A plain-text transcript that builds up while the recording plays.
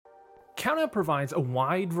Countout provides a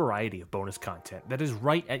wide variety of bonus content that is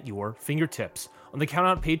right at your fingertips. On the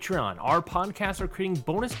Countout Patreon, our podcasts are creating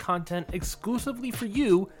bonus content exclusively for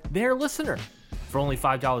you, their listener. For only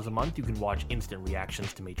 $5 a month, you can watch instant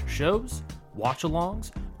reactions to major shows,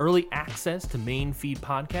 watch-alongs, early access to main feed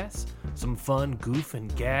podcasts, some fun goof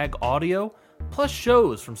and gag audio, plus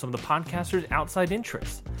shows from some of the podcasters' outside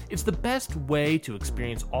interests. It's the best way to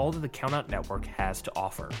experience all that the Countout Network has to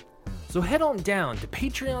offer. So head on down to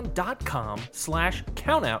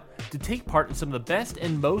patreon.com/countout to take part in some of the best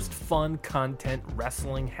and most fun content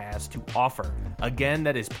wrestling has to offer. Again,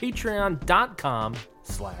 that is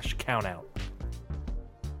patreon.com/countout.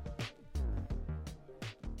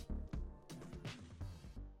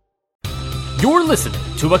 You're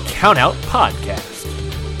listening to a Countout podcast.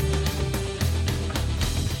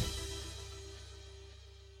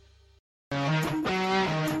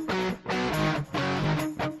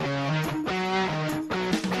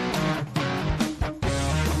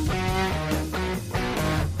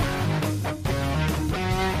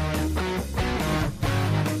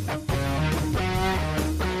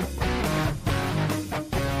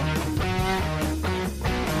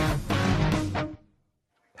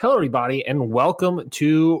 Hello, everybody, and welcome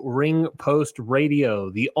to Ring Post Radio,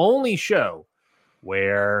 the only show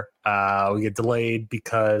where we get delayed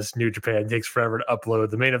because New Japan takes forever to upload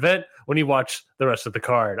the main event when you watch the rest of the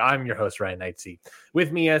card. I'm your host, Ryan Knightsey.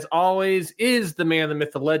 With me, as always, is the man, the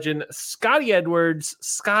myth, the legend, Scotty Edwards.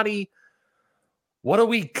 Scotty, what a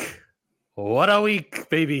week. What a week,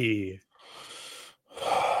 baby.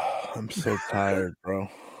 I'm so tired, bro.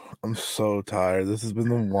 I'm so tired. This has been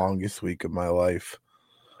the longest week of my life.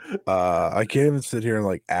 I can't even sit here and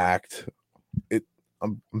like act.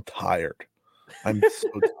 I'm tired. I'm so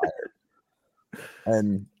tired.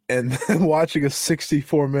 And then watching a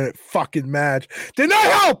 64-minute fucking match did not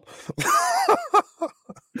help.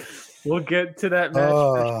 We'll get to that match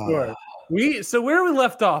for sure. So where we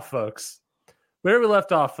left off, folks.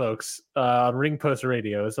 On Ring Post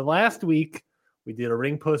Radio. So last week we did a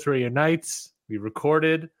Ring Post Radio nights. We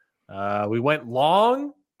recorded. We went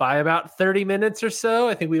long by about 30 minutes or so.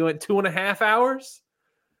 I think we went 2.5 hours.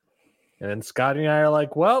 And then Scotty and I are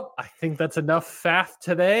like, well, I think that's enough faff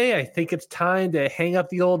today. I think it's time to hang up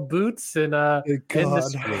the old boots and end the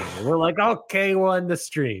stream. And we're like, okay, we'll end the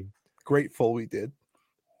stream. Grateful we did.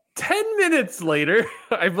 10 minutes later,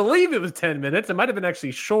 I believe it was 10 minutes. It might have been actually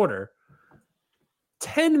shorter.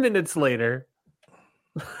 10 minutes later,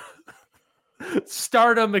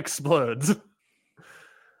 Stardom explodes.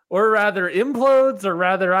 Or rather implodes, or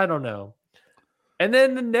rather, I don't know. And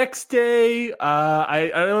then the next day,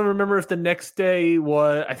 I don't remember if the next day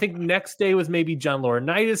was, I think next day was maybe John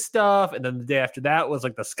Laurinaitis stuff. And then the day after that was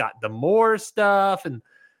like the Scott D'Amore stuff. And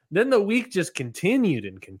then the week just continued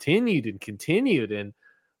and continued and continued. And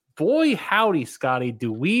boy, howdy, Scotty,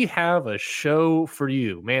 do we have a show for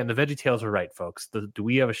you. Man, the VeggieTales are right, folks. Do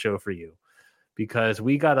we have a show for you? Because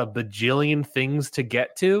we got a bajillion things to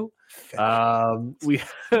get to. We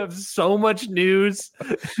have so much news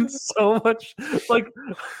and so much, like,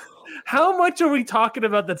 how much are we talking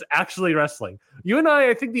about that's actually wrestling? You and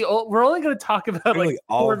I think we're only going to talk about like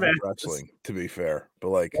all of wrestling, to be fair,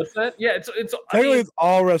 but like, what's that? Yeah, it's it's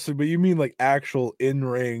all wrestling, but you mean like actual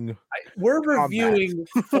in-ring? We're reviewing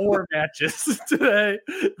 4 matches today,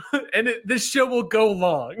 and this show will go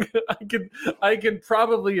long. I can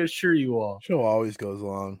probably assure you all. Show always goes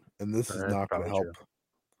long, and this is not going to help. True.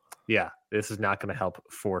 Yeah, this is not going to help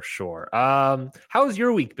for sure. How's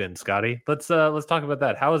your week been, Scotty? Let's talk about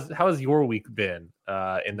that. How has your week been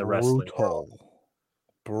in the wrestling world?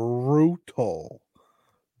 Brutal.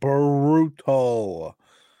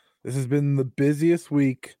 This has been the busiest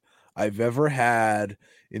week I've ever had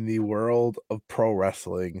in the world of pro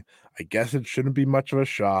wrestling. I guess it shouldn't be much of a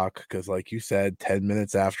shock because, like you said, 10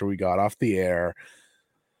 minutes after we got off the air,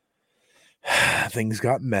 things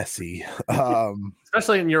got messy.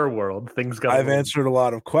 Especially in your world, things got. I've answered a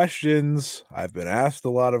lot of questions. I've been asked a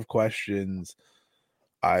lot of questions.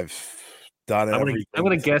 I've done everything. I'm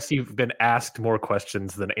going to guess you've been asked more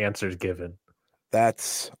questions than answers given.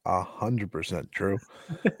 That's 100% true.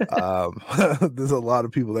 There's a lot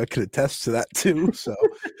of people that could attest to that too. So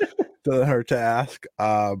doesn't hurt to ask.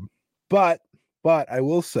 But I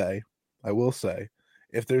will say,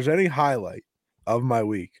 if there's any highlight of my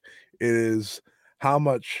week, it is how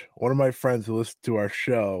much one of my friends who listened to our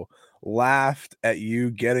show laughed at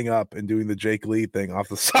you getting up and doing the Jake Lee thing off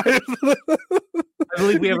the side of the I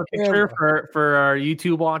believe we have a picture for our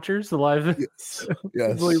YouTube watchers, the live. Yes.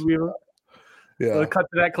 I believe we have cut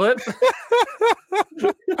to that clip.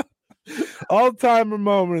 All-time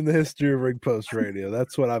moment in the history of Ring Post Radio.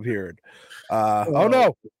 That's what I'm hearing. Oh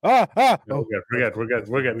no! No,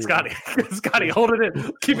 we're good. Scotty, Scotty, hold it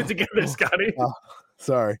in. Keep it together, Scotty.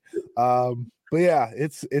 Sorry. But yeah,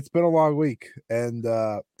 it's been a long week, and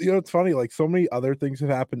it's funny. Like so many other things have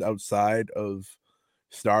happened outside of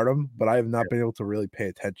Stardom, but I have not been able to really pay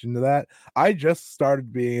attention to that. I just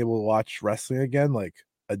started being able to watch wrestling again, like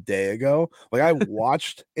a day ago. Like I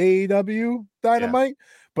watched AEW Dynamite,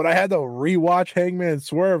 but I had to rewatch Hangman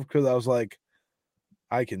Swerve because I was like,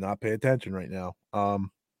 I cannot pay attention right now.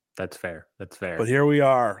 That's fair. But here we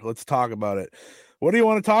are. Let's talk about it. What do you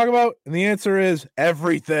want to talk about? And the answer is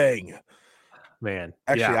everything. Man,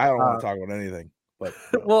 actually, I don't want to talk about anything. But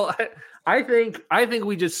well, I think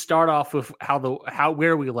we just start off with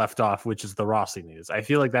where we left off, which is the Rossy news. I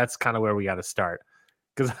feel like that's kind of where we got to start.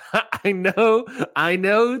 Because I know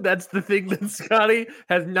that's the thing that Scotty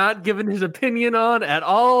has not given his opinion on at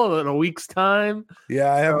all in a week's time.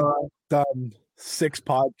 Yeah, I haven't done 6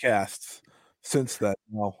 podcasts since then.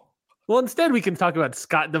 No. Well, instead we can talk about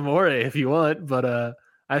Scott D'Amore if you want, but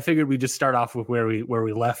I figured we just start off with where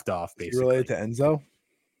we left off. Basically, related to Enzo.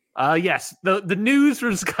 Yes. The news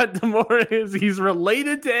from Scott D'Amore is he's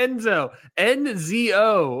related to Enzo.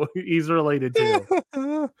 NZO. He's related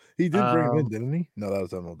to. He did bring him in, didn't he? No, that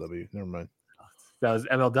was MLW. Never mind. That was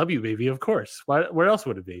MLW, baby. Of course. Where else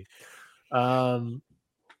would it be?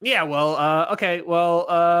 Yeah. Well. Okay. Well.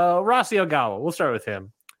 Rossy Ogawa. We'll start with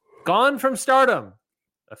him. Gone from Stardom.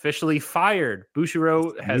 Officially fired.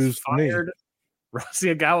 Bushiro has fired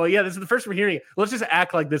Rossy Ogawa. Yeah, this is the first we're hearing it. Let's just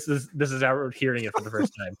act like this is how we're hearing it for the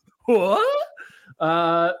first time.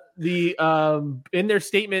 What? In their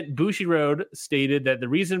statement, Bushiroad stated that the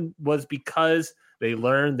reason was because they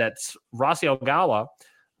learned that Rossy Ogawa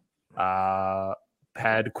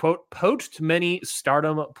had, quote, poached many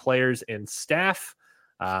Stardom players and staff.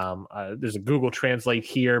 There's a Google Translate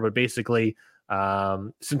here, but basically,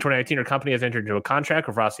 since 2019, her company has entered into a contract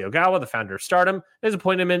with Rossy Ogawa, the founder of Stardom, and has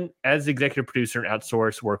appointed him as executive producer and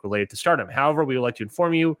outsource work related to Stardom. However, we would like to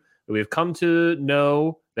inform you that we have come to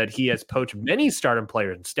know that he has poached many Stardom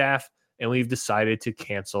players and staff, and we've decided to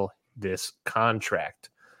cancel this contract.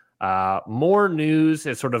 More news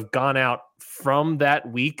has sort of gone out from that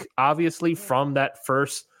week, obviously, from that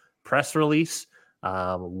first press release.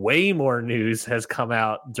 Way more news has come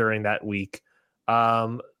out during that week.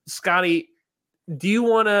 Scotty, do you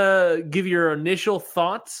want to give your initial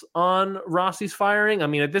thoughts on Rossy's firing? I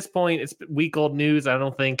mean, at this point, it's week-old news. I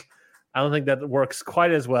don't think that works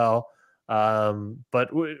quite as well. Or do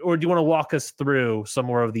you want to walk us through some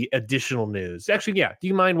more of the additional news? Actually, yeah. Do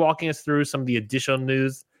you mind walking us through some of the additional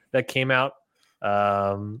news that came out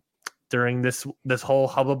during this whole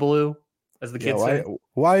hubbubaloo, as the kids say?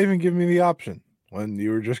 Why even give me the option when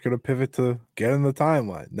you were just going to pivot to get in the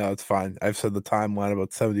timeline? No, it's fine. I've said the timeline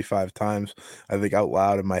about 75 times, I think, out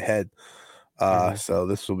loud in my head. So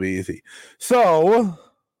this will be easy. So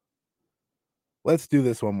let's do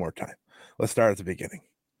this one more time. Let's start at the beginning.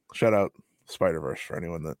 Shout out Spider-Verse for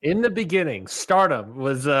anyone that... In the beginning, Stardom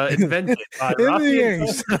was invented by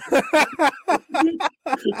Rossy.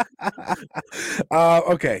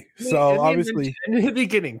 Okay, so obviously... In the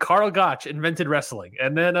beginning, Karl Gotch invented wrestling.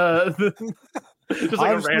 And then... just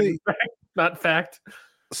like a random fact, not fact.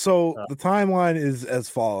 So the timeline is as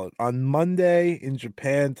follows. On Monday in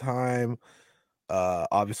Japan time,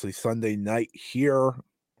 obviously Sunday night here,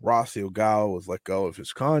 Rossy Ogawa was let go of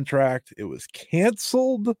his contract. It was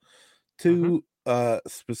canceled to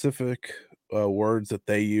specific words that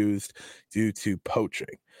they used due to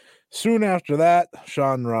poaching. Soon after that,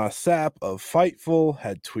 Sean Ross Sapp of Fightful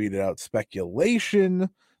had tweeted out speculation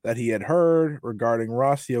that he had heard regarding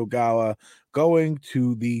Rossy Ogawa going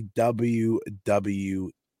to the WWE.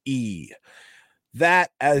 That,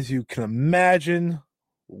 as you can imagine,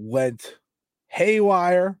 went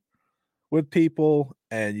haywire with people,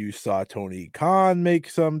 and you saw Tony Khan make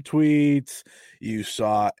some tweets. You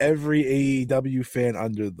saw every AEW fan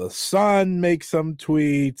under the sun make some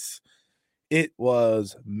tweets. It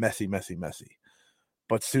was messy.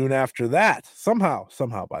 But soon after that, somehow,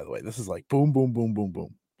 by the way, this is like boom, boom, boom, boom,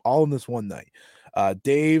 boom, all in this one night.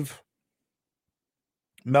 Dave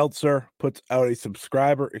Meltzer puts out a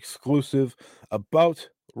subscriber exclusive about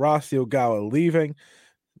Rossy Ogawa leaving,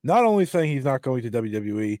 not only saying he's not going to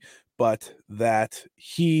WWE, but that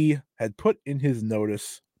he had put in his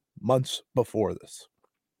notice months before this.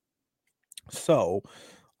 So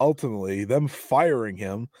ultimately, them firing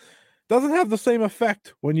him doesn't have the same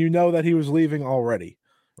effect when you know that he was leaving already,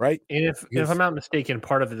 right? And if I'm not mistaken,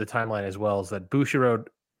 part of the timeline as well is that Bushiroad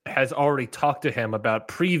has already talked to him about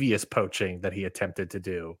previous poaching that he attempted to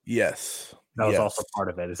do. Yes. That was also part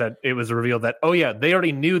of it. Is that it was revealed that, oh yeah, they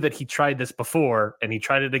already knew that he tried this before and he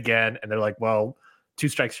tried it again, and they're like, well, 2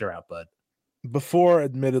 strikes, you're out, bud. Before,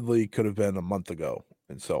 admittedly, could have been a month ago,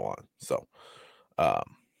 and so on. So,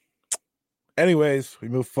 anyways, we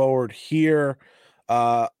move forward here.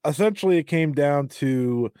 Essentially, it came down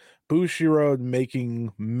to Bushiroad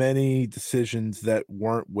making many decisions that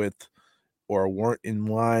weren't in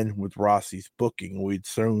line with Rossy's booking. We'd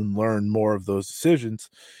soon learn more of those decisions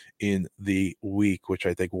in the week, which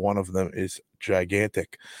I think one of them is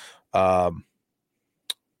gigantic.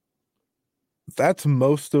 That's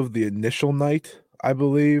most of the initial night, I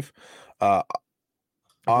believe.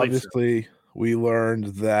 Obviously, we learned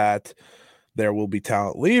that there will be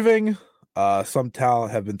talent leaving. Some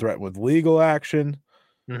talent have been threatened with legal action.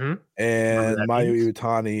 Mm-hmm. And Mayu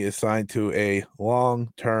Iwatani is signed to a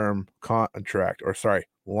longer-term contract,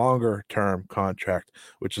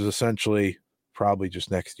 which is essentially probably just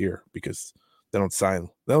next year, because they don't sign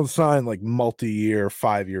like multi-year,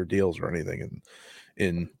 5-year deals or anything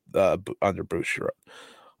in under Bushiroad.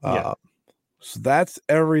 So that's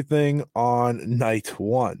everything on night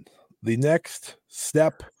 1. The next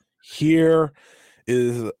step here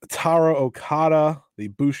is Taro Okada, the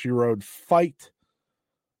Bushiroad Fight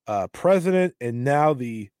president, and now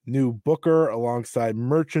the new booker alongside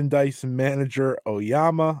merchandise manager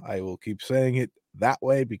Oyama. I will keep saying it that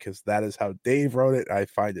way because that is how Dave wrote it. I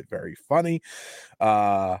find it very funny.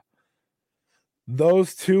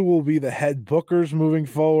 Those two will be the head bookers moving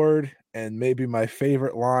forward, and maybe my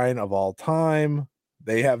favorite line of all time.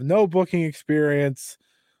 They have no booking experience,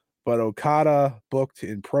 but Okada booked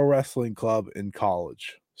in Pro Wrestling Club in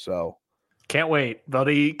college. So can't wait,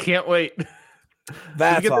 buddy. Can't wait.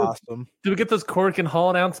 That's awesome. Did we get those Cork and Hall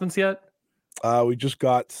announcements yet? We just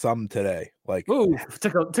got some today. Like, ooh,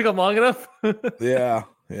 took them long enough. yeah,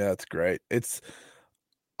 it's great.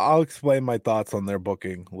 I'll explain my thoughts on their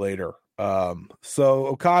booking later. So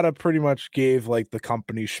Okada pretty much gave like the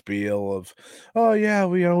company spiel of, oh yeah,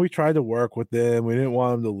 we tried to work with them, we didn't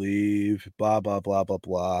want them to leave, blah blah blah blah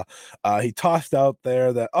blah. He tossed out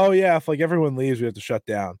there that, oh yeah, if like everyone leaves, we have to shut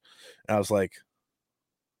down. And I was like,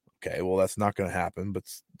 okay, well that's not going to happen, but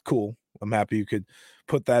cool. I'm happy you could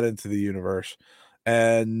put that into the universe.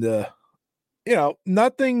 And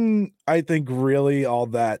nothing I think really all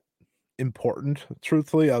that important,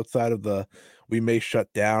 truthfully, outside of the we may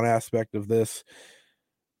shut down aspect of this.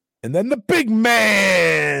 And then the big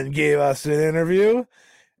man gave us an interview,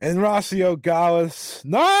 and Rossy Ogawa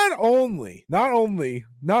not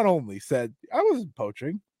only said, I wasn't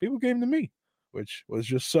poaching, people came to me, which was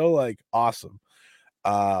just so like awesome.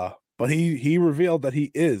 But he revealed that he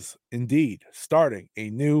is indeed starting a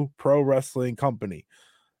new pro wrestling company.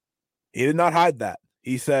 He did not hide that.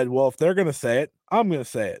 He said, well, if they're going to say it, I'm going to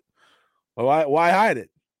say it. Well, why hide it?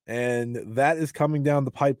 And that is coming down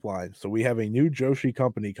the pipeline. So we have a new Joshi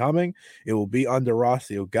company coming. It will be under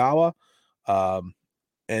Rossy Ogawa.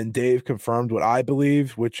 And Dave confirmed what I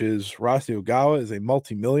believe, which is Rossy Ogawa is a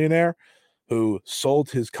multimillionaire who sold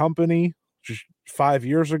his company just 5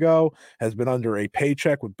 years ago, has been under a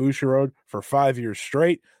paycheck with Bushiroad for 5 years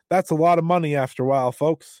straight. That's a lot of money after a while,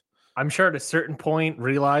 folks. I'm sure at a certain point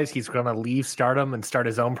realized he's going to leave Stardom and start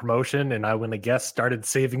his own promotion, and I would have guessed started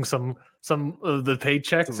saving some of the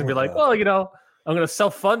paychecks and be like, well, I'm going to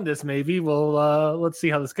self-fund this maybe. Well, let's see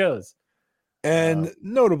how this goes. And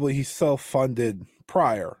notably, he self-funded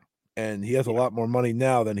prior, and he has a lot more money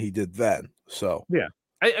now than he did then. So yeah,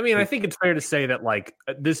 I think it's fair to say that like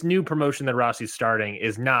this new promotion that Rossy's starting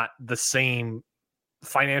is not the same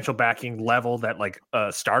financial backing level that like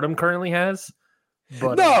Stardom currently has.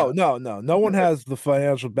 But no one has the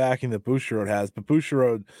financial backing that Bushiroad has, but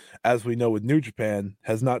Bushiroad, as we know with New Japan,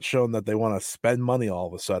 has not shown that they want to spend money all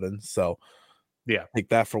of a sudden. So yeah, take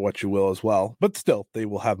that for what you will as well. But still, they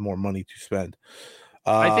will have more money to spend.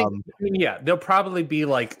 I think, they'll probably be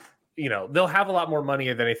like, they'll have a lot more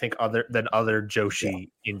money than I think other Joshi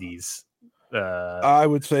indies. I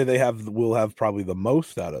would say will have probably the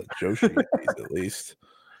most out of Joshi indies at least.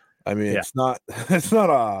 I mean, it's not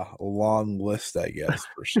a long list, I guess,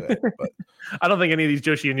 per se. But I don't think any of these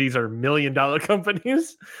Joshi indies are $1 million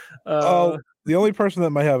companies. The only person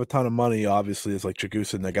that might have a ton of money, obviously, is like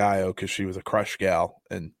Chigusa Nagayo, because she was a Crush gal,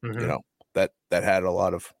 and that had a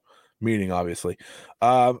lot of meaning, obviously.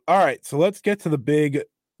 All right, so let's get to the big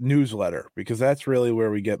newsletter, because that's really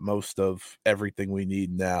where we get most of everything we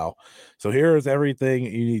need now. So here is everything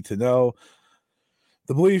you need to know.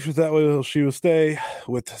 The belief is that she will stay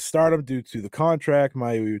with Stardom due to the contract.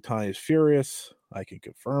 Mayu Iwatani is furious. I can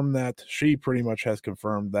confirm that. She pretty much has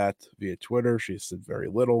confirmed that via Twitter. She said very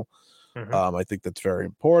little. I think that's very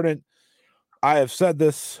important. I have said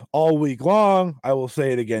this all week long. I will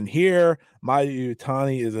say it again here. Mayu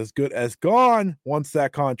Iwatani is as good as gone once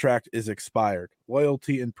that contract is expired.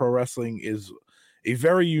 Loyalty in pro wrestling is a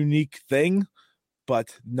very unique thing,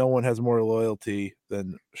 but no one has more loyalty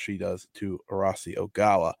than she does to Rossy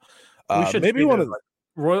Ogawa. We should Maybe one of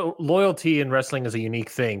the loyalty in wrestling is a unique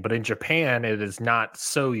thing, but in Japan it is not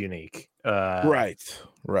so unique. Right.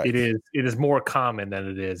 It is more common than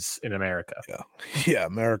it is in America. Yeah.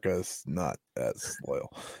 America is not as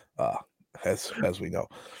loyal as we know.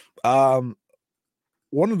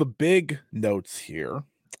 One of the big notes here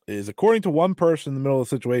is, according to one person in the middle of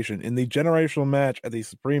the situation, in the generational match at the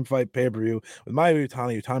Supreme Fight pay-per-view with Mayu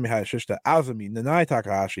Iwatani, Utami Hayashishita, Azumi, Nanai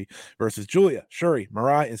Takahashi versus Julia, Shuri,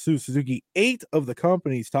 Mirai, and Su Suzuki, 8 of the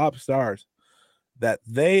company's top stars, that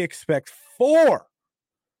they expect 4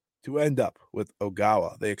 to end up with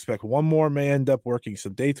Ogawa. They expect one more may end up working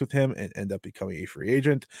some dates with him and end up becoming a free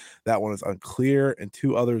agent. That one is unclear, and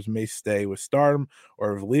 2 others may stay with Stardom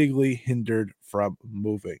or have legally hindered from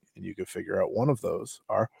moving. And you can figure out one of those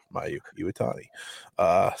are Mayu Iwatani.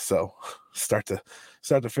 So start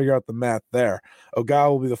to figure out the math there.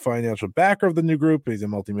 Ogawa will be the financial backer of the new group. He's a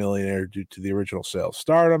multimillionaire due to the original sales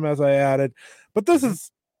Stardom, as I added. But this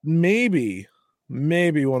is maybe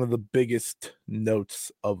one of the biggest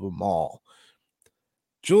notes of them all.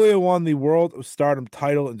 Julia won the World of Stardom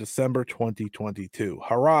title in December 2022.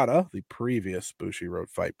 Harada, the previous Bushiroad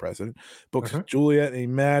Fight president, booked Julia in a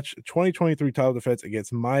match, 2023 title defense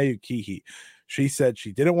against Mayu Kihi. She said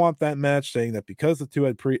she didn't want that match, saying that because the two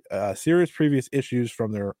had serious previous issues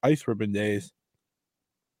from their Ice Ribbon days,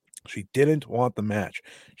 she didn't want the match.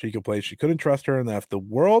 She complained she couldn't trust her, and that if the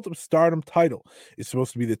World of Stardom title is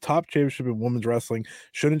supposed to be the top championship in women's wrestling,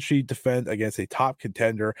 shouldn't she defend against a top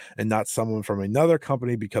contender and not someone from another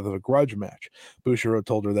company because of a grudge match? Bushiroad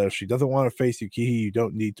told her that if she doesn't want to face Yukihi, you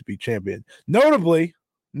don't need to be champion. Notably,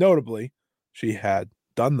 she had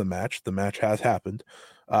done the match. The match has happened.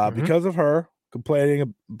 Because of her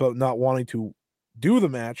complaining about not wanting to do the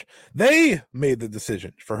match, they made the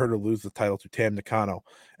decision for her to lose the title to Tam Nakano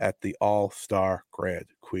at the All-Star Grand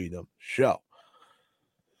Queendom show.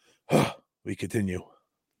 We continue.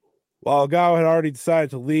 While Ogawa had already decided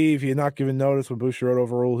to leave, he had not given notice when Bushiroad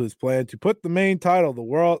overruled his plan to put the main title, the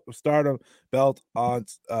World of Stardom belt, on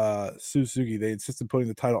Suzuki. They insisted putting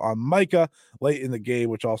the title on Micah late in the game,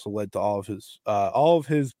 which also led to all of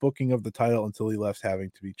his booking of the title until he left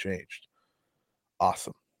having to be changed.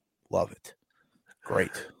 Awesome. Love it.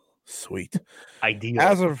 Great. Sweet. Ideal.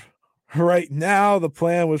 As of right now, the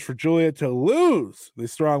plan was for Julia to lose the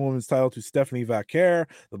Strong Women's title to Stephanie Vaquer.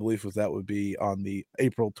 The belief was that would be on the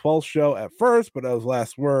April 12th show at first, but as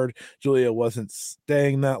last word, Julia wasn't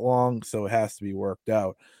staying that long, so it has to be worked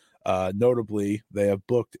out. Notably, they have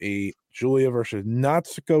booked a Julia versus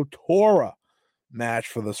Natsuko Tora match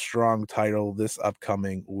for the Strong title this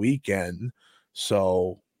upcoming weekend.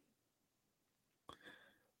 So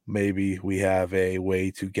maybe we have a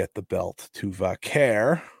way to get the belt to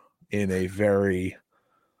Vaquer in a very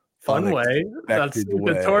fun way. That's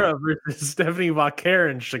Tora versus Stephanie Vaquer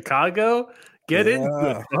in Chicago. Get into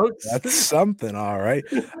it, folks. That's something, all right.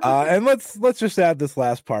 And let's just add this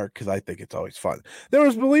last part because I think it's always fun. There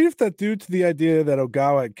was belief that due to the idea that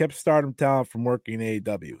Ogawa had kept Stardom talent from working in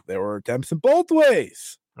AEW, there were attempts in both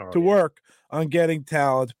ways to work on getting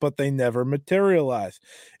talent, but they never materialized.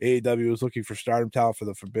 AEW was looking for Stardom talent for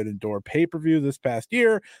the Forbidden Door pay-per-view this past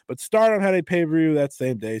year, but Stardom had a pay-per-view that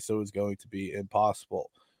same day, so it was going to be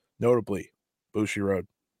impossible. Notably, Bushiroad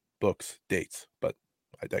books dates, but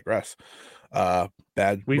I digress.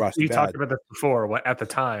 We talked about this before at the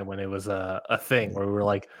time when it was a thing where we were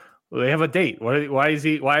like, well, they have a date. Why is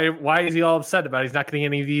he all upset about he's not getting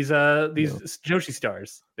any of these Joshi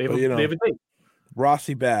stars? They have a date.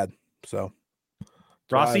 Rossy bad, so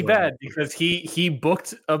Rossy bad because he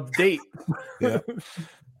booked a date.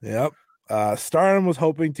 Yep. Stardom was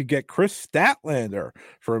hoping to get Chris Statlander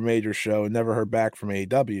for a major show and never heard back from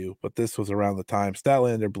AEW, but this was around the time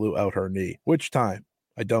Statlander blew out her knee. Which time?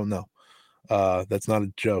 I don't know. That's not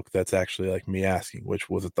a joke. That's actually like me asking, which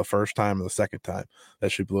was it the first time or the second time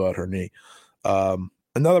that she blew out her knee?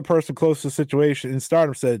 Another person close to the situation in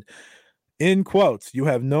Stardom said, in quotes, "You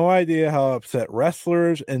have no idea how upset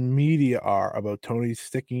wrestlers and media are about Tony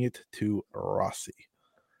sticking it to Rossy."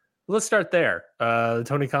 Let's start there. The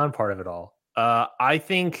Tony Khan part of it all. I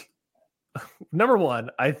think, number one,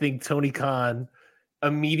 I think Tony Khan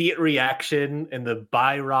immediate reaction and the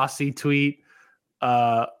buy Rossy tweet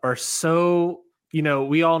are so,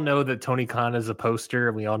 we all know that Tony Khan is a poster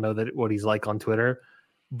and we all know that what he's like on Twitter,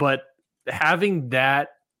 but having that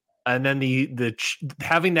and then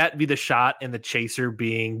having that be the shot and the chaser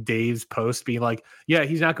being Dave's post being like, yeah,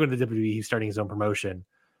 he's not going to WWE, he's starting his own promotion,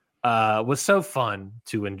 was so fun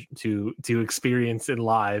to experience in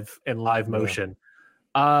live motion.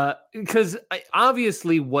 Because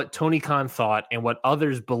obviously what Tony Khan thought and what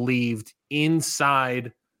others believed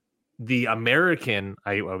inside the American,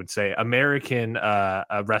 I would say, American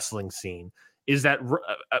wrestling scene is that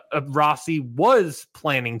Rossy was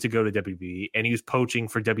planning to go to WWE and he was poaching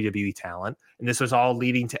for WWE talent. And this was all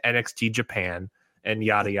leading to NXT Japan and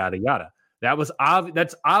yada, yada, yada.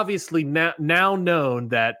 That's obviously now known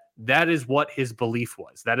that is what his belief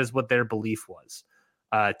was. That is what their belief was,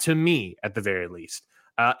 to me, at the very least.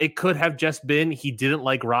 It could have just been he didn't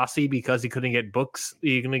like Rossy because he couldn't get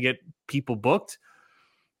people booked.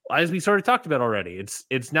 As we sort of talked about already,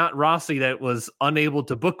 it's not Rossy that was unable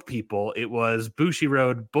to book people. It was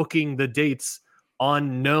Bushiroad booking the dates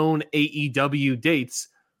on known AEW dates,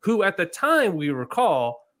 who at the time, we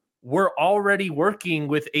recall, were already working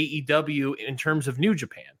with AEW in terms of New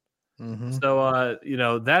Japan. Mm-hmm. So,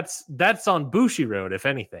 that's on Bushiroad, if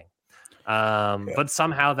anything. But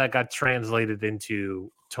somehow that got translated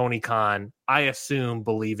into Tony Khan, I assume,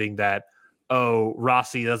 believing that,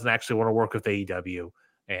 Rossy doesn't actually want to work with AEW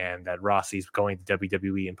and that Rossy's going to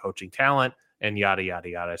WWE and poaching talent and yada, yada,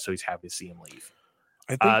 yada. So he's happy to see him leave.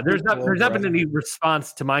 There's not been any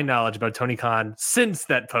response to my knowledge about Tony Khan since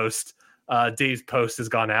that post. Dave's post has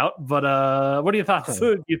gone out, but what are your thoughts?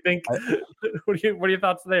 Do you think? What are your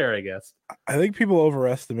thoughts there? I guess I think people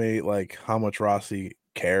overestimate like how much Rossy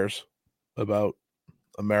cares about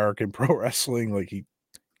American pro wrestling. Like he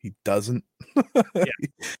doesn't.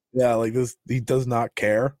 Yeah, like this, he does not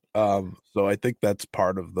care. So I think that's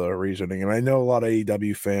part of the reasoning. And I know a lot of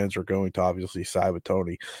AEW fans are going to obviously side with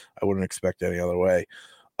Tony. I wouldn't expect any other way.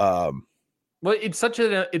 Well, it's such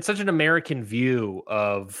an American view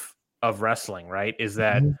of wrestling, right? Is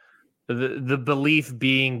that the belief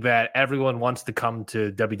being that everyone wants to come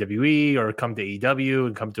to WWE or come to AEW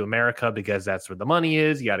and come to America because that's where the money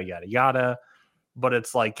is, yada, yada, yada. But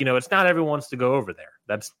it's like, it's not everyone wants to go over there.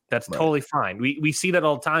 That's right. Totally fine. We see that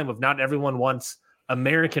all the time of not everyone wants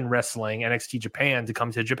American wrestling, NXT Japan, to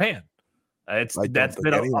come to Japan.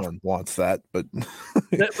 Anyone wants that, but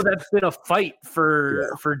that's been a fight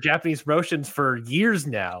for Japanese promotions for years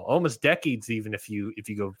now, almost decades, even if you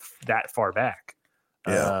go that far back.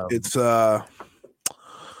 Yeah, it's I'll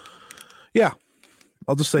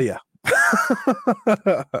just say a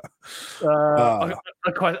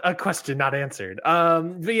question not answered.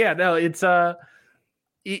 But yeah, no,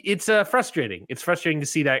 it's frustrating. It's frustrating to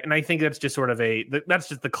see that, and I think that's just sort of that's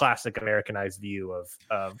just the classic Americanized view of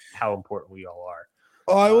how important we all are.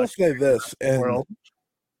 Oh, I will say this, and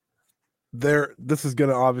this is going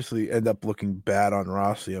to obviously end up looking bad on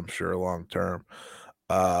Rossy, I'm sure, long term,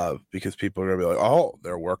 because people are going to be like, "Oh,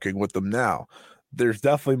 they're working with them now." There's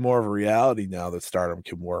definitely more of a reality now that Stardom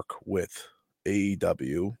can work with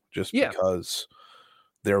AEW, just because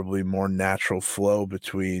there will be more natural flow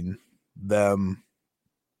between them,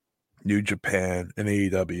 New Japan, and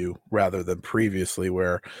AEW, rather than previously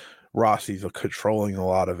where Rossy's controlling a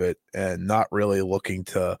lot of it and not really looking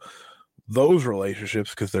to those relationships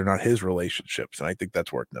because they're not his relationships. And I think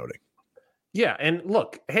that's worth noting. Yeah. And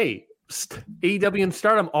look, hey, AEW and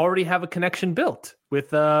Stardom already have a connection built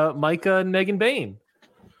with Micah and Megan Bain.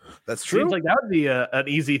 That's true. Seems like that would be an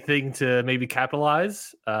easy thing to maybe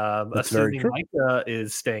capitalize, assuming Micah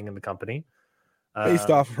is staying in the company. Based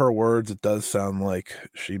off of her words, it does sound like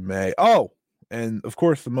she may. Oh, and of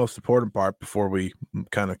course, the most important part before we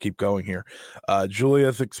kind of keep going here,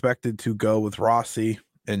 Julia's expected to go with Rossy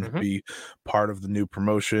and be part of the new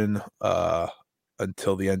promotion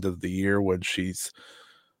until the end of the year when she's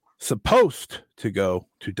supposed to go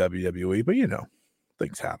to WWE. But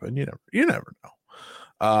things happen. You never know.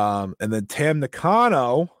 And then Tam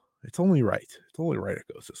Nakano, it's only right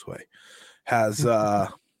it goes this way, has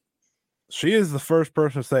she is the first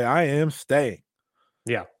person to say, I am staying.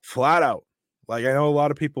 Yeah. Flat out. Like, I know a lot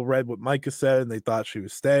of people read what Micah said and they thought she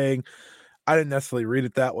was staying. I didn't necessarily read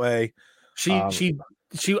it that way.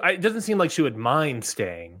 It doesn't seem like she would mind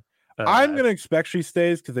staying. I'm going to expect she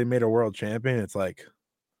stays because they made her world champion. It's like,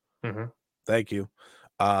 thank you.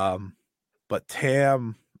 But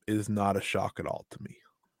Tam is not a shock at all to me.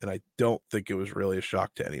 And I don't think it was really a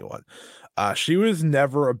shock to anyone. She was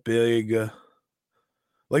never a big...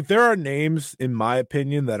 Like, there are names, in my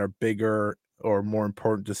opinion, that are bigger or more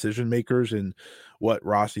important decision makers in what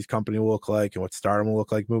Rossy's company will look like and what Stardom will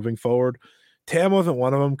look like moving forward. Tam wasn't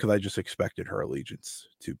one of them because I just expected her allegiance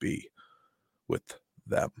to be with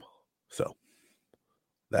them. So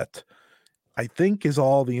that, I think, is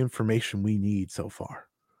all the information we need so far.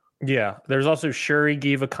 Yeah, there's also Shuri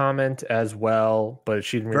gave a comment as well, but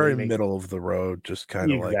she didn't really Very make middle of the road, just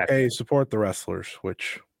kind of like, exactly. hey, support the wrestlers,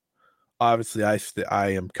 which obviously I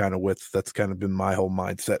am kind of with. That's kind of been my whole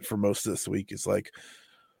mindset for most of this week. Is like,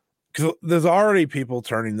 because there's already people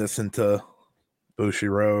turning this into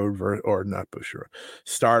Bushiroad or not Bushiroad,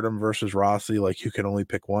 Stardom versus Rossy. Like you can only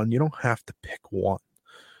pick one. You don't have to pick one.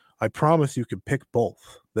 I promise you can pick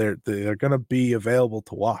both. They're going to be available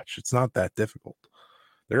to watch. It's not that difficult.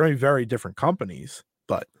 They're going to be very different companies,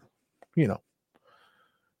 but you know,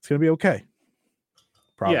 it's going to be okay.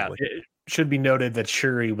 Probably. Yeah, it should be noted that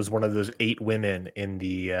Shuri was one of those 8 women in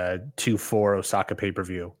the 2-4 Osaka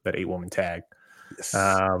pay-per-view, that 8-woman tag. Yes,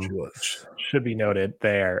 she was. Should be noted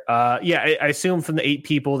there. Yeah, I assume from the 8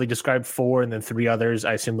 people, they described 4 and then 3 others.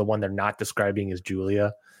 I assume the one they're not describing is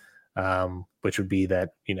Julia, which would be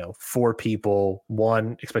that, 4 people,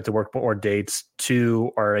 1 expect to work more dates,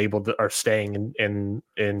 2 are staying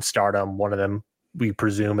in Stardom. One of them, we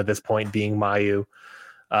presume at this point, being Mayu.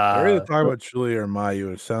 They're either talking about Julia or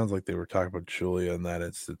Mayu. It sounds like they were talking about Julia in that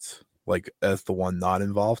instance, like as the one not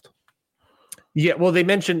involved. Yeah, well, they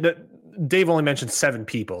mentioned that Dave only mentioned 7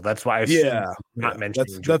 people. That's why I assumed not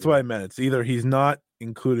mentioning. That's what I meant. It's either he's not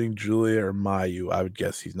including Julia or Mayu. I would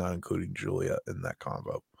guess he's not including Julia in that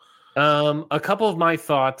convo. A couple of my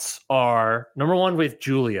thoughts are, number one, with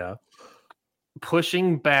Julia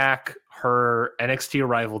pushing back her NXT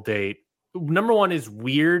arrival date. Number one is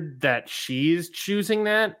weird that she's choosing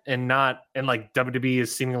that and like WWE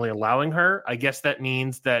is seemingly allowing her. I guess that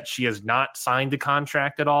means that she has not signed a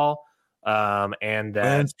contract at all. And that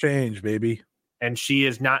plans change, baby. And she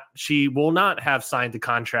will not have signed a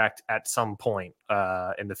contract at some point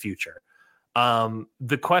in the future.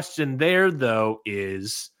 The question there, though,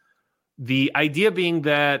 is the idea being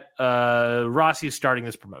that Rossy is starting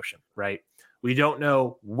this promotion, right? We don't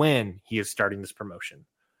know when he is starting this promotion.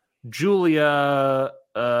 Julia,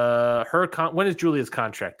 when is Julia's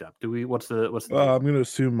contract up? What's the I'm going to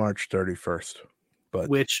assume March 31st, but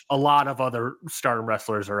which a lot of other Stardom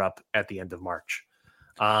wrestlers are up at the end of March.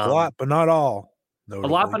 A lot, but not all. Notably.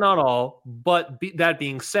 A lot, but not all. But that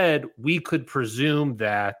being said, we could presume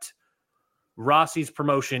that Rossy's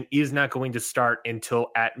promotion is not going to start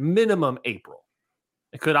until at minimum April.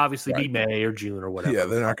 It could obviously be May or June or whatever. Yeah,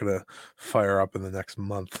 they're not going to fire up in the next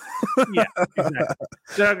month. Yeah, exactly.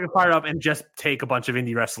 They're not going to fire up and just take a bunch of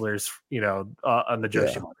indie wrestlers, on the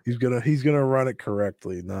Joshi. Yeah, he's gonna run it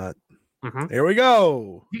correctly. Not here we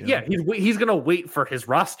go. Yeah, he's going to wait for his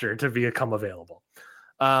roster to become available.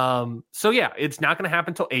 So yeah, it's not going to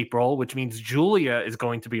happen till April, which means Julia is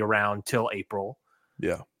going to be around till April.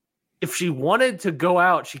 Yeah. If she wanted to go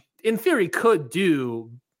out, she in theory could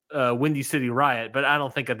do Windy City Riot, but I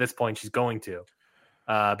don't think at this point she's going to.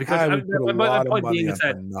 Because I would put a lot of money on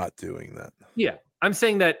that not doing that. Yeah, I'm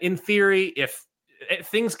saying that in theory, if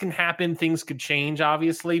things can happen, things could change,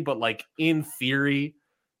 obviously, but like in theory,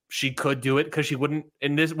 she could do it because she wouldn't.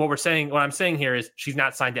 And this, what I'm saying here is she's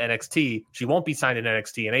not signed to NXT. She won't be signed to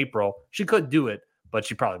NXT in April. She could do it, but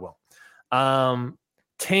she probably won't.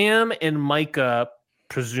 Tam and Micah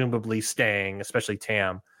presumably staying, especially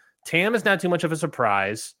Tam. Tam is not too much of a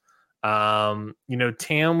surprise. Tam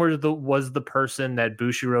was the person that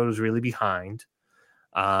Bushiroad was really behind.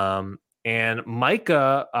 And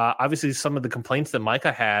Micah, obviously some of the complaints that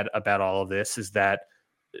Micah had about all of this is that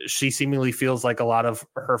she seemingly feels like a lot of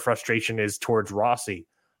her frustration is towards Rossy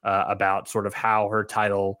about sort of how her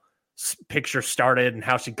title picture started and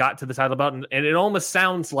how she got to the title belt. And it almost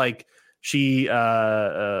sounds like she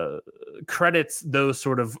credits those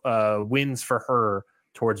sort of wins for her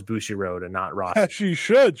towards Bushiroad and not Rossy. Yeah, she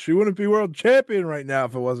should. She wouldn't be world champion right now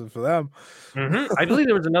if it wasn't for them. I believe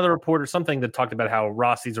there was another report or something that talked about how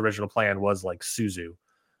Rossy's original plan was like Suzu.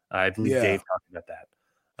 I believe Dave talked about that.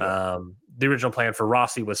 Yeah. The original plan for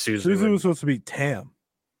Rossy was Suzu. Suzu was supposed to be Tam.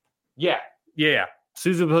 Yeah.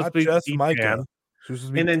 Suzu was supposed to be Micah. Tam. She was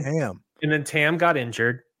supposed to be Tam. And then Tam got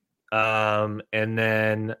injured. And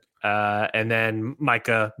then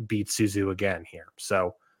Micah beat Suzu again here.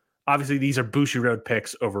 So obviously these are Bushiroad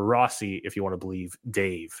picks over Rossy, if you want to believe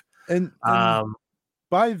Dave. And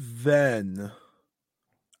by then,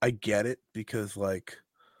 I get it because like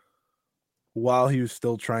while he was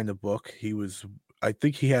still trying to book, I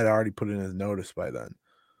think he had already put in his notice by then.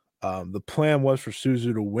 The plan was for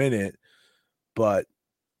Suzu to win it, but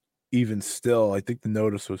even still, I think the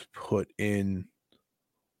notice was put in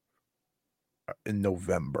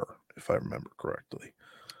November, if I remember correctly.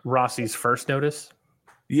 Rossy's first notice?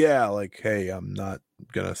 Yeah, like, hey, I'm not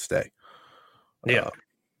gonna stay. Yeah.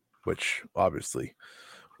 Which obviously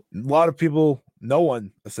a lot of people, no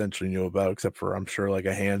one essentially knew about except for I'm sure like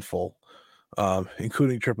a handful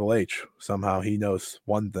including Triple H. Somehow he knows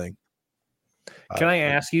one thing. Can I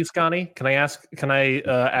ask you, Scotty? Can I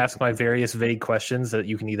ask my various vague questions that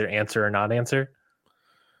you can either answer or not answer?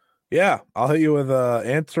 Yeah, I'll hit you with an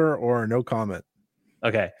answer or no comment.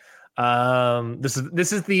 Okay. This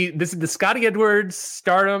is the Scotty Edwards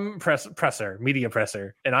Stardom media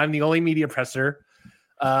presser, and I'm the only media presser.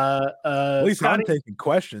 At least Scotty, I'm taking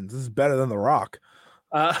questions. This is better than The Rock.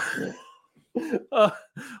 hold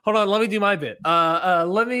on, let me do my bit. My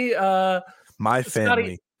family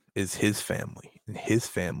Scotty, is his family, and his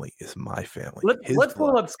family is my family. Let's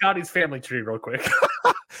pull up Scotty's family tree real quick.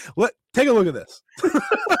 Take a look at this.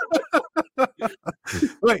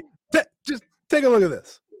 Wait, just take a look at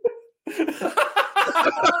this.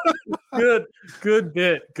 Good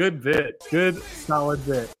bit, good solid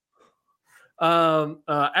bit.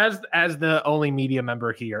 As the only media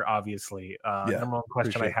member here, obviously, number one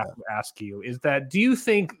question I have to ask you is that: do you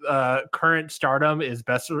think current Stardom is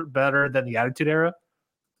better than the Attitude Era?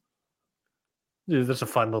 Dude, that's a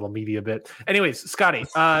fun little media bit. Anyways, Scotty,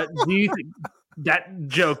 do you think that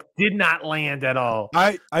joke did not land at all?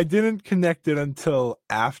 I didn't connect it until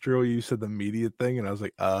after you said the media thing, and I was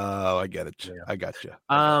like, oh, I get it. Yeah. I got you.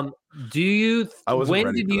 Do you? I wasn't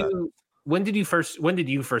ready for that. When did you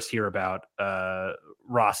first hear about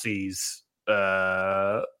Rossy's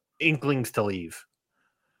inklings to leave?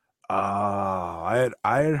 I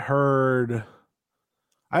had heard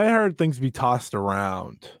things be tossed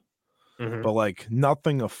around, but like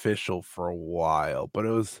nothing official for a while. But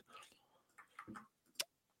it was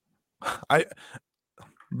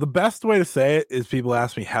the best way to say it is people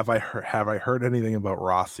ask me, have I heard anything about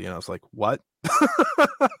Rossy? And I was like, what?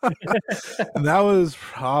 And that was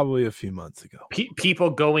probably a few months ago.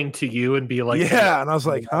 People going to you and be like, yeah, and I was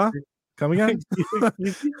like, huh? Come again? I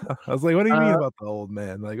was like, what do you mean about the old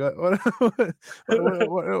man? Like,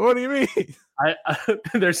 what do you mean?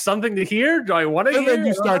 There's something to hear. Do I want to hear? And then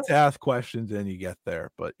you start to ask questions and you get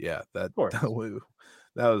there. But yeah, that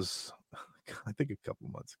was, I think, a couple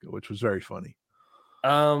months ago, which was very funny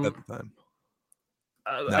at the time.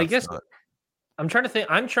 I guess I'm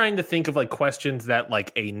trying to think of like questions that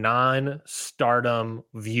like a non-Stardom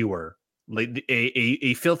viewer, like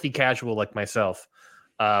a filthy casual like myself,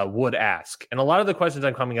 would ask. And a lot of the questions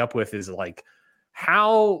I'm coming up with is like,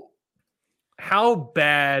 how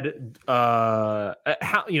bad,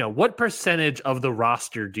 what percentage of the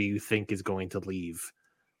roster do you think is going to leave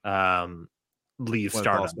Stardom?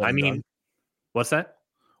 I mean, done? What's that?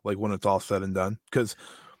 Like when it's all said and done? Because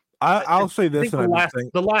I'll say this, and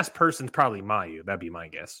the last person's probably Mayu. That'd be my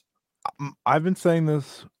guess. I've been saying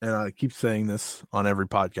this, and I keep saying this on every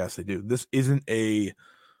podcast I do. This isn't a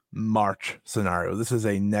March scenario. This is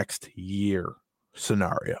a next year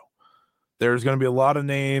scenario. There's going to be a lot of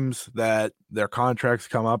names that their contracts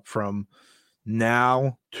come up from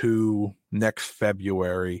now to next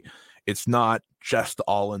February. It's not just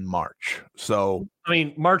all in March. So I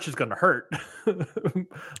mean, March is going to hurt.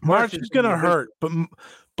 March is going to hurt,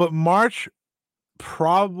 but March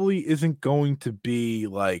probably isn't going to be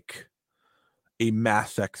like a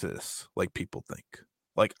mass exodus like people think.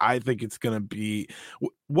 Like, I think it's going to be.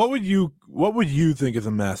 What would you think is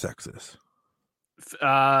a mass exodus?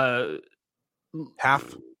 Half.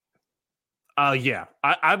 Yeah.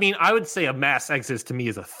 I mean, I would say a mass exodus to me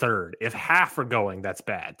is a third. If half are going, that's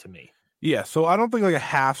bad to me. Yeah, so I don't think like a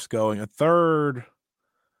half's going. A third,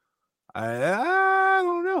 I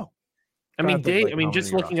don't know. I mean, Dave. I mean,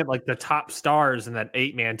 just looking at like the top stars in that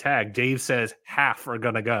 8-man tag, Dave says half are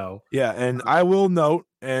gonna go. Yeah, and I will note,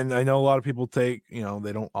 and I know a lot of people they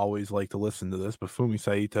don't always like to listen to this, but Fumi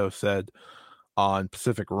Saito said on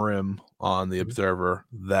Pacific Rim on the Observer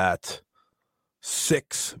that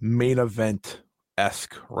 6 main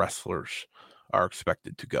event-esque wrestlers are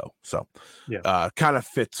expected to go. So, kind of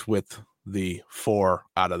fits with the 4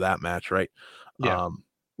 out of that match, right? Yeah.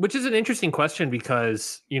 Which is an interesting question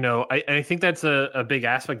because, I think that's a big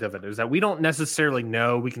aspect of it is that we don't necessarily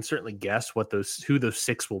know. We can certainly guess who those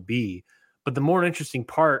 6 will be. But the more interesting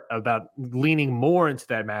part about leaning more into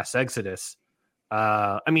that mass exodus,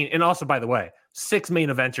 and also, by the way, 6 main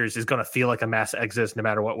eventers is going to feel like a mass exodus no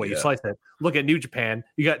matter what way you slice it. Look at New Japan.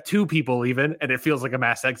 You got 2 people leaving, and it feels like a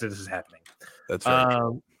mass exodus is happening. That's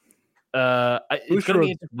right. It's going to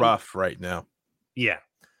be rough right now. Yeah.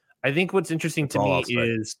 I think what's interesting to me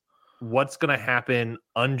is what's going to happen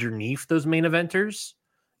underneath those main eventers.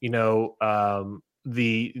 The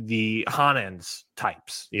Hanens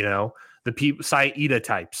types. The Saida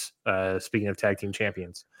types. Speaking of tag team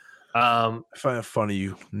champions, I find it funny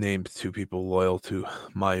you named 2 people loyal to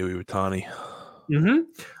Mayu Iwatani.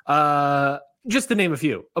 Just to name a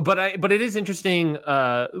few, but it is interesting.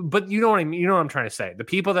 But you know what I mean. You know what I'm trying to say. The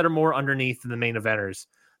people that are more underneath the main eventers,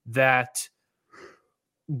 that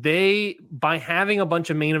they, by having a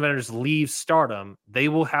bunch of main eventers leave Stardom, they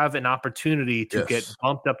will have an opportunity to get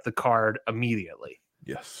bumped up the card immediately.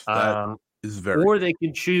 Yes, that is very. Or they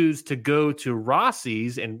can choose to go to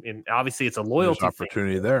Rossy's, and obviously it's a loyalty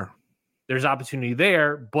opportunity thing. there. There's opportunity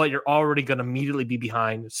there, but you're already going to immediately be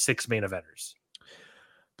behind 6 main eventers.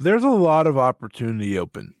 There's a lot of opportunity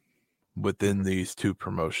open within these two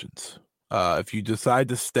promotions. If you decide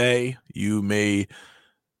to stay, you may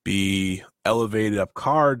be elevated up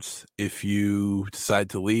cards. If you decide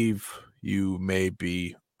to leave, you may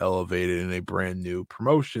be elevated in a brand new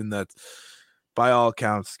promotion that, by all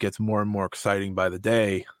accounts, gets more and more exciting by the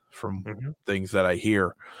day from things that I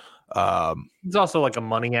hear. It's also like a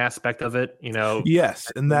money aspect of it, you know. Yes,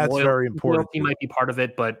 and that's very important. Loyalty might be part of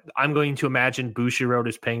it, but I'm going to imagine Bushiroad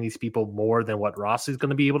is paying these people more than what Ross is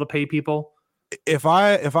going to be able to pay people. If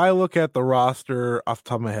I look at the roster off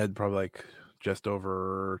the top of my head, probably like just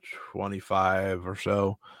over 25 or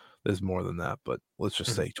so. There's more than that, but let's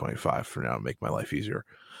just say 25 for now to make my life easier.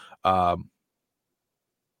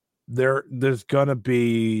 There's gonna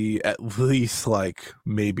be at least like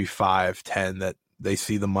maybe 5-10 that they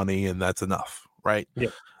see the money and that's enough, right? Yeah.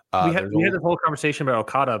 We had this whole conversation about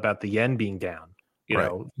Okada about the yen being down, you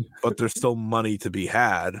know. But there's still money to be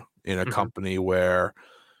had in a company where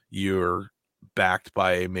you're backed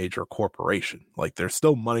by a major corporation. Like there's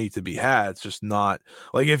still money to be had. It's just not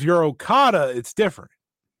like if you're Okada, it's different.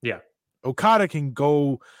 Yeah. Okada can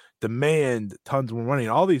go demand tons more money,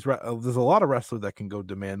 and all these there's a lot of wrestlers that can go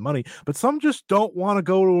demand money, but some just don't want to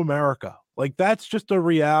go to America. Like that's just a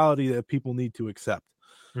reality that people need to accept.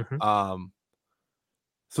 So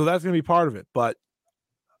that's going to be part of it, but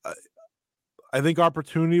I think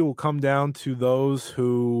opportunity will come down to those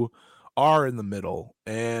who are in the middle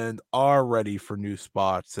and are ready for new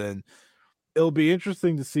spots, and it'll be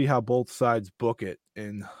interesting to see how both sides book it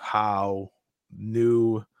and how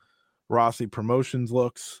new Rossy Promotions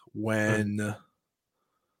looks when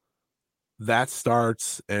that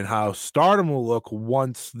starts, and how Stardom will look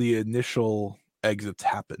once the initial exits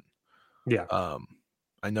happen. Yeah.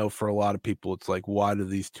 I know for a lot of people it's like, why do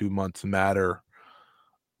these 2 months matter?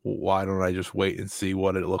 Why don't I just wait and see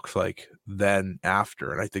what it looks like then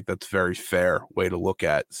after? And I think that's a very fair way to look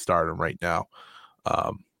at Stardom right now.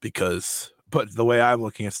 But the way I'm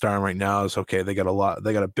looking at Stardom right now is, okay, they got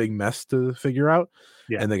a big mess to figure out,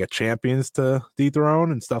 and they got champions to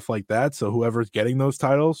dethrone and stuff like that. So whoever's getting those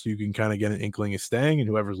titles, you can kind of get an inkling of staying, and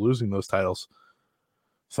whoever's losing those titles,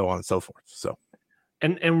 so on and so forth. So.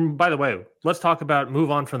 And by the way, let's move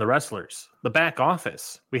on from the wrestlers. The back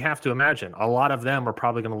office, we have to imagine a lot of them are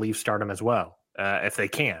probably going to leave Stardom as well, if they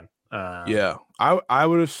can. Yeah, I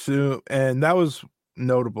would assume, and that was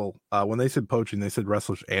notable. When they said poaching, they said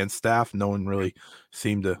wrestlers and staff. No one really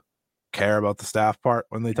seemed to care about the staff part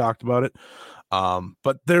when they talked about it.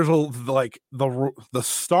 But there's the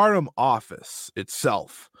Stardom office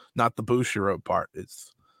itself, not the Bushiroad part.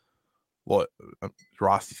 It's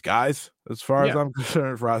Rossy's guys, as far as I'm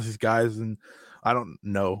concerned, Rossy's guys, and I don't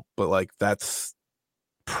know, but like that's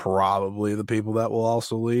probably the people that will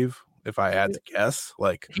also leave, if I had to guess.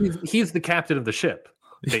 Like he's the captain of the ship,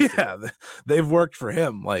 basically. Yeah, they've worked for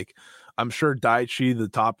him. Like I'm sure Daichi, the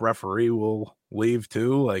top referee, will leave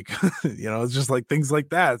too. Like it's just like things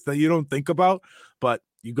like that you don't think about, but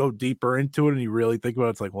you go deeper into it and you really think about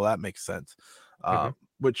it. It's like, well, that makes sense.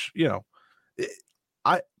 Which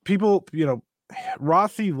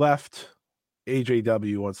Rossy left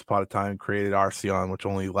AJW once upon a time, created Arceon, which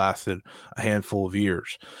only lasted a handful of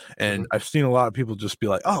years. And I've seen a lot of people just be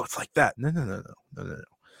like, "Oh, it's like that." No.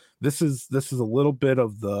 This is a little bit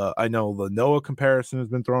of I know the Noah comparison has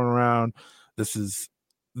been thrown around. This is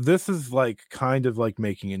like kind of like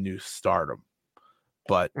making a new Stardom,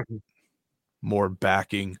 but more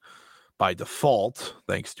backing by default,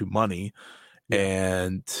 thanks to money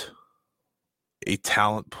and a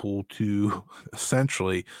talent pool to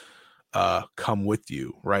essentially come with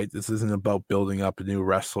you, right? This isn't about building up new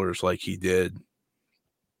wrestlers like he did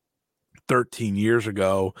 13 years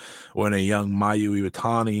ago when a young Mayu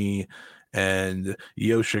Iwatani and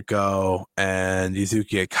Yoshiko and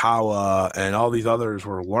Izuki Aikawa and all these others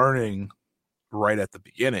were learning right at the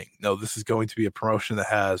beginning. No, this is going to be a promotion that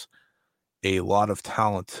has a lot of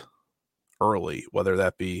talent early, whether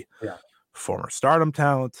that be former Stardom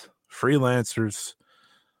talent, freelancers,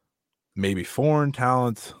 maybe foreign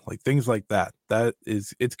talent, like things like that.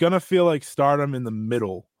 It's going to feel like Stardom in the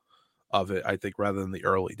middle of it, I think, rather than the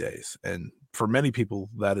early days. And for many people,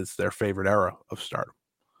 that is their favorite era of Stardom.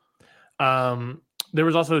 There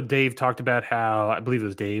was also Dave talked about how, I believe it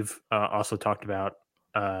was Dave, also talked about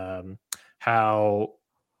how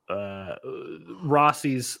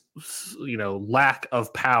Rossy's lack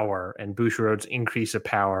of power and Bushiroad's increase of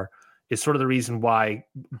power is sort of the reason why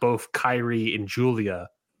both Kyrie and Julia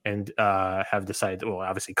have decided. Well,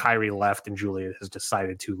 obviously Kyrie left and Julia has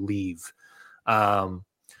decided to leave.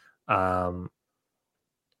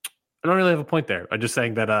 I don't really have a point there. I'm just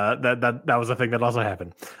saying that that was a thing that also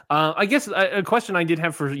happened. I guess a question I did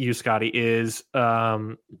have for you, Scotty, is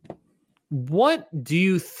what do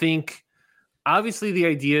you think? Obviously, the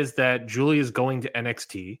idea is that Julia is going to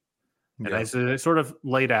NXT, and as I sort of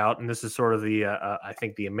laid out, and this is sort of the I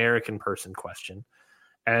think the American person question,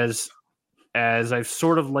 as I've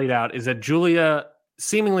sort of laid out, is that Julia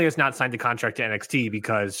seemingly has not signed a contract to NXT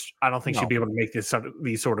because I don't think she'd be able to make these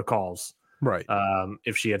sort of calls. Right.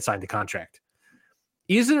 If she had signed a contract.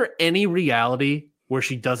 Is there any reality where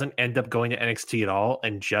she doesn't end up going to NXT at all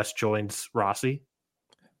and just joins Rossy?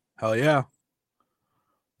 Hell yeah.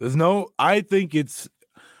 I think it's,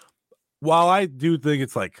 while I do think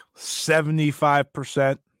it's like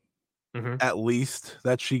 75% at least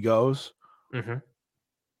that she goes,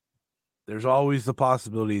 there's always the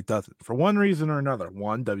possibility it doesn't. For one reason or another.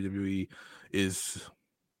 One, WWE is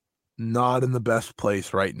not in the best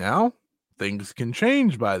place right now. Things can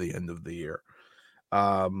change by the end of the year.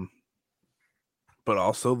 But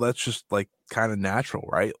also that's just like kind of natural,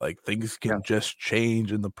 right? Like things can just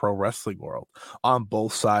change in the pro wrestling world on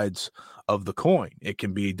both sides of the coin. It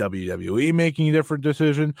can be WWE making a different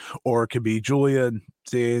decision, or it could be Julia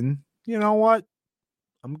saying, you know what?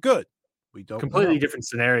 I'm good. We don't completely different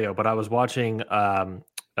scenario, but I was watching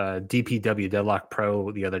DPW Deadlock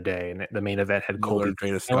Pro the other day, and the main event had Colby.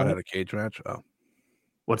 Veda Scott had a cage match. Oh,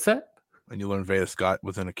 what's that? And you learned Veda Scott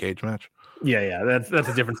was in a cage match. Yeah, that's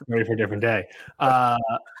a different story for a different day.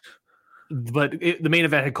 But the main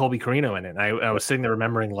event had Colby Corino in it. And I was sitting there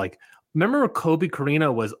remembering, remember Colby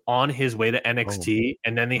Corino was on his way to NXT,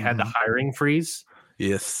 and then they had the hiring freeze.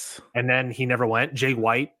 Yes, and then he never went. Jay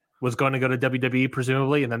White was going to go to WWE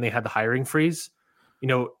presumably, and then they had the hiring freeze.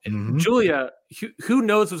 Julia, who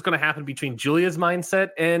knows what's going to happen between Julia's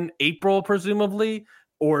mindset and April, presumably,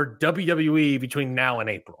 or WWE between now and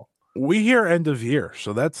April. We hear end of year,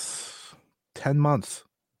 so that's 10 months.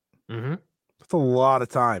 That's a lot of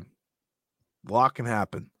time. A lot can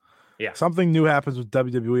happen. Yeah, something new happens with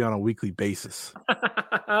WWE on a weekly basis,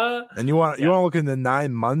 and you want to look into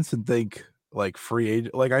 9 months and think like free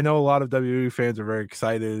agent. Like I know a lot of WWE fans are very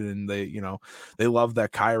excited, and they love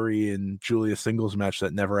that Kyrie and Julia singles match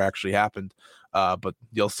that never actually happened. But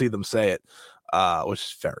you'll see them say it, which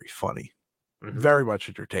is very funny. Very much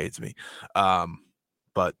entertains me.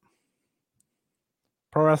 But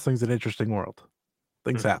pro wrestling's an interesting world.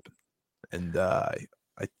 Things happen. And I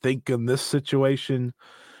think in this situation,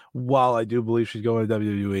 while I do believe she's going to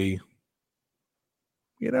WWE,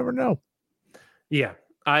 you never know. Yeah.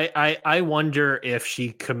 I wonder if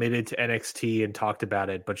she committed to NXT and talked about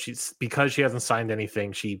it, but because she hasn't signed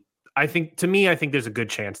anything, I think there's a good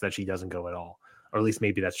chance that she doesn't go at all. Or at least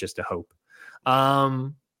maybe that's just a hope.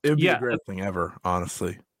 It would be the greatest thing ever,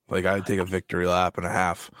 honestly. Like I'd take a victory lap and a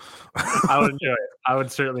half. I would enjoy it. I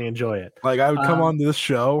would certainly enjoy it. Like I would come on to this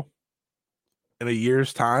show in a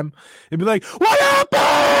year's time and be like, "What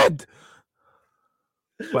happened?"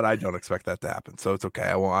 But I don't expect that to happen, so it's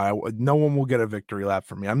okay. No one will get a victory lap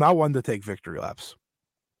from me. I'm not one to take victory laps.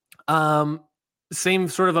 Same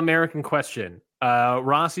sort of American question.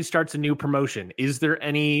 Rossy starts a new promotion. Is there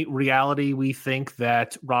any reality we think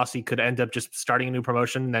that Rossy could end up just starting a new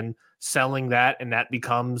promotion and then selling that, and that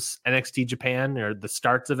becomes NXT Japan or the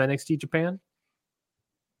starts of NXT Japan?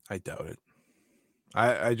 I doubt it.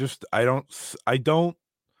 I don't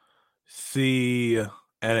see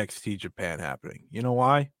NXT Japan happening. You know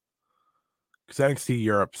why? Because NXT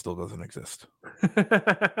Europe still doesn't exist.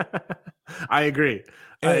 I agree.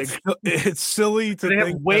 It's silly to think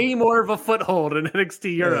have way more of a foothold in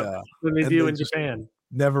NXT Europe than they do in Japan.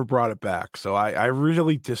 Never brought it back. So I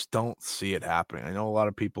really just don't see it happening. I know a lot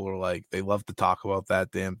of people are like, they love to talk about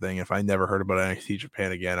that damn thing. If I never heard about NXT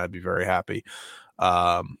Japan again, I'd be very happy.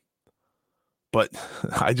 But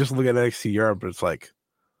I just look at NXT Europe, and it's like,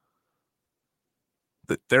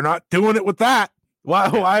 they're not doing it with that.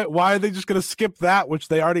 Why are they just gonna skip that, which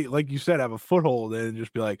they already, like you said, have a foothold in, and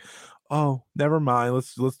just be like, oh, never mind.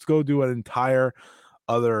 Let's go do an entire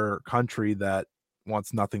other country that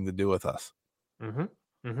wants nothing to do with us. Sorry,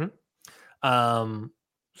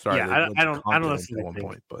 I don't necessarily think,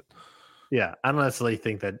 point, but I don't necessarily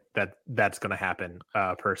think that's going to happen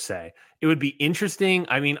per se. It would be interesting.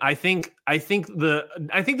 I mean, I think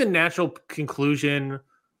the natural conclusion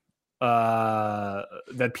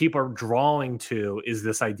that people are drawing to is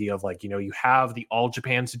this idea of like, you have the All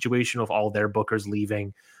Japan situation with all their bookers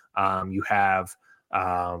leaving. You have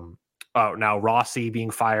now Rossy being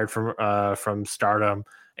fired from Stardom,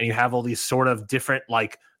 and you have all these sort of different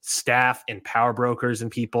like staff and power brokers and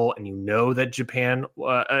people, and that Japan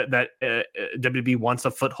WWE wants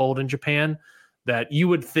a foothold in Japan. That you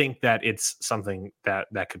would think that it's something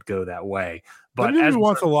that could go that way, but WWE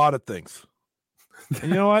wants a lot of things. And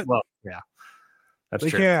you know what? Well, yeah, that's they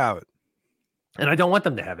true. Can't have it, and I don't want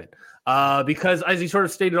them to have it because, as you sort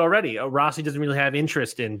of stated already, Rossy doesn't really have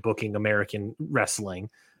interest in booking American wrestling.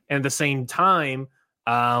 And at the same time,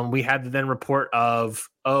 we had the then report of,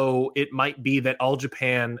 it might be that All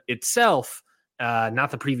Japan itself, not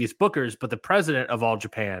the previous bookers, but the president of All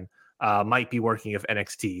Japan might be working with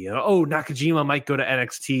NXT. Nakajima might go to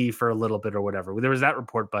NXT for a little bit or whatever. There was that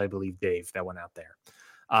report by, I believe, Dave that went out there.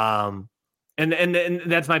 And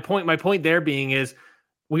that's my point. My point there being is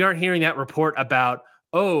we aren't hearing that report about,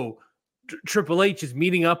 Triple H is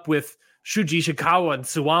meeting up with Shuji Ishikawa and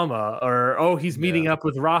Suwama, or he's meeting up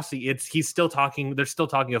with Rossy. They're still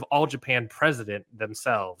talking of All Japan president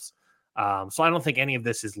themselves. So I don't think any of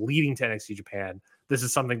this is leading to NXT Japan. This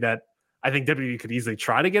is something that I think WWE could easily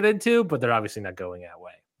try to get into, but they're obviously not going that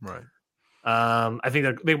way. Right. I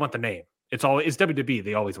think they want the name. It's WWE.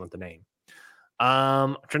 They always want the name.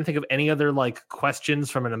 I'm trying to think of any other like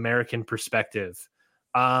questions from an American perspective.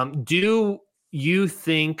 Do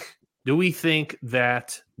we think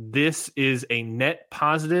that this is a net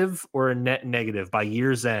positive or a net negative by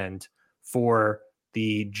year's end for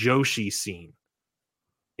the Joshi scene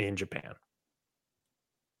in Japan?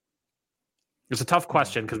 It's a tough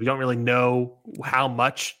question because we don't really know how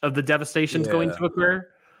much of the devastation is going to occur.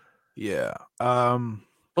 Yeah.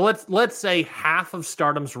 But let's say half of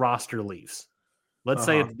Stardom's roster leaves. Let's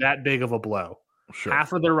say it's that big of a blow. Sure.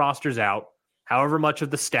 Half of their roster's out. However much of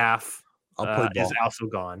the staff is also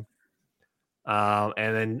gone.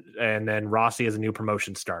 And then Rossy has a new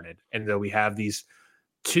promotion started. And then we have these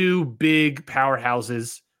two big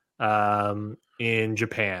powerhouses in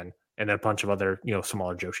Japan and a bunch of other,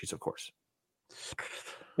 smaller Joshis, of course.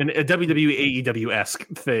 And a WWE AEW-esque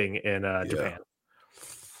thing in Japan.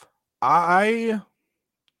 I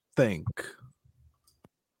think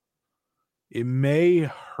it may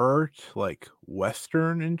hurt like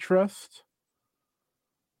Western interest,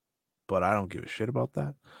 but I don't give a shit about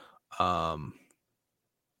that.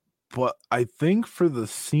 But I think for the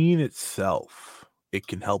scene itself, it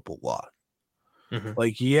can help a lot. Mm-hmm.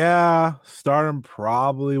 Like, Stardom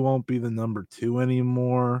probably won't be the number 2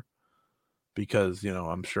 anymore because,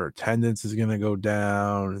 I'm sure attendance is going to go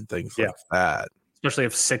down and things like that. Especially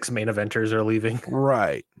if 6 main eventers are leaving.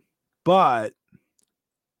 Right. But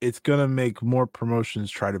it's going to make more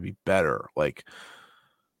promotions try to be better. Like,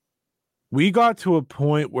 we got to a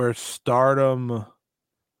point where Stardom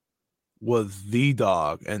was the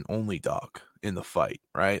dog and only dog in the fight,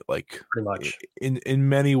 right? Like, pretty much. In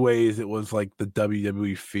many ways, it was like the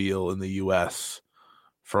WWE feel in the US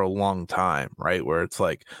for a long time, right? Where it's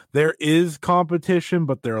like there is competition,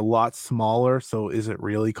 but they're a lot smaller. So is it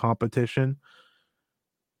really competition?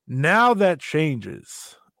 Now that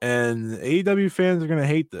changes, and AEW fans are going to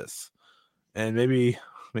hate this, and maybe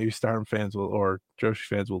Stardom fans will, or Joshi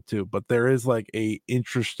fans will too. But there is like a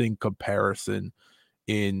interesting comparison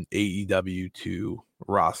in AEW to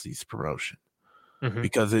Rossy's promotion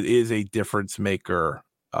because it is a difference maker.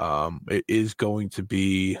 It is going to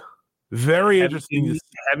be very interesting.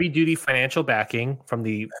 Heavy duty financial backing from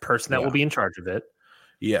the person that will be in charge of it.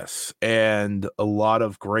 Yes, and a lot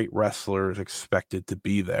of great wrestlers expected to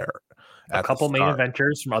be there. A couple main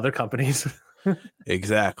eventers from other companies.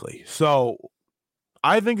 Exactly. So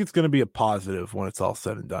I think it's going to be a positive when it's all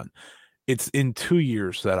said and done. It's in 2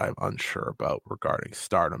 years that I'm unsure about regarding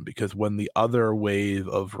Stardom, because when the other wave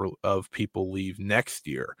of people leave next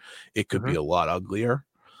year, it could be a lot uglier.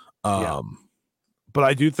 But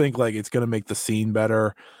I do think like it's going to make the scene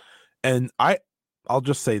better. And I'll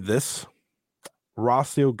just say this.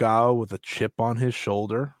 Rossy Ogawa with a chip on his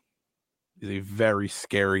shoulder is a very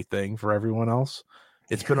scary thing for everyone else.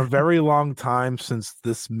 It's been a very long time since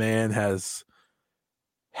this man has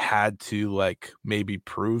had to like maybe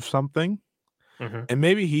prove something. And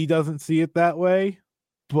maybe he doesn't see it that way,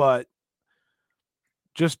 but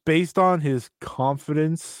just based on his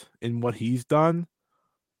confidence in what he's done,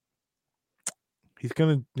 he's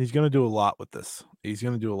gonna do a lot with this.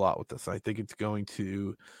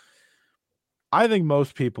 I think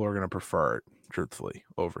most people are gonna prefer it, truthfully,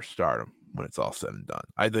 over Stardom when it's all said and done.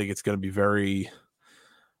 I think it's gonna be great.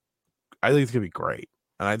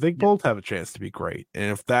 And I think both have a chance to be great.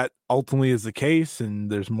 And if that ultimately is the case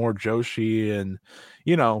and there's more Joshi and,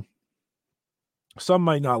 some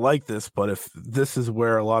might not like this, but if this is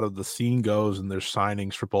where a lot of the scene goes and there's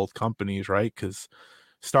signings for both companies, right? Because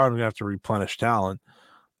Stardom's going to have to replenish talent.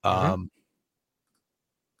 I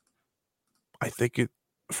think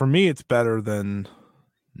for me, it's better than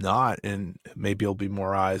not, and maybe it'll be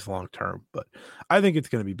more eyes long term, but I think it's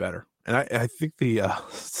going to be better. And I think the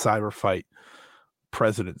Cyber Fight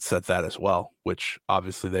president said that as well, which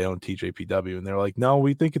obviously they own TJPW, and they're like, no,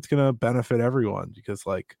 we think it's going to benefit everyone because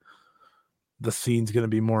like the scene's going to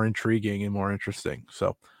be more intriguing and more interesting.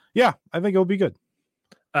 So yeah, I think it'll be good.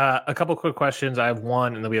 A couple quick questions. I have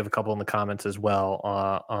one, and then we have a couple in the comments as well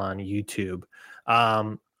on YouTube.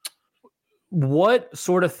 What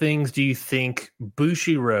sort of things do you think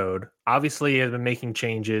Bushiroad obviously has been making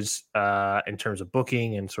changes in terms of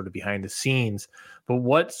booking and sort of behind the scenes, but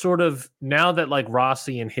what sort of, now that like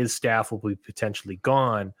Rossy and his staff will be potentially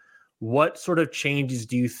gone, what sort of changes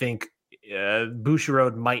do you think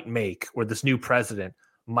Bushiroad might make, or this new president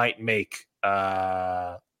might make?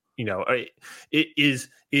 Are they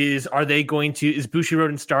going to, is Bushiroad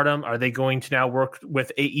and Stardom, are they going to now work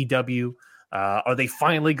with AEW? Are they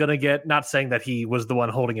finally going to get, not saying that he was the one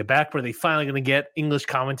holding it back, but are they finally going to get English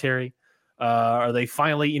commentary? Are they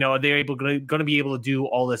finally, are they going to be able to do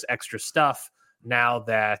all this extra stuff now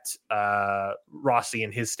that Rossy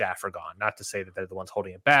and his staff are gone? Not to say that they're the ones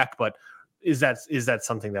holding it back, but is that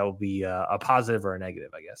something that will be a positive or a negative,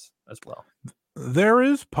 I guess, as well? There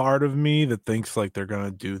is part of me that thinks like they're going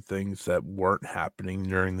to do things that weren't happening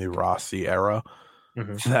during the Rossy era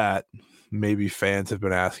that maybe fans have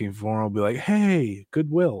been asking for. I'll be like, hey,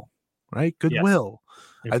 goodwill, right? Goodwill.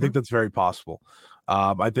 Yes. I think that's very possible.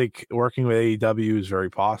 I think working with AEW is very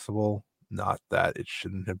possible. Not that it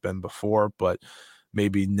shouldn't have been before, but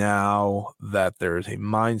maybe now that there's a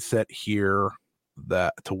mindset here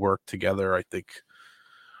that to work together, I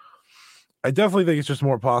definitely think it's just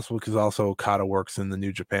more possible because also Okada works in the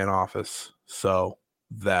New Japan office. So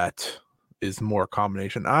that is more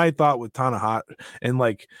combination. I thought with Tanahashi, and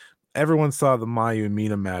like everyone saw the Mayu and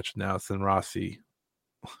Mina match now, and Rossy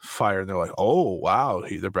fired, and they're like, oh, wow,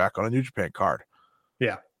 they're back on a New Japan card.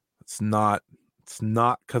 Yeah. It's not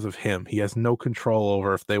because of him. He has no control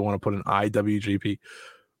over if they want to put an IWGP.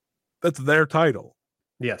 That's their title.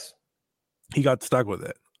 Yes. He got stuck with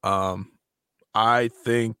it. I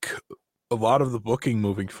think a lot of the booking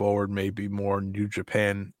moving forward may be more New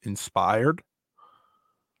Japan inspired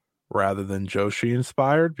rather than Joshi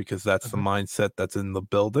inspired, because that's the mindset that's in the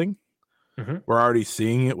building. We're already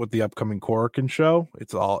seeing it with the upcoming Korakuen show.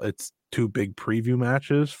 It's two big preview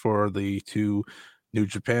matches for the two New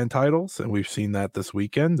Japan titles, and we've seen that this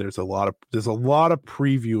weekend. There's a lot of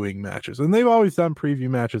previewing matches, and they've always done preview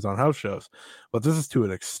matches on house shows, but this is to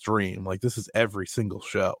an extreme. Like, this is every single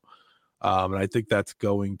show. And I think that's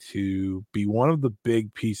going to be one of the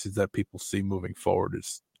big pieces that people see moving forward,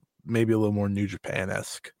 is maybe a little more New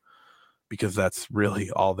Japan-esque, because that's really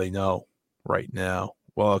all they know right now.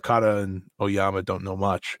 Well, Okada and Oyama don't know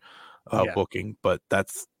much about booking, but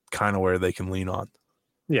that's kind of where they can lean on.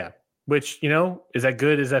 Yeah. Which, is that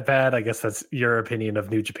good? Is that bad? I guess that's your opinion of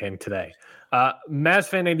New Japan today.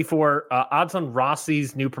 MazFan84, odds on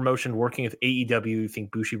Rossy's new promotion working with AEW. You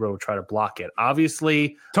think Bushiroad will try to block it?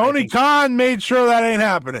 Obviously, Tony Khan made sure that ain't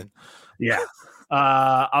happening. Yeah.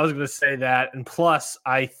 I was going to say that. And plus,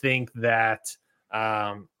 I think that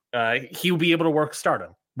he will be able to work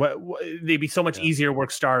Stardom. They'd be so much easier to work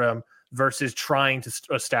Stardom versus trying to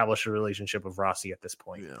establish a relationship with Rossy at this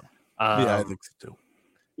point. Yeah, I think so too.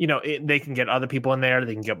 They can get other people in there.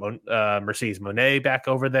 They can get Mercedes Moné back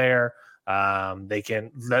over there. They can,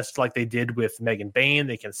 just like they did with Megan Bayne,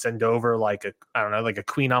 they can send over like a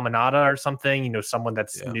Queen Aminata or something, someone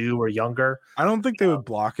that's new or younger. I don't think they would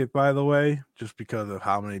block it, by the way, just because of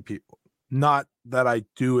how many people. Not that I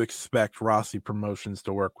do expect Rossy Promotions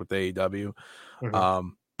to work with AEW,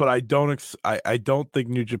 but I don't think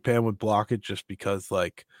New Japan would block it, just because,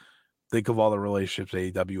 like, think of all the relationships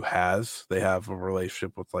AEW has. They have a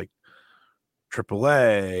relationship with like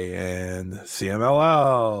AAA and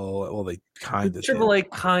CMLL. Well, they kind of AAA,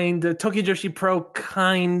 kind of Tokyo Joshi Pro,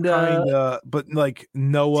 kind of, but like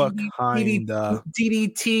Noah, kind of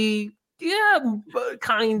DDT,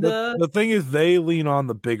 kind of. The thing is, they lean on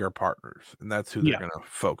the bigger partners, and that's who they're going to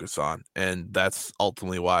focus on, and that's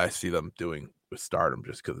ultimately why I see them doing with Stardom,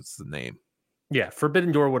 just because it's the name. Yeah,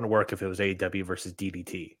 Forbidden Door wouldn't work if it was AEW versus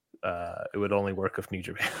DDT. It would only work if New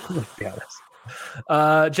Japan, let's be honest.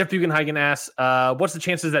 Jeff Bugenhagen asks, what's the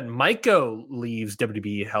chances that Maiko leaves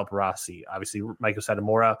WWE to help Rossy? Obviously, Maiko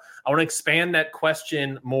Satomura. I want to expand that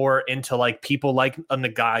question more into like people like a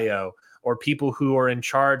Nagayo or people who are in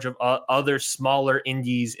charge of other smaller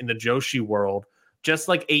indies in the Joshi world, just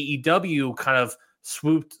like AEW kind of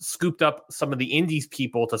scooped up some of the indies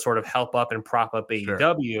people to sort of help up and prop up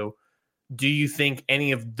AEW. Do you think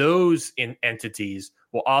any of those entities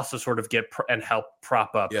will also sort of get and help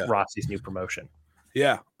prop up Rossy's new promotion?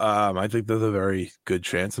 Yeah, I think there's a very good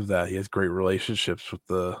chance of that. He has great relationships with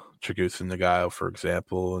the Chigusa Nagayo, for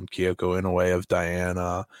example, and Kyoko Inoue of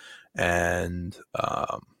Diana, and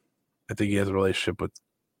I think he has a relationship with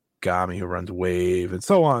Gami, who runs Wave, and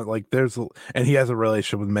so on. Like and he has a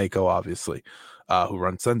relationship with Mako, obviously, who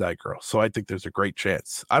runs Sendai Girl. So I think there's a great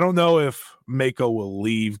chance. I don't know if Mako will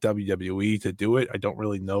leave WWE to do it. I don't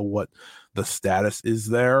really know what the status is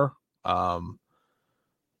there.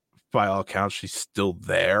 By all accounts, she's still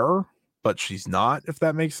there, but she's not, if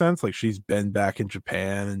that makes sense. Like, she's been back in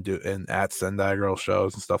Japan and at Sendai Girl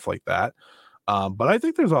shows and stuff like that. But I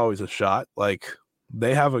think there's always a shot. Like,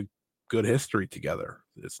 they have a good history together.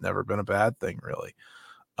 It's never been a bad thing, really.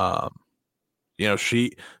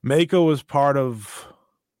 Mako was part of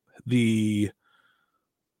the,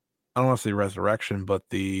 I don't want to say resurrection, but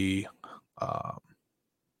the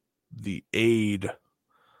aid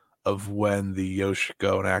of when the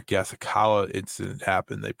Yoshiko and Aki Asakawa incident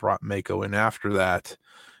happened. They brought Mako in after that,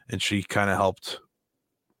 and she kind of helped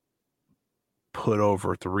put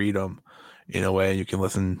over Threedom in a way. And you can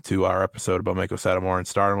listen to our episode about Mako Satomura and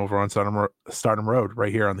Stardom over on Stardom Road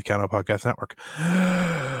right here on the Count Out Podcast Network.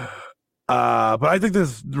 But I think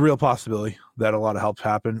there's the real possibility that a lot of help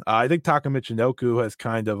happen. I think Taka Michinoku has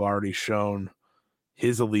kind of already shown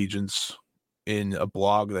his allegiance in a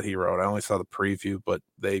blog that he wrote. I only saw the preview, but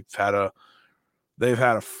they've had a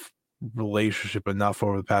relationship enough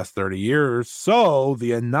over the past 30 years. So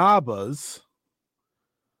the Inabas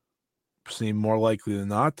seem more likely than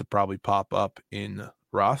not to probably pop up in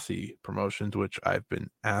Rossy promotions, which I've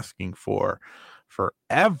been asking for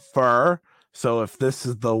forever. So if this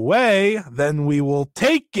is the way, then we will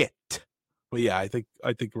take it. But yeah, I think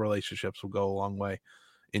relationships will go a long way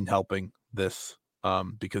in helping this.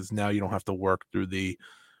 Because now you don't have to work through the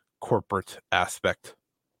corporate aspect.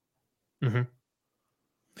 Mm-hmm.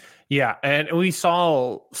 Yeah, and we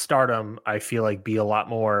saw Stardom, I feel like, be a lot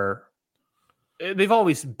more. They've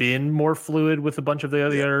always been more fluid with a bunch of the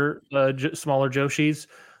other smaller Joshis,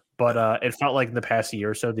 but it felt like in the past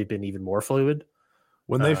year or so they've been even more fluid.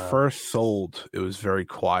 When they first sold, it was very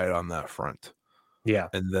quiet on that front. Yeah,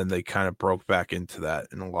 and then they kind of broke back into that,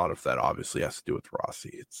 and a lot of that obviously has to do with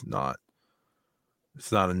Rossy. It's not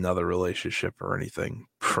another relationship or anything.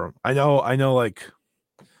 I know like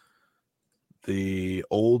the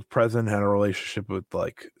old president had a relationship with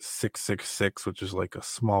like 666, which is like a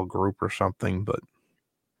small group or something, but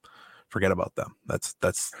forget about them. That's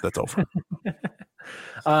over.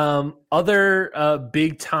 Other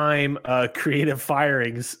big time creative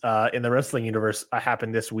firings in the wrestling universe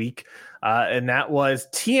happened this week, and that was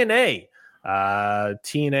TNA.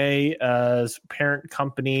 TNA's parent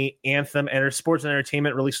company, Anthem Sports and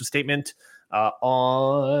Entertainment, released a statement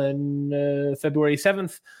on February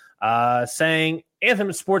 7th saying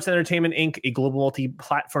Anthem Sports and Entertainment, Inc., a global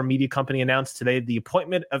multi-platform media company, announced today the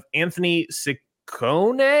appointment of Anthony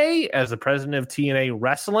Ciccone as the president of TNA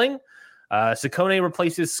Wrestling. Ciccone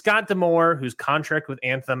replaces Scott D'Amore, whose contract with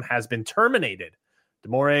Anthem has been terminated.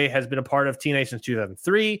 D'Amore has been a part of TNA since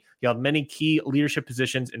 2003. He held many key leadership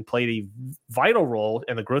positions and played a vital role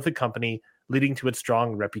in the growth of the company, leading to its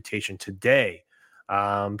strong reputation today.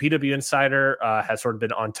 PW Insider has sort of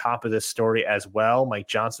been on top of this story as well. Mike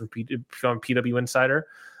Johnson from PW Insider.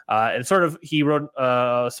 And sort of he wrote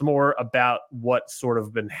some more about what sort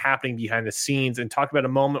of been happening behind the scenes and talked about a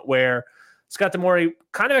moment where Scott D'Amore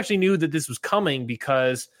kind of actually knew that this was coming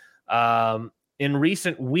because in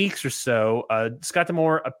recent weeks or so, Scott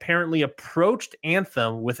D'Amore apparently approached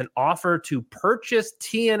Anthem with an offer to purchase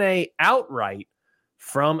TNA outright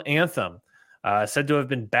from Anthem. Said to have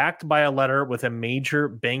been backed by a letter with a major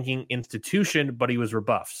banking institution, but he was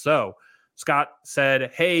rebuffed. So Scott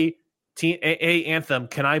said, hey, Anthem,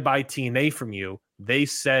 can I buy TNA from you? They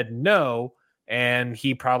said no, and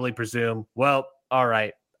he probably presumed, well, all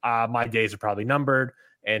right, my days are probably numbered,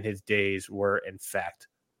 and his days were, in fact,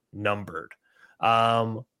 numbered.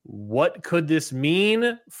 What could this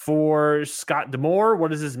mean for Scott D'Amore?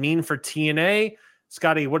 What does this mean for TNA?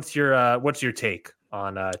 Scotty, what's your take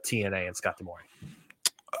on TNA and Scott D'Amore?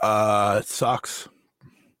 It sucks.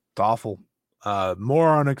 It's awful.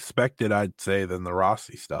 More unexpected, I'd say, than the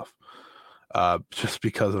Rossy stuff. just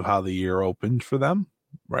because of how the year opened for them,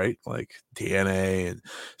 right? Like TNA and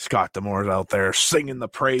Scott D'Amore's out there singing the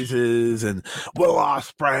praises, and Will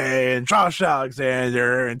Ospreay and Josh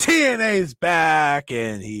Alexander, and TNA's back,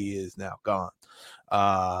 and he is now gone.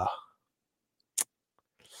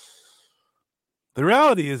 The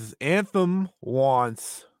reality is Anthem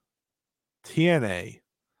wants TNA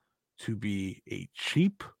to be a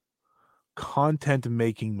cheap content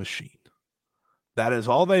making machine. That is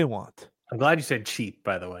all they want. I'm glad you said cheap,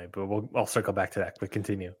 by the way, but I'll circle back to that. But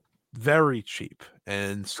continue. Very cheap.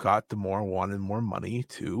 And Scott D'Amore wanted more money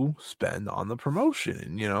to spend on the promotion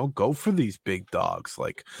and, go for these big dogs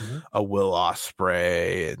like a Will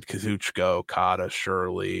Ospreay and Kazuchika Okada,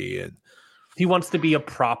 Shirley. And he wants to be a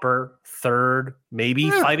proper third, maybe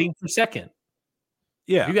fighting for second.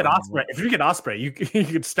 Yeah. If you get Ospreay, you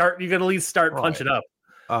could start, you can at least start punching up.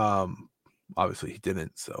 Obviously he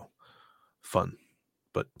didn't, so fun,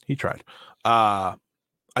 but he tried. I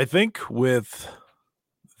think with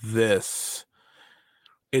this,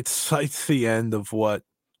 it cites the end of what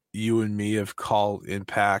you and me have called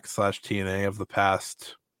Impact / TNA of the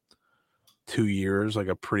past 2 years, like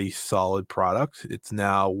a pretty solid product. It's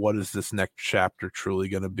now, what is this next chapter truly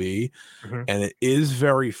going to be? And it is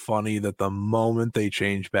very funny that the moment they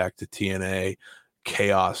change back to TNA,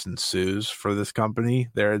 chaos ensues for this company.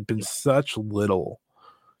 There had been such little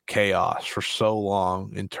chaos for so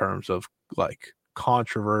long in terms of like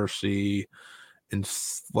controversy and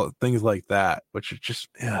things like that, which is just,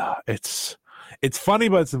 it's funny,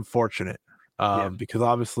 but it's unfortunate because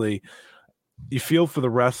obviously you feel for the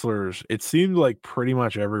wrestlers. It seemed like pretty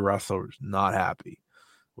much every wrestler was not happy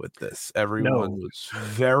with this. Everyone was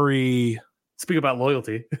very... Speak about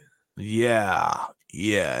loyalty. Yeah.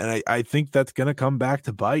 And I think that's going to come back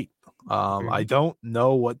to bite. I don't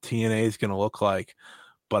know what TNA is going to look like,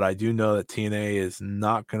 but I do know that TNA is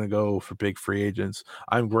not going to go for big free agents.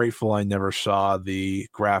 I'm grateful I never saw the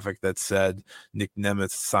graphic that said Nick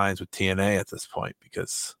Nemeth signs with TNA at this point,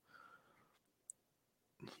 because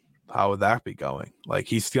how would that be going? Like,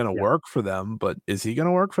 he's going to work for them, but is he going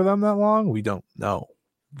to work for them that long? We don't know.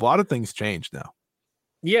 A lot of things change now.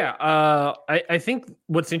 Yeah. I think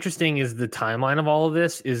what's interesting is the timeline of all of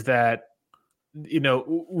this is that,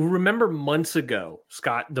 remember months ago,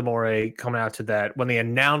 Scott D'Amore coming out to that when they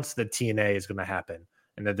announced that TNA is going to happen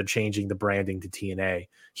and that they're changing the branding to TNA.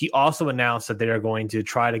 He also announced that they are going to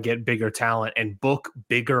try to get bigger talent and book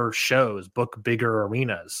bigger shows, book bigger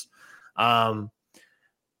arenas. And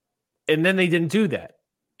then they didn't do that.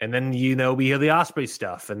 And then, we hear the Ospreay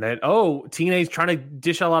stuff and that, TNA is trying to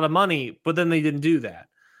dish a lot of money, but then they didn't do that.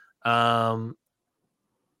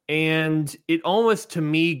 And it almost, to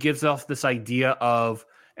me, gives off this idea of,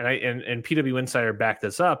 and PW Insider backed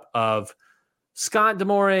this up, of Scott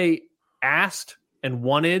D'Amore asked and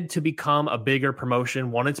wanted to become a bigger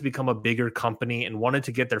promotion, wanted to become a bigger company, and wanted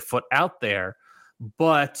to get their foot out there,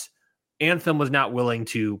 but Anthem was not willing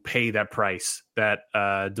to pay that price that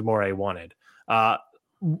D'Amore wanted.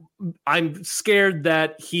 I'm scared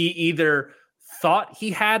that he either thought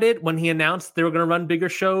he had it when he announced they were going to run bigger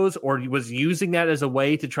shows, or he was using that as a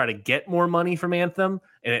way to try to get more money from Anthem,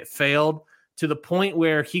 and it failed to the point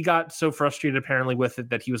where he got so frustrated apparently with it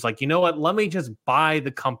that he was like, you know what, let me just buy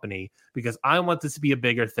the company because I want this to be a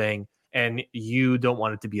bigger thing and you don't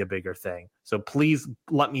want it to be a bigger thing. So please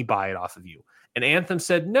let me buy it off of you. And Anthem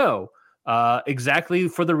said no, exactly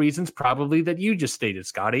for the reasons probably that you just stated,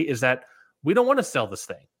 Scotty, is that we don't want to sell this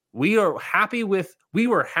thing. We were happy with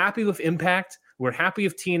Impact. We're happy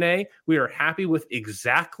with TNA. We are happy with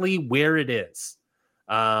exactly where it is.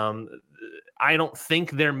 I don't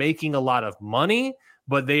think they're making a lot of money,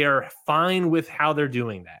 but they are fine with how they're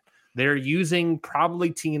doing that. They're using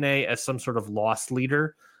probably TNA as some sort of loss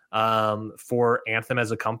leader for Anthem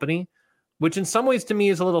as a company, which in some ways to me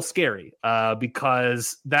is a little scary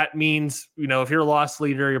because that means, if you're a loss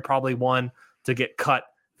leader, you're probably one to get cut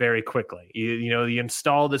very quickly. You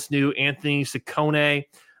install this new Anthony Ciccone.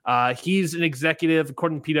 He's an executive,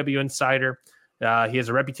 according to PW Insider. He has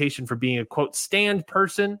a reputation for being a, quote, stand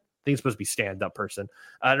person. I think he's supposed to be stand-up person.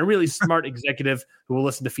 And a really smart executive who will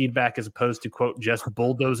listen to feedback as opposed to, quote, just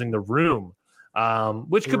bulldozing the room,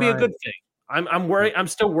 which could be a good thing. I'm worried. I'm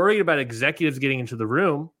still worried about executives getting into the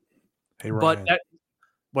room. Hey, Ryan. But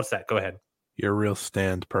what's that? Go ahead. You're a real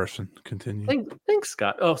stand person. Continue. Thanks,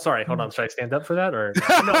 Scott. Oh, sorry. Hold on. Should I stand up for that? Or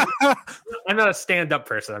I'm not a stand-up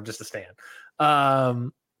person. I'm just a stand.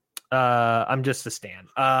 I'm just a stand.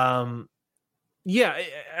 I'm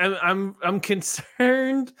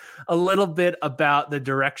concerned a little bit about the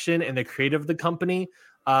direction and the creative of the company.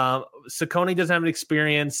 Ciccone doesn't have an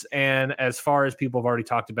experience, and as far as people have already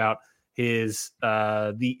talked about, his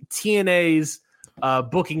the TNA's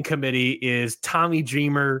booking committee is Tommy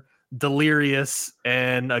Dreamer, Delirious,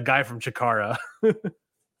 and a guy from Chikara.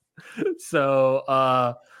 So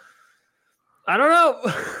I don't know.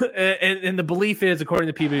 and the belief is,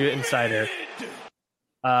 according to PW Insider,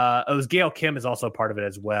 it was Gail Kim is also part of it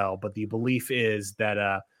as well. But the belief is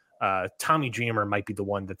that Tommy Dreamer might be the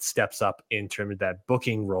one that steps up in terms of that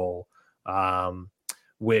booking role.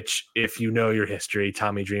 Which, if you know your history,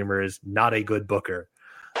 Tommy Dreamer is not a good booker.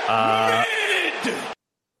 I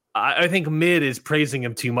think mid is praising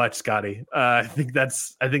him too much, Scotty. I think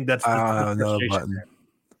that's the another button.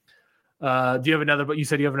 Do you have another? But you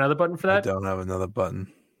said you have another button for that. I don't have another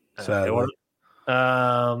button. Sadly.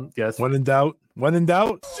 Yes. When in doubt. When in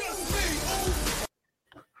doubt.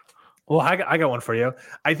 Well, I got one for you.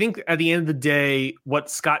 I think at the end of the day,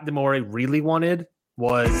 what Scott D'Amore really wanted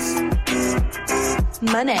was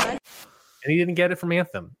money, and he didn't get it from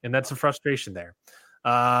Anthem, and that's a frustration there.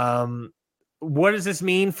 What does this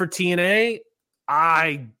mean for TNA?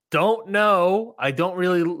 I don't know. I don't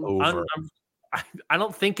really. I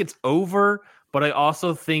don't think it's over, but I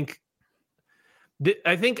also think.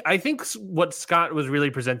 I think what Scott was really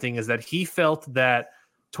presenting is that he felt that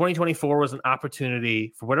 2024 was an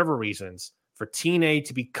opportunity, for whatever reasons, for TNA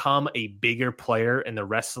to become a bigger player in the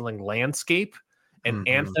wrestling landscape, and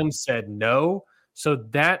Anthem said no. So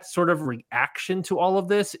that sort of reaction to all of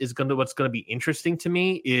this is what's going to be interesting to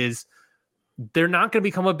me is they're not going to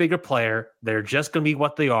become a bigger player. They're just going to be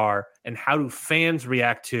what they are. And how do fans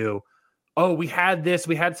react to, oh, we had this,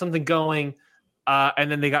 we had something going,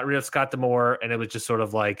 and then they got rid of Scott D'Amore, and it was just sort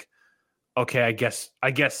of like, okay, I guess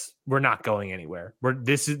we're not going anywhere.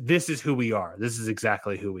 This is who we are. This is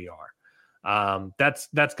exactly who we are. That's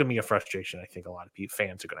going to be a frustration I think a lot of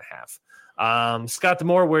fans are going to have. Scott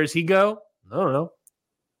D'Amore, where does he go? I don't know.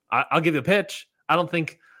 I'll give you a pitch. I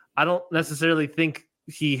don't necessarily think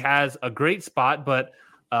he has a great spot, but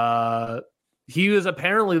he was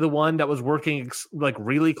apparently the one that was working like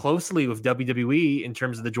really closely with WWE in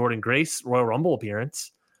terms of the Jordan Grace Royal Rumble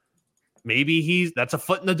appearance. Maybe that's a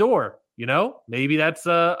foot in the door, you know? Maybe that's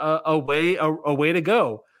a way to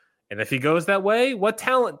go. And if he goes that way, what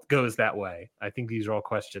talent goes that way? I think these are all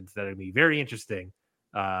questions that are going to be very interesting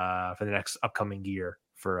for the next upcoming year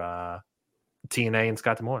for TNA and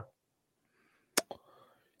Scott D'Amore.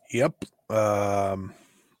 Yep.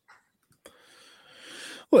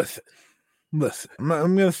 Listen. I'm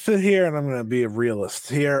going to sit here and I'm going to be a realist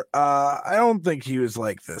here. I don't think he was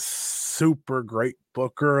like this super great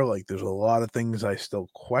booker. Like, there's a lot of things I still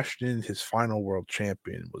questioned. His final world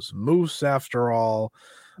champion was Moose, after all.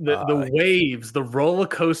 The waves, the roller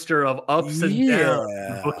coaster of ups and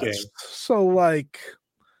downs. Booking. So, like,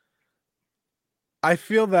 I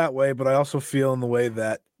feel that way, but I also feel in the way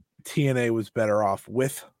that TNA was better off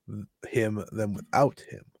with him than without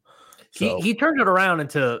him. So, he turned it around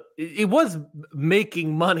into it was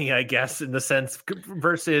making money, I guess, in the sense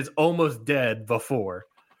versus almost dead before.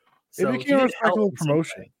 So it became a respectable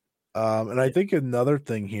promotion. And I think another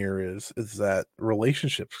thing here is that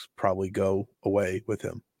relationships probably go away with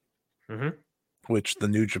him. Which the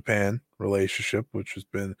New Japan relationship, which has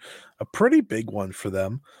been a pretty big one for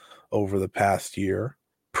them over the past year,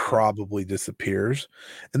 probably disappears.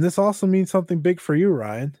 And this also means something big for you,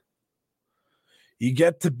 Ryan. You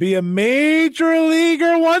get to be a major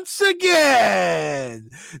leaguer once again.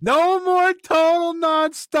 No more total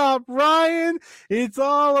nonstop, Ryan. It's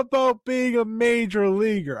all about being a major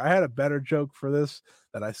leaguer. I had a better joke for this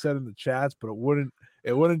that I said in the chats, but it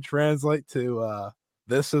wouldn't translate to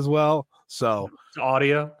this as well. So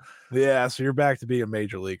audio. Yeah, so you're back to being a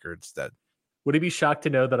major leaguer instead. Would he be shocked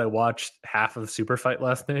to know that I watched half of Super Fight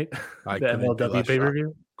last night? The MLW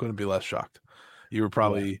pay-per-view? Couldn't be less shocked. You were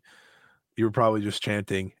probably just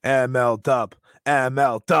chanting ML Dub,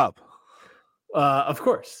 ML Dub. Of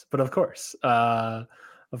course,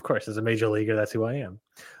 as a major leaguer, that's who I am.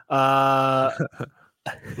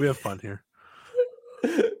 We have fun here.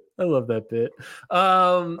 I love that bit.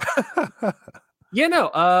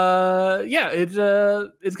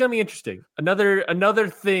 It's gonna be interesting. Another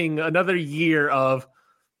thing, another year of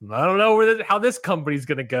I don't know how this company's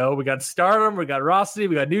gonna go. We got Stardom, we got Rossy,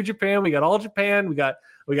 we got New Japan, we got All Japan, we got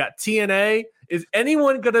TNA. Is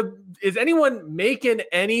anyone making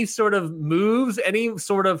any sort of moves, any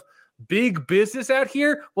sort of big business out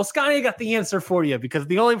here? Well, Scotty got the answer for you, because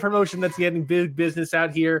the only promotion that's getting big business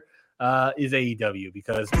out here is AEW,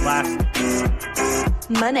 because last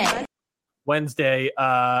money Wednesday,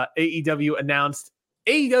 AEW announced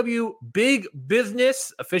AEW Big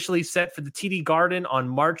Business officially set for the TD Garden on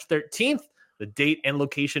March 13th. The date and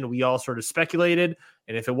location we all sort of speculated,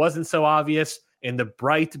 and if it wasn't so obvious, in the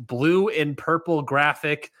bright blue and purple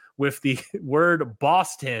graphic with the word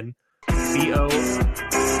Boston, B-O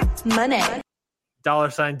money,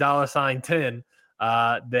 $10,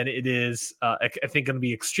 then it is, I think, going to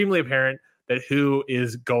be extremely apparent that who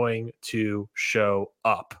is going to show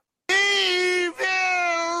up. Evil!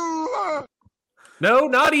 No,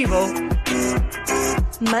 not evil.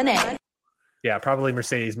 money, Yeah, probably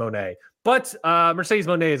Mercedes Moné. But Mercedes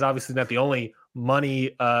Moné is obviously not the only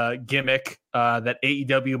money gimmick that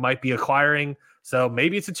AEW might be acquiring. So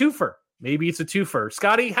maybe it's a twofer.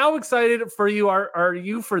 Scotty, how excited for you are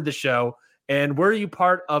you for the show? And were you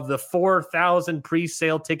part of the 4,000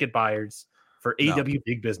 pre-sale ticket buyers for AEW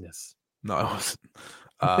Big Business? No, I wasn't.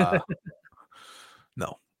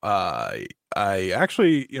 No. I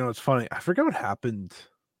actually, it's funny. I forgot what happened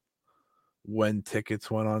when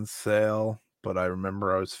tickets went on sale, but I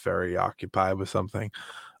remember I was very occupied with something.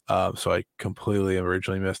 So I completely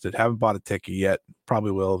originally missed it. Haven't bought a ticket yet.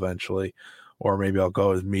 Probably will eventually. Or maybe I'll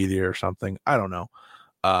go as media or something. I don't know.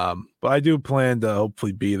 But I do plan to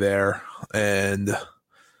hopefully be there and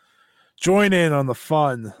join in on the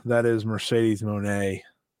fun that is Mercedes Moné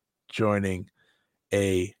joining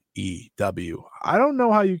AEW. I don't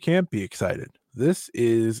know how you can't be excited. This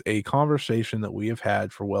is a conversation that we have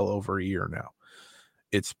had for well over a year now.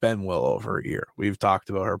 It's been well over a year. We've talked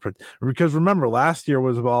about her because remember, last year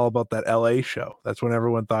was all about that LA show. That's when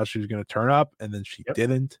everyone thought she was going to turn up, and then she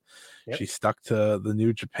didn't. Yep. She stuck to the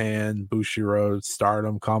New Japan, Bushiroad,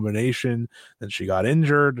 Stardom combination. Then she got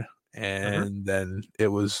injured, and then it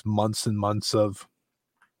was months and months of,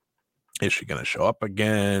 is she going to show up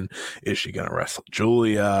again? Is she going to wrestle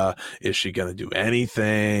Julia? Is she going to do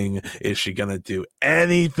anything? Is she going to do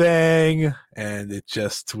anything? And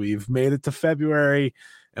we've made it to February,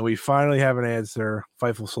 and we finally have an answer.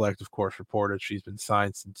 Fightful Select, of course, reported she's been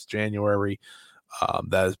signed since January.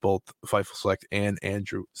 That is both Fightful Select and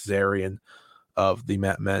Andrew Zarian of the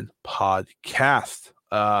Mat Men podcast.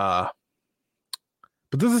 But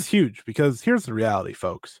this is huge because here's the reality,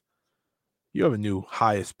 folks. You have a new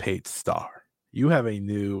highest paid star. You have a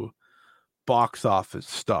new box office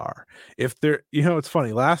star. It's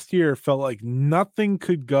funny. Last year it felt like nothing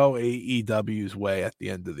could go AEW's way at the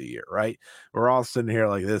end of the year, right? We're all sitting here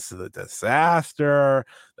like, this is a disaster.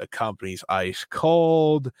 The company's ice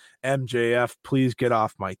cold. MJF, please get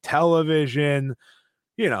off my television.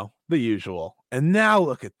 The usual. And now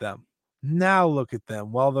look at them.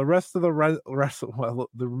 While the rest of the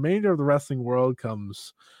remainder of the wrestling world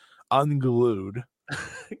comes unglued,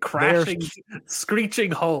 crashing, screeching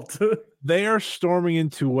halt. They are storming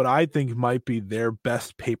into what I think might be their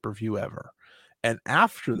best pay-per-view ever. And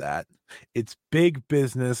after that, it's big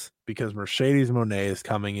business because Mercedes Moné is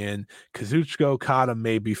coming in. Kazuchika Okada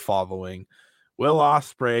may be following. Will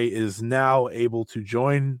Ospreay is now able to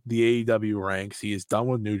join the AEW ranks. He is done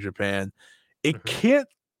with New Japan. It can't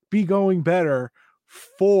be going better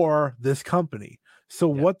for this company. So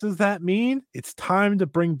what does that mean? It's time to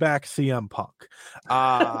bring back CM Punk.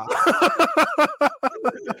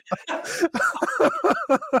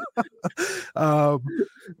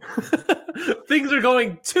 Things are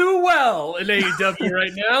going too well in AEW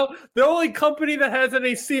right now. The only company that has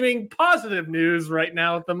any seeming positive news right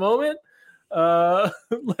now at the moment.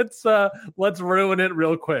 Let's ruin it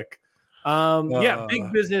real quick.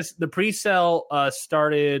 Big business. The pre-sale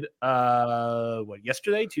started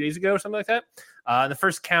yesterday, 2 days ago, or something like that. The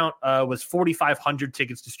first count was 4,500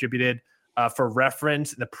 tickets distributed. For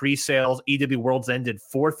reference, the pre-sales EW World's End did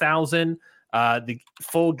 4,000. The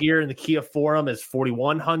Full Gear in the Kia Forum is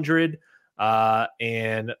 4,100.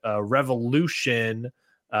 And Revolution.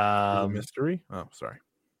 Mystery. Oh, sorry.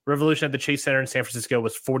 Revolution at the Chase Center in San Francisco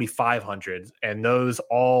was 4,500, and those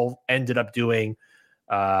all ended up doing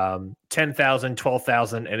 10,000,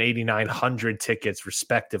 12,000, and 8,900 tickets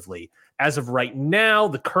respectively. As of right now,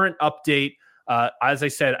 the current update, as I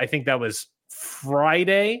said, I think that was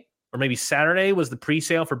Friday or maybe Saturday was the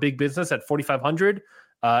pre-sale for Big Business at 4,500.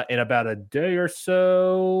 In about a day or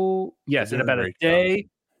so, yes, in about a day.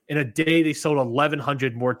 In a day, they sold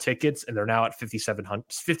 1,100 more tickets, and they're now at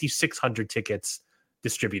 5,600 tickets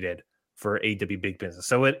distributed for AEW Big Business.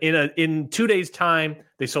 So in 2 days' time,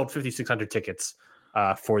 they sold 5,600 tickets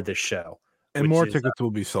for this show. And more tickets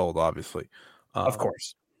will be sold, obviously. Of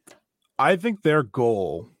course. I think their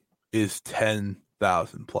goal is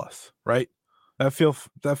 10,000 plus, right? That feel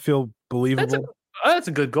believable. That's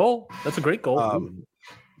a good goal. That's a great goal.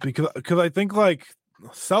 Because I think like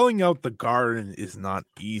selling out the Garden is not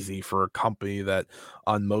easy for a company that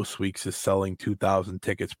on most weeks is selling 2,000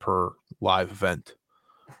 tickets per live event,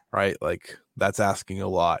 right? Like that's asking a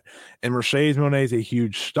lot. And Mercedes Moné is a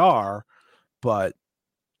huge star, but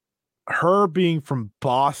her being from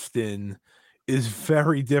Boston is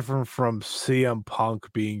very different from CM Punk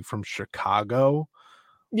being from Chicago.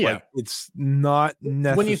 Yeah. Like, it's not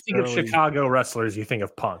necessarily. When you think of Chicago wrestlers, you think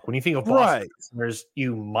of Punk. When you think of Boston wrestlers,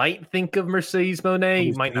 you might think of Mercedes Moné.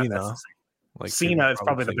 You might not necessarily. Like, Cena is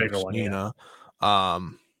probably the bigger one. Cena.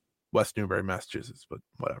 West Newbury, Massachusetts, but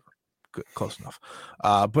whatever. Good, close enough.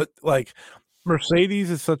 But like, Mercedes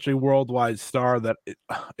is such a worldwide star that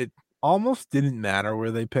it almost didn't matter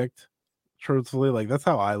where they picked. Truthfully, like, that's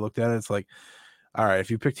how I looked at it. It's like, all right, if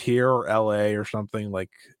you picked here or LA or something, like,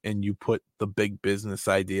 and you put the big business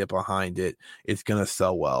idea behind it, it's gonna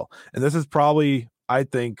sell well. And this is probably, I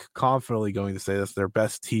think, confidently going to say this, their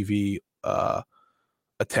best TV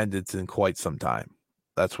attendance in quite some time.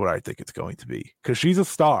 That's what I think it's going to be, because she's a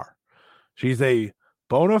star. She's a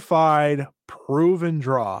bona fide, proven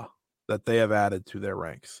draw that they have added to their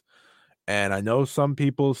ranks. And I know some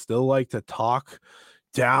people still like to talk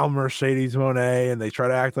down Mercedes Moné, and they try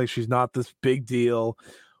to act like she's not this big deal.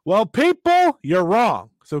 Well, people, you're wrong.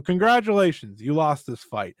 So congratulations, you lost this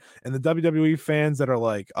fight. And the WWE fans that are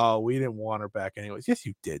like, oh, we didn't want her back anyways. Yes,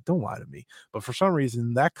 you did. Don't lie to me. But for some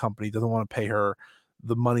reason, that company doesn't want to pay her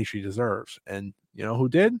the money she deserves. And you know who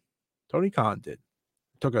did? Tony Khan did. It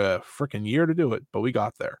took a freaking year to do it, but we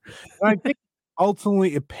got there. And I think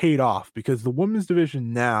ultimately it paid off, because the women's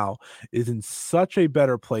division now is in such a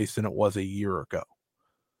better place than it was a year ago.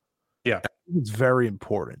 Yeah, it's very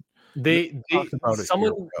important. Someone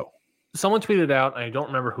tweeted out, I don't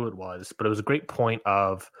remember who it was, but it was a great point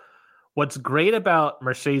of what's great about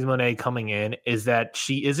Mercedes Moné coming in is that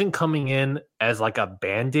she isn't coming in as like a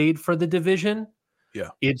band-aid for the division. Yeah.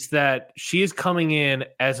 It's that she is coming in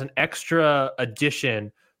as an extra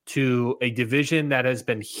addition to a division that has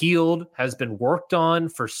been healed, has been worked on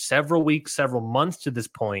for several weeks, several months to this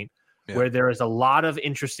point, where there is a lot of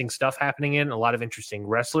interesting stuff happening in, a lot of interesting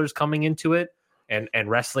wrestlers coming into it and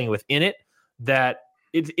wrestling within it, that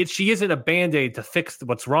she isn't a band-aid to fix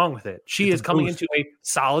what's wrong with it. She is coming into a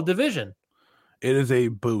solid division. It is a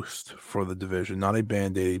boost for the division, not a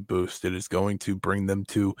band-aid boost. It is going to bring them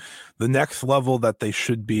to the next level that they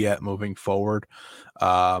should be at moving forward.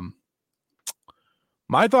 My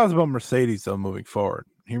thoughts about Mercedes, though, moving forward,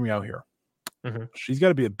 hear me out here. Mm-hmm. She's got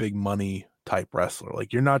to be a big money type wrestler.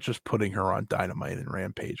 Like, you're not just putting her on Dynamite and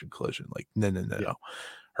Rampage and Collision. Like, no.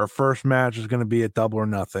 Her first match is going to be a Double or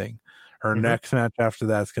Nothing. Her next match after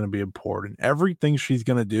that is going to be important. Everything she's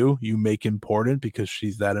going to do, you make important, because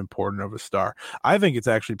she's that important of a star. I think it's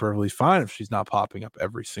actually perfectly fine if she's not popping up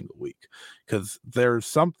every single week, because there's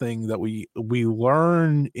something that we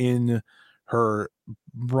learn in her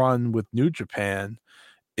run with New Japan,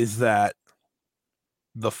 is that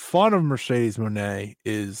the fun of Mercedes Moné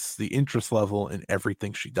is the interest level in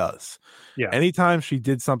everything she does. Yeah. Anytime she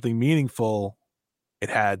did something meaningful,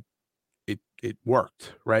 it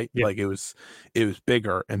worked, right? Yeah. Like, it was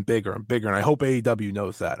bigger and bigger and bigger. And I hope AEW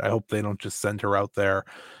knows that. I hope they don't just send her out there,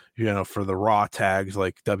 for the Raw tags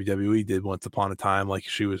like WWE did once upon a time. Like,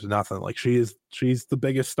 she was nothing. Like, she's the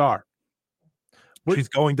biggest star. She's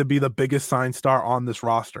going to be the biggest signed star on this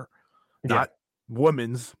roster. Not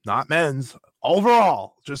women's, not men's,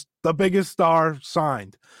 overall, just the biggest star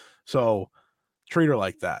signed. So treat her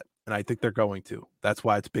like that. And I think they're going to. That's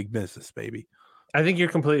why it's big business, baby. I think you're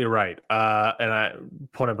completely right. And I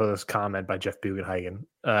point up this comment by Jeff Bugenhagen.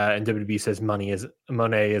 And WB says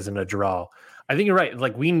Moné isn't a draw. I think you're right.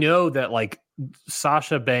 Like, we know that, like,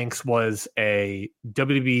 Sasha Banks was a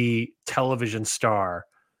WWE television star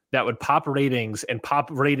that would pop ratings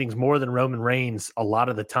more than Roman Reigns a lot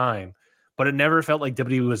of the time, but it never felt like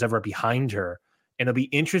WWE was ever behind her. And it'll be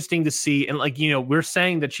interesting to see. And, like, we're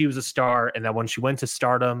saying that she was a star, and that when she went to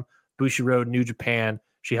Stardom, Bushiroad, New Japan,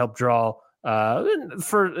 she helped draw.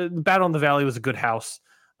 For Battle in the Valley was a good house,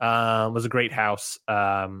 was a great house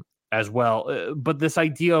as well. But this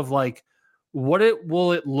idea of, like,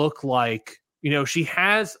 will it look like? She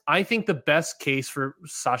has. I think the best case for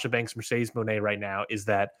Sasha Banks Mercedes Moné right now is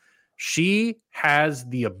that she has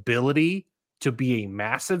the ability to be a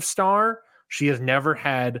massive star. She has never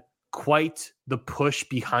had quite the push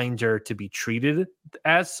behind her to be treated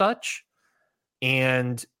as such,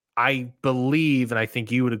 and I believe, and I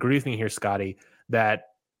think you would agree with me here, Scotty, that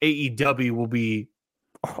AEW will be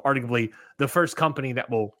arguably the first company that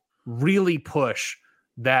will really push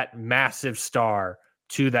that massive star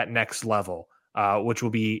to that next level, which will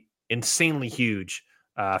be insanely huge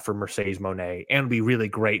for Mercedes Moné, and be really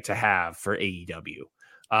great to have for AEW.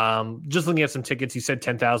 Just looking at some tickets, you said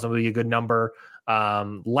 10,000 would be a good number.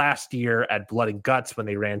 Last year at Blood and Guts, when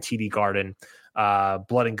they ran TD Garden,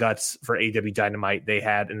 Blood and Guts for AEW Dynamite, they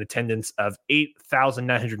had an attendance of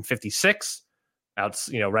 8,956.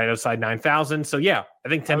 right outside 9,000. So yeah, I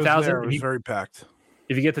think 10,000. It was very packed.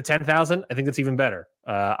 If you get to 10,000, I think that's even better.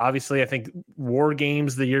 Obviously, I think War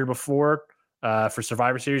Games the year before for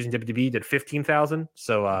Survivor Series and WWE did 15,000.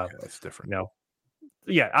 So that's different.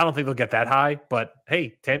 Yeah, I don't think they'll get that high. But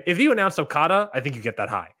hey, 10. If you announce Okada, I think you get that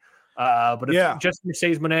high. But if just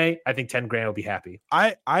Mercedes Moné, I think 10 grand will be happy.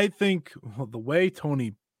 I think the way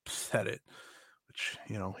Tony said it, which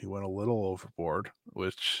he went a little overboard,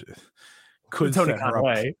 which could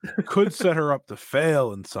set her up to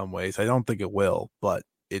fail in some ways. I don't think it will, but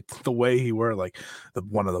it's the way he were like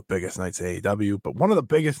one of the biggest nights in AEW, but one of the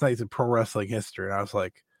biggest nights in pro wrestling history. And I was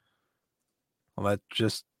like, well,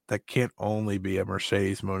 that can't only be a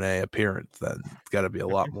Mercedes Moné appearance. Then it's got to be a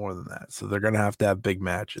lot more than that. So they're going to have big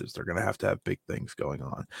matches. They're going to have big things going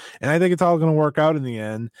on. And I think it's all going to work out in the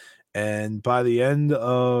end. And by the end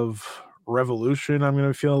of Revolution, I'm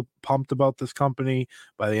going to feel pumped about this company.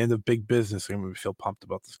 By the end of Big Business, I'm going to feel pumped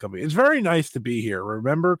about this company. It's very nice to be here.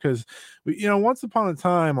 Remember, because once upon a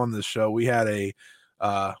time on this show, we had a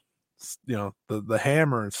the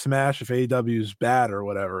hammer and smash of AEW's bat or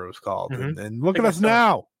whatever it was called. Mm-hmm. And look at us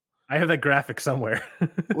now. I have that graphic somewhere.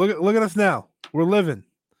 look at us now. We're living.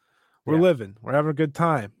 We're living. We're having a good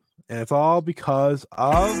time. And it's all because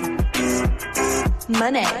of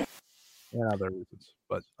money. And other reasons.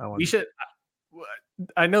 But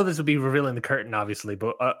I know this would be revealing the curtain, obviously,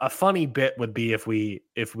 but a funny bit would be if we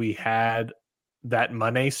had that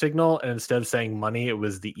money signal, and instead of saying money, it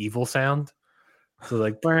was the evil sound. So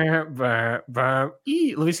like, burr, burr, burr,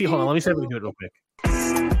 let me see. Hold on. Let me see if we can do it real quick.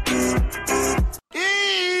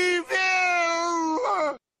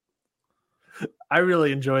 I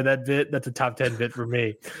really enjoy that bit. That's a top 10 bit for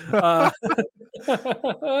me. No,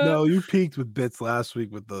 you peaked with bits last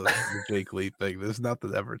week with the Jake Lee thing. There's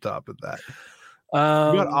nothing ever topping that.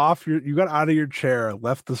 You got out of your chair,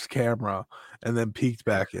 left this camera, and then peeked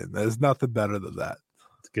back in. There's nothing better than that.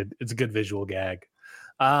 It's good. It's a good visual gag.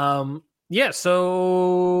 So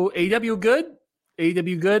AEW good.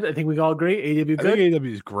 AEW good. I think we all agree. AEW good. I think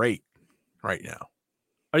AEW is great right now.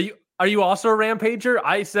 Are you also a Rampager?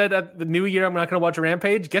 I said at the new year I'm not going to watch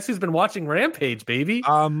Rampage. Guess who's been watching Rampage, baby?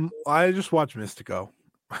 I just watched Mystico.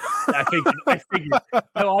 I figured.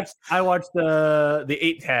 I watched the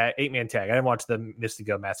 8-man tag. I didn't watch the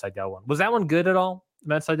Mystico Matt Sydal one. Was that one good at all?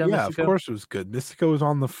 Matt Sydal. Yeah, Mystico? Of course it was good. Mystico was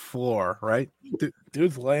on the floor, right?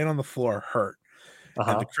 Dude's laying on the floor, hurt,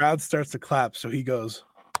 and the crowd starts to clap. So he goes,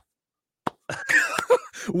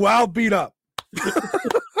 "Wow, beat up."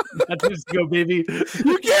 That's Mystico, baby.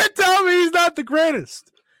 You can't tell me he's not the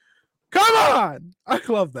greatest. Come on. I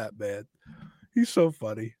love that man. He's so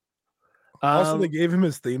funny. Also, they gave him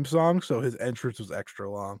his theme song, so his entrance was extra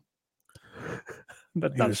long.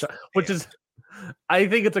 I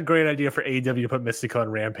think it's a great idea for AEW to put Mystico on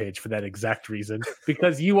Rampage for that exact reason,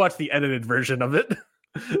 because you watched the edited version of it.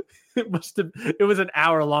 It was an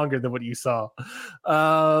hour longer than what you saw.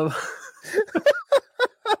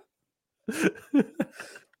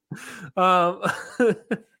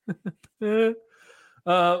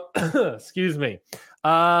 Excuse me.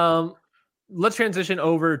 Let's transition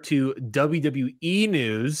over to WWE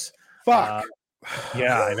news. Fuck.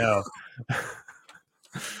 Yeah, I know.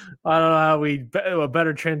 I don't know how we a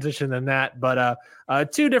better transition than that, but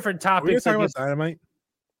two different topics. Are we talking about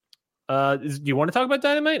Dynamite? Do you want to talk about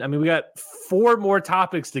Dynamite? I mean, we got 4 more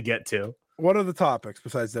topics to get to. What are the topics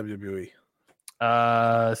besides WWE?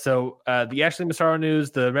 The Ashley Massaro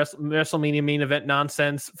news, the WrestleMania main event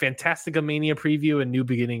nonsense, Fantastica Mania preview, and New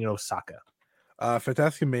Beginning in Osaka.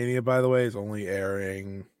 Fantastica Mania, by the way, is only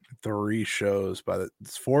airing 3 shows,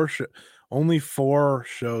 it's 4 only 4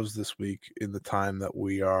 shows this week in the time that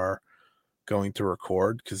we are going to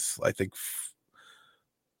record, because I think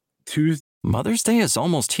Tuesday. Mother's Day is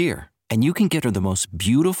almost here, and you can get her the most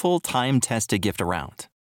beautiful time-tested gift around.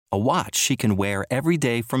 A watch she can wear every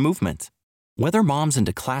day from Movement. Whether mom's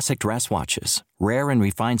into classic dress watches, rare and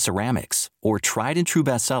refined ceramics, or tried and true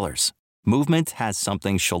bestsellers, Movement has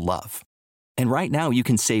something she'll love. And right now you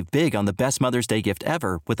can save big on the best Mother's Day gift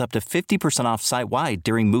ever with up to 50% off site-wide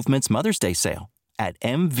during Movement's Mother's Day sale at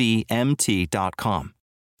MVMT.com.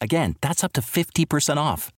 Again, that's up to 50%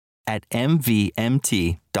 off at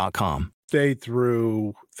MVMT.com. Day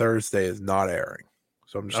through Thursday is not airing.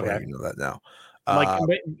 So I'm just letting you know that now.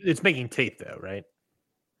 It's making tape though, right?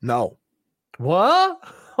 No. What?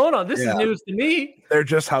 Hold on, this is news to me. They're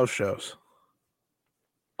just house shows.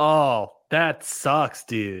 Oh, that sucks,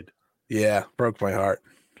 dude. Yeah, broke my heart.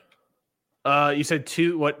 You said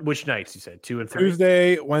 2. Which nights? You said 2 and 3.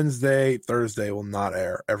 Tuesday, Wednesday, Thursday will not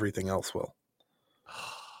air. Everything else will.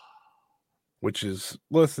 Which is,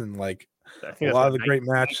 listen, like a lot of the great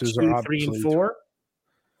matches are 2, 3, and 4.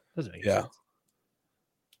 Doesn't make Yeah.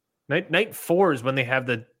 sense. Night 4 is when they have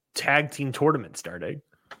the tag team tournament starting.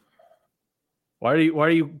 Why are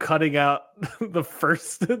you cutting out the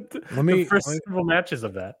first several matches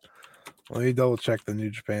of that? Let me double check the New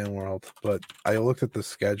Japan World, but I looked at the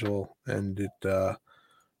schedule and it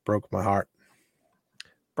broke my heart.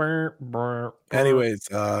 Anyways,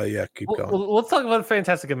 keep going. Let's talk about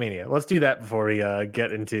Fantastica Mania. Let's do that before we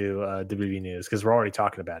get into WWE news because we're already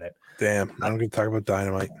talking about it. Damn, I don't get to talk about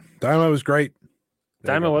Dynamite. Dynamite was great.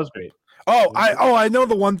 Dynamite was great. I know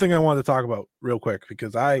the one thing I wanted to talk about real quick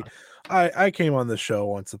because I came on the show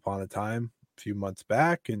once upon a time a few months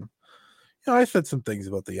back, and I said some things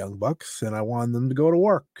about the Young Bucks, and I wanted them to go to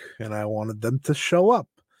work, and I wanted them to show up.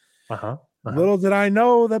 Little did I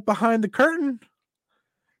know that behind the curtain,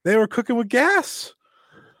 they were cooking with gas.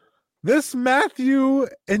 This Matthew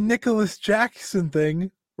and Nicholas Jackson thing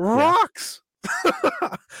rocks.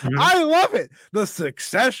 I love it. The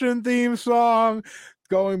Succession theme song,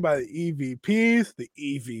 going by the EVPs, the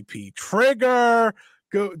EVP trigger,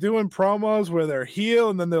 doing promos where they're heel,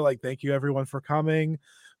 and then they're like, "Thank you everyone for coming.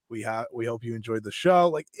 We hope you enjoyed the show."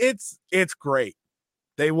 Like it's great.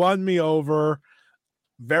 They won me over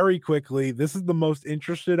very quickly. This is the most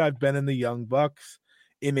interested I've been in the Young Bucks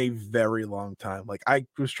in a very long time. Like I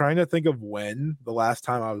was trying to think of when the last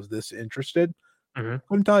time I was this interested.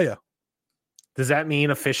 Couldn't tell you. Does that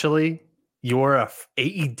mean officially you're a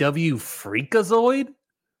AEW freakazoid?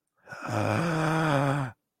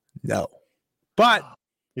 No, but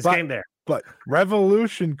it's getting there. But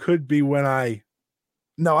Revolution could be when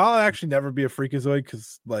I'll actually never be a freakazoid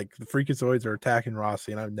because like the freakazoids are attacking Rossy,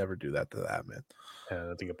 and I would never do that to that man. Yeah,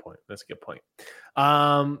 that's a good point.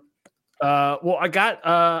 Well,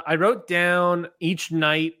 I wrote down each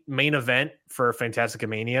night main event for Fantastica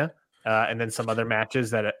Mania, and then some other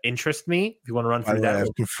matches that interest me. If you want to run through that,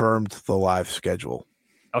 I've confirmed the live schedule.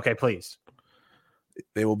 Okay, please.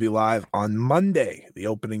 They will be live on Monday, the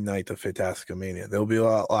opening night of Fantastica Mania. They'll be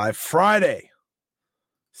live Friday,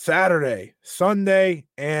 Saturday, Sunday,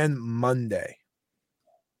 and Monday.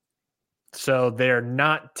 So they're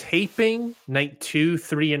not taping night 2,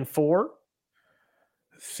 3, and 4?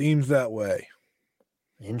 Seems that way.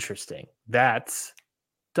 Interesting. That's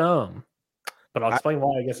dumb. But I'll explain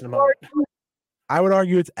why, I guess, in a moment. I would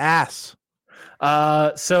argue it's ass.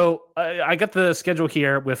 So I got the schedule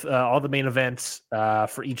here with all the main events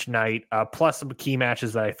for each night, plus some key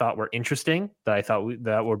matches that I thought were interesting,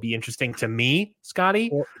 that would be interesting to me, Scotty.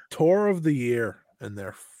 Tour of the year, and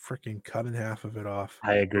they're freaking cutting half of it off.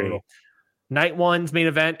 I agree. Brutal. Night 1's main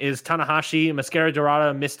event is Tanahashi, Mascara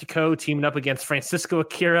Dorada, Mystico teaming up against Francisco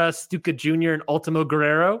Akira, Stuka Jr., and Ultimo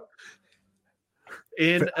Guerrero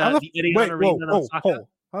in the Edion Arena in Osaka.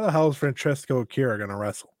 How the hell is Francesco Akira going to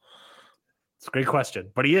wrestle? It's a great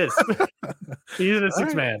question, but he is. He's in a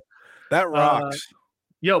six-man. That rocks.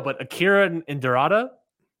 But Akira and Dorada?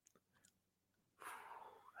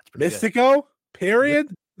 Mystico? Good.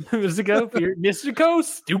 Period? Mystico,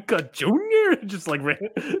 Stuka Jr. just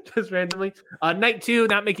randomly. Night 2,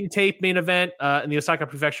 not making tape, main event in the Osaka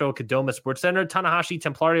Prefectural Kadoma Sports Center. Tanahashi,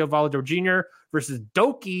 Templario Volador Jr. versus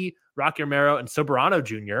Doki, Rocky Romero, and Soberano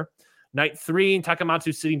Jr. Night 3,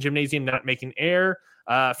 Takamatsu City Gymnasium, not making air.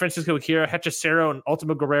 Francisco Akira, Hechicero, and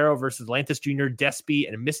Ultimo Guerrero versus Lantis Jr.,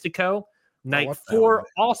 Despy, and Mystico. Night 4,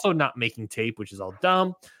 also not making tape, which is all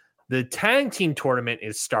dumb. The tag team tournament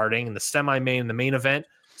is starting in the semi-main and the main event.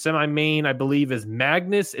 Semi-main, I believe, is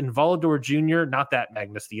Magnus and Volador Jr. Not that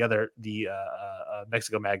Magnus, the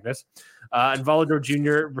Mexico Magnus. And Volador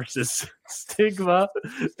Jr. versus Stigma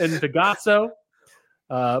and Pegaso.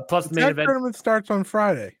 Plus the main event tournament starts on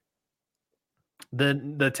Friday.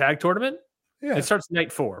 The tag tournament? Yeah. It starts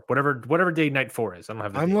night 4. Whatever day night 4 is. I don't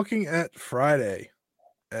have I'm looking at Friday.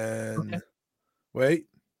 And wait.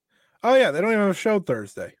 Oh yeah, they don't even have a show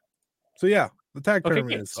Thursday. So yeah. The tag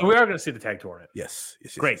tournament is so we are going to see the tag tournament. Yes.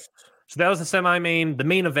 Great. Yes. So that was the semi-main. The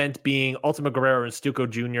main event being Ultimo Guerrero and Stuka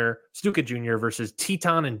Jr. versus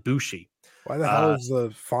Teton and Bushi. Why the hell is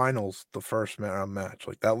the finals the first match?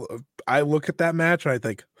 Like that, I look at that match and I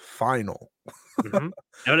think final.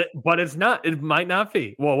 But it's not. It might not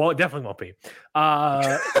be. Well, it definitely won't be.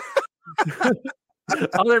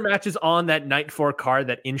 Other matches on that night 4 card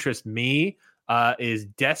that interest me is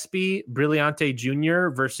Despy Brillante Jr.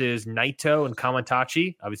 versus Naito and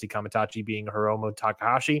Kamatachi. Obviously, Kamatachi being Hiromu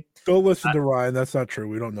Takahashi. Go listen to Ryan. That's not true.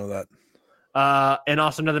 We don't know that. And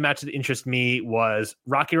also another match that interests me was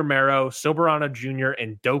Rocky Romero, Soberano Jr.,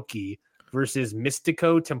 and Doki versus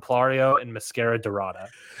Mystico, Templario, and Mascara Dorada.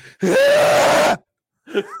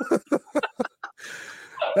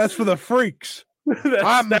 That's for the freaks.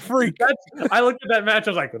 I'm the freak. I looked at that match.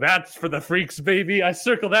 I was like, that's for the freaks, baby. I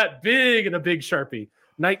circled that big in a big Sharpie.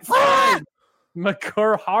 Night 5,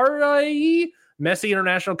 Makurharai, Messi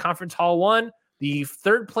International Conference Hall 1. The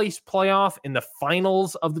third place playoff in the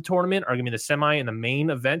finals of the tournament are going to be the semi and the main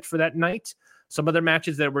event for that night. Some other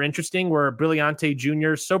matches that were interesting were Brillante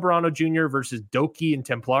Jr., Soberano Jr. versus Doki and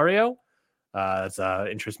Templario. That's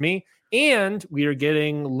interests me. And we are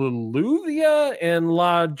getting Luluvia and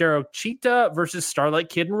La Jarochita versus Starlight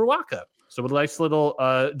Kid and Ruaka. So with a nice little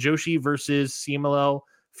Joshi versus CMLL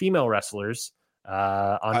female wrestlers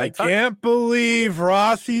on night 5. Can't believe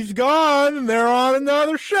Rossy's gone and they're on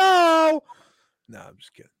another show. No, I'm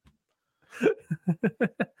just kidding.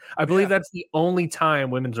 I believe that's the only time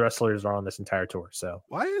women's wrestlers are on this entire tour. So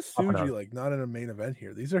why is Tsuji like not in a main event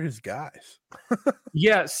here? These are his guys.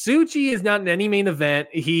 Yeah, Tsuji is not in any main event.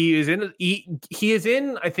 He is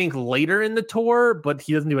in I think later in the tour, but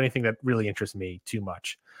he doesn't do anything that really interests me too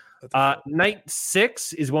much. Night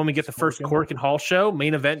 6 is when we get the first Cork and Hall show.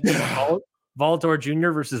 Main event Volador Jr.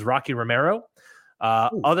 versus Rocky Romero.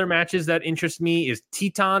 Other matches that interest me is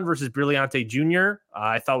Teton versus Brillante Jr.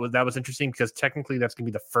 I thought that was interesting because technically that's going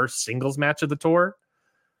to be the first singles match of the tour.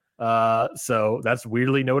 So that's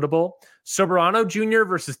weirdly notable. Soberano Jr.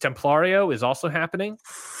 versus Templario is also happening.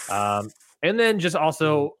 And then just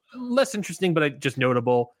also less interesting, but just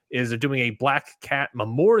notable is they're doing a Black Cat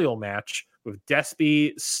memorial match with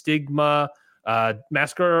Despy, Stigma,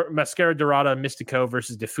 Mascara Dorada, Mystico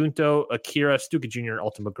versus Defunto, Akira, Stuka Jr., and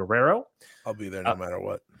Ultimo Guerrero. I'll be there no matter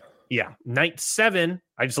what. Yeah. Night 7,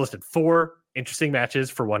 I just listed 4 interesting matches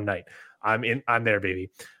for one night. I'm there, baby.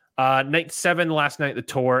 Night 7, last night, the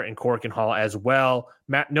tour in Cork and Hall as well.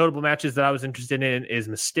 Notable matches that I was interested in is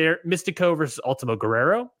Mystico versus Ultimo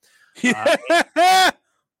Guerrero.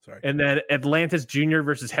 Sorry. And then Atlantis Jr.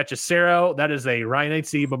 versus Hechicero. That is a Ryan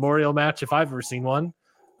Knightsey memorial match if I've ever seen one.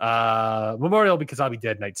 Memorial because I'll be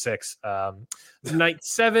dead night 6. Night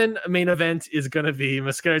 7 main event is going to be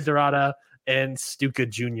Mascara Dorada and Stuka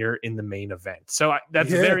Jr. in the main event. So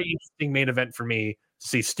that's a very interesting main event for me to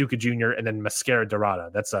see Stuka Jr. and then Mascara Dorada.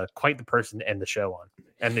 That's quite the person to end the show on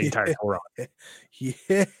and the entire tour on.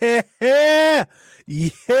 Yeah.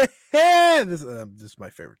 This is my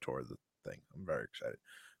favorite tour of the thing. I'm very excited.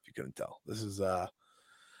 If you couldn't tell, this is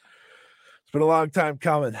it's been a long time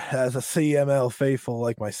coming as a CML faithful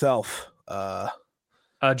like myself.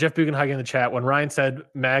 Jeff Bugenhagen in the chat. When Ryan said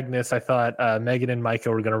Magnus, I thought Megan and Micah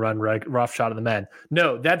were going to run rough shot of the men.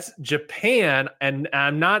 No, that's Japan. And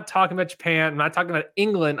I'm not talking about Japan. I'm not talking about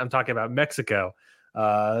England. I'm talking about Mexico.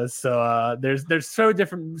 So there's so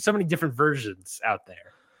many different versions out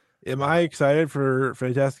there. Am I excited for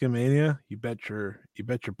Fantastica Mania? You bet your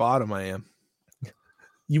bottom I am.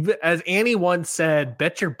 As Annie once said,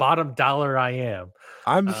 bet your bottom dollar I am.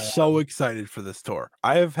 I'm so excited for this tour.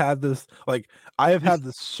 I have had this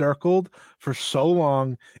circled for so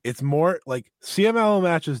long. It's more like CMLL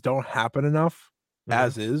matches don't happen enough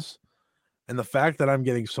as is. And the fact that I'm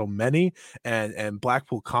getting so many and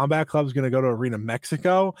Blackpool Combat Club is going to go to Arena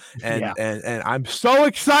Mexico and I'm so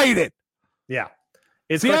excited. Yeah.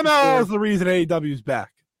 CMLL is the reason AEW is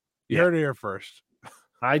back. You heard it here first.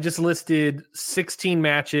 I just listed 16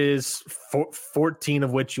 matches, 14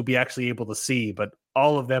 of which you'll be actually able to see, but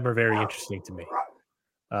all of them are very interesting to me.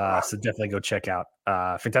 So definitely go check out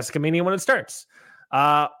Fantastica Mania when it starts. We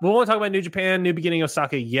won't talk about New Japan, New Beginning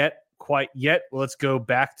Osaka quite yet. Well, let's go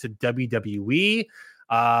back to WWE.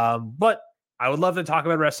 But I would love to talk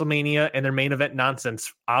about WrestleMania and their main event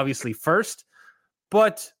nonsense, obviously, first.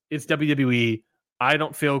 But it's WWE. I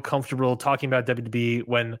don't feel comfortable talking about WWE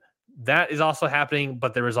when that is also happening,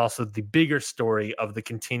 but there is also the bigger story of the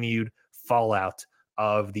continued fallout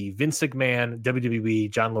of the Vince McMahon, WWE,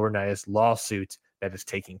 John Laurinaitis lawsuit that is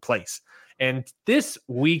taking place. And this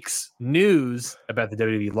week's news about the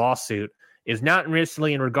WWE lawsuit is not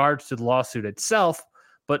necessarily in regards to the lawsuit itself,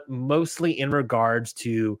 but mostly in regards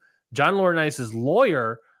to John Laurinaitis'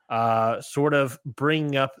 lawyer sort of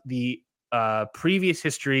bringing up the previous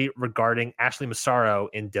history regarding Ashley Massaro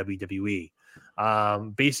in WWE.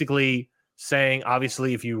 Basically saying,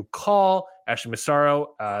 obviously, if you recall, Ashley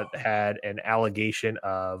Massaro had an allegation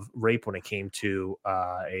of rape when it came to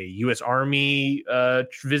a U.S. Army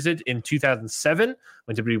visit in 2007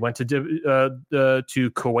 when WWE went to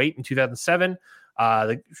Kuwait in 2007.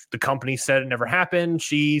 The company said it never happened.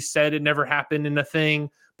 She said it never happened in a thing,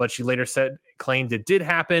 but she later claimed it did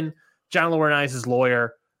happen. John Laurinaitis'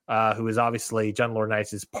 lawyer, who is obviously John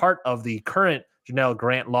Laurinaitis, part of the current Janelle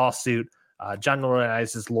Grant lawsuit. John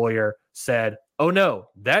Laurinaitis' lawyer said, "Oh no,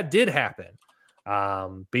 that did happen,"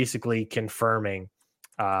 basically confirming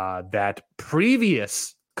that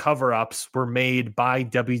previous cover-ups were made by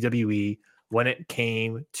WWE when it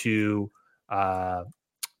came to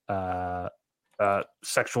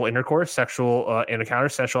sexual intercourse, sexual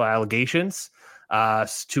encounters, sexual allegations,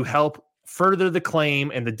 to help further the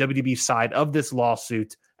claim and the WWE side of this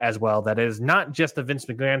lawsuit as well. That is not just a Vince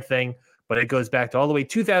McMahon thing, but it goes back to all the way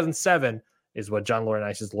 2007 is what John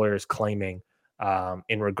Laurinaitis' lawyer is claiming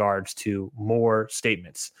in regards to more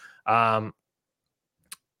statements. There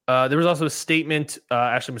was also a statement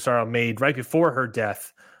Ashley Massaro made right before her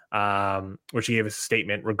death, where she gave a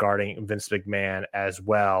statement regarding Vince McMahon as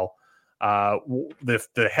well.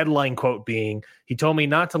 The headline quote being, "He told me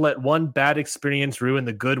not to let one bad experience ruin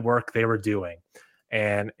the good work they were doing."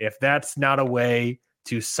 And if that's not a way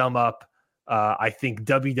to sum up, I think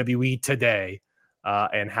WWE today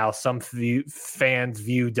and how some fans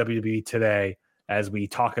view WWE today as we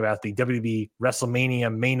talk about the WWE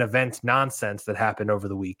WrestleMania main event nonsense that happened over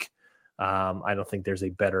the week. I don't think there's a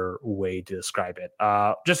better way to describe it.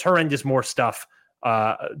 Just horrendous more stuff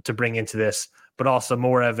to bring into this, but also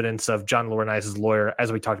more evidence of John Laurinaitis' lawyer,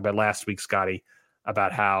 as we talked about last week, Scotty,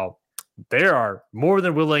 about how they are more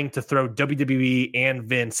than willing to throw WWE and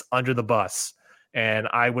Vince under the bus. And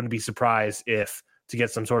I wouldn't be surprised if, to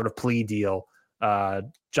get some sort of plea deal,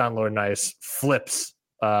 John Laurinaitis flips,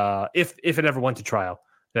 if it ever went to trial,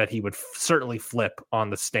 that he would certainly flip on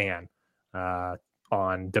the stand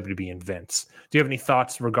on WWE and Vince. Do you have any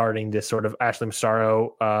thoughts regarding this sort of Ashley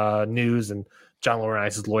Massaro news and John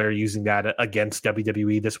Laurinaitis' lawyer using that against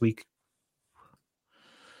WWE this week?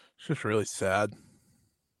 It's just really sad.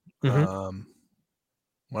 Mm-hmm.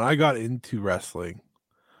 When I got into wrestling,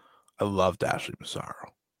 I loved Ashley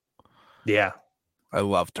Massaro. Yeah. I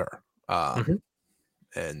loved her.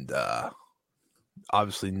 And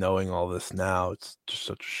obviously knowing all this now, it's just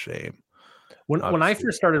such a shame. When I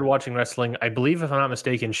first started watching wrestling, I believe, if I'm not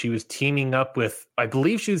mistaken, she was teaming up with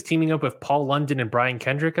Paul London and Brian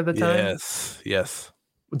Kendrick at the time. Yes.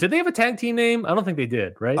 Did they have a tag team name? I don't think they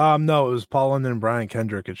did, right? No, it was Paul London and Brian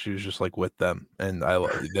Kendrick, and she was just like with them, and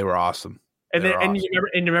they were awesome. And you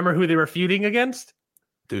remember who they were feuding against?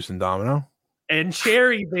 Deuce and Domino. And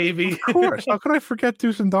Cherry, baby. Of course. How could I forget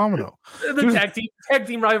Deuce and Domino? The tag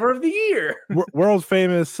team rival of the year. World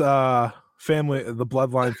famous family, the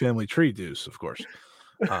Bloodline family tree, Deuce, of course.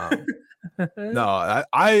 No,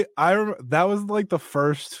 I that was like the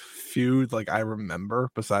first feud like I remember,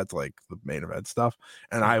 besides like the main event stuff,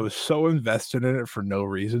 and I was so invested in it for no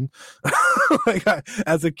reason. Like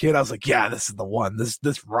as a kid, I was like, "Yeah, this is the one.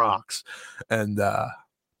 This rocks." And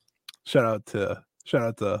shout out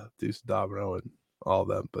to Deuce Domino and all of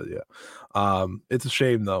them. But yeah, it's a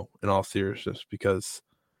shame though, in all seriousness, because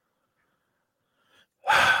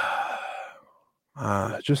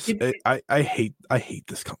I hate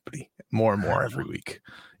this company more and more every week.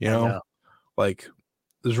 You know, like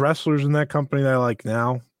there's wrestlers in that company that I like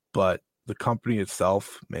now, but the company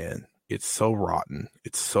itself, man, it's so rotten.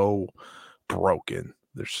 It's so broken.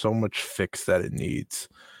 There's so much fix that it needs.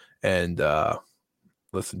 And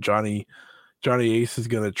listen, Johnny Ace is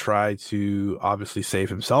going to try to obviously save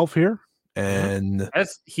himself here, and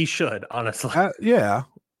as he should, honestly. Yeah.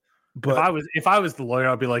 But if I was the lawyer,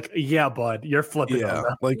 I'd be like, "Yeah, bud, you're flipping on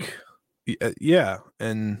that." Like, yeah,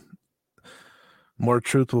 and more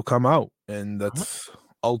truth will come out, and that's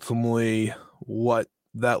ultimately what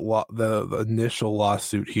that the initial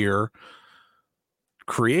lawsuit here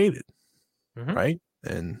created, right?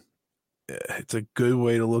 And it's a good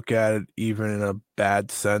way to look at it, even in a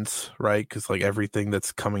bad sense, right? Because like everything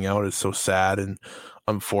that's coming out is so sad and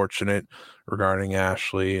unfortunate regarding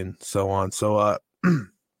Ashley and so on. So,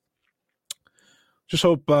 just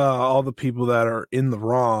hope all the people that are in the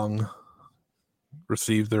wrong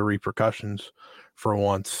receive their repercussions for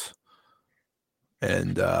once.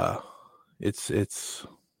 And it's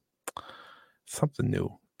something new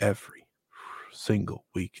every single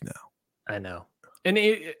week now. I know. And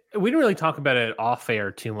we didn't really talk about it off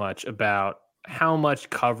air too much about how much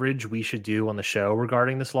coverage we should do on the show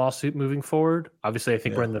regarding this lawsuit moving forward. Obviously, I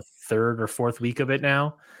think we're in the third or fourth week of it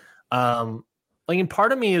now. Like, and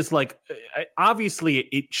part of me is like, obviously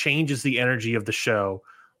it changes the energy of the show.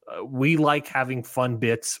 We like having fun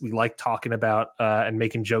bits. We like talking about and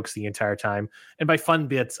making jokes the entire time. And by fun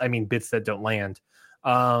bits, I mean bits that don't land.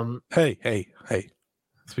 Hey,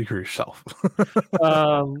 speak for yourself.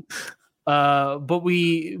 But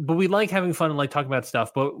we like having fun and like talking about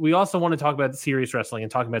stuff. But we also want to talk about serious wrestling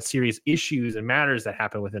and talking about serious issues and matters that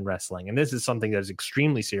happen within wrestling. And this is something that is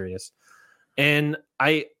extremely serious. And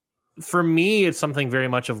for me, it's something very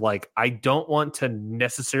much of like, I don't want to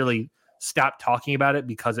necessarily stop talking about it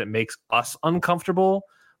because it makes us uncomfortable,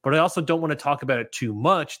 but I also don't want to talk about it too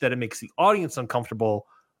much that it makes the audience uncomfortable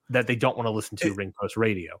that they don't want to listen to Ring Post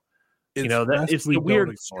Radio. It's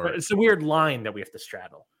It's the weird line that we have to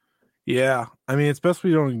straddle. Yeah, I mean, it's best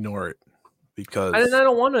we don't ignore it because I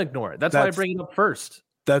don't want to ignore it. That's why I bring it up first.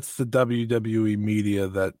 That's the WWE media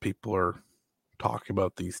that people are talking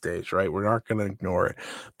about these days, right? We're not going to ignore it,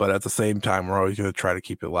 but at the same time, we're always going to try to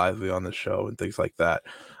keep it lively on the show and things like that.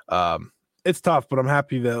 It's tough, but I'm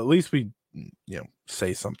happy that at least we,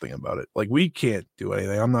 say something about it. Like, we can't do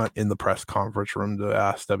anything. I'm not in the press conference room to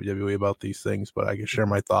ask WWE about these things, but I can share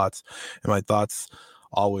my thoughts, and my thoughts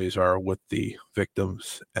always are with the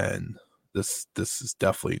victims, and this is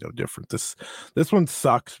definitely no different. This one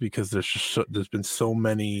sucks because there's been so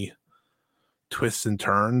many twists and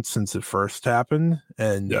turns since it first happened,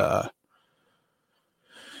 and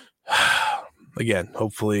again,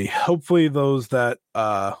 hopefully those that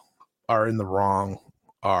are in the wrong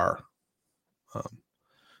are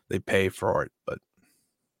they pay for it, but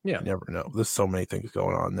you never know. There's so many things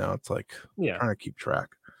going on now. It's like trying to keep track.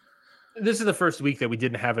 This is the first week that we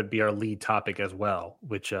didn't have it be our lead topic as well,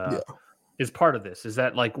 which is part of this. Is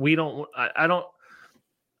that like we don't? I don't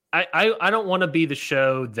want to be the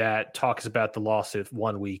show that talks about the lawsuit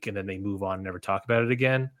one week and then they move on and never talk about it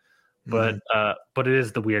again. But it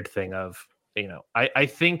is the weird thing of I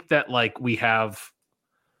think that like we have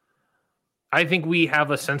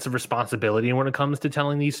a sense of responsibility when it comes to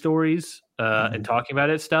telling these stories and talking about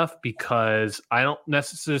it stuff, because I don't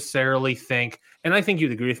necessarily think, and I think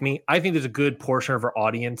you'd agree with me, I think there's a good portion of our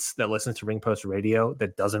audience that listens to Ring Post Radio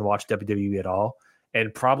that doesn't watch WWE at all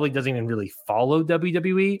and probably doesn't even really follow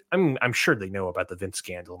WWE. I mean, I'm sure they know about the Vince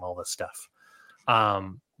scandal and all this stuff.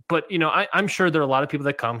 But, I'm sure there are a lot of people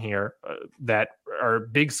that come here that are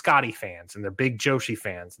big Scotty fans and they're big Joshi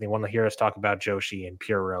fans. And they want to hear us talk about Joshi and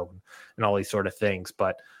Puro and all these sort of things.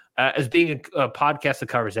 But as being a podcast that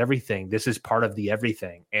covers everything, this is part of the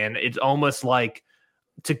everything. And it's almost like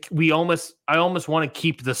I almost want to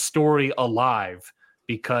keep the story alive,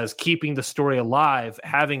 because keeping the story alive,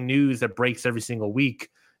 having news that breaks every single week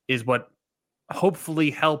is what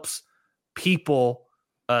hopefully helps people,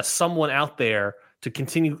 someone out there, to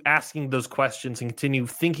continue asking those questions and continue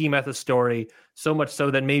thinking about the story, so much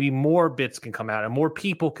so that maybe more bits can come out and more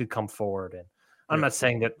people could come forward. And I'm not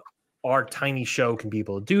saying that our tiny show can be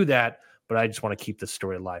able to do that, but I just want to keep the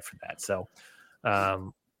story alive for that. So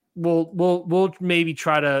we'll maybe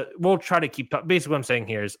try to keep basically what I'm saying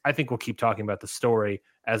here is I think we'll keep talking about the story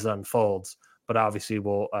as it unfolds, but obviously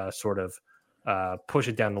we'll sort of push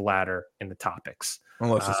it down the ladder in the topics.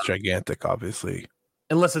 Unless it's gigantic, obviously.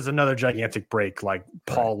 Unless it's another gigantic break like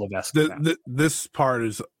Paul Levesque. This part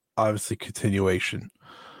is obviously continuation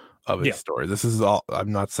of his story. This is all.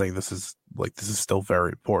 I'm not saying this is still very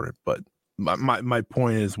important, but my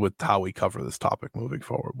point is with how we cover this topic moving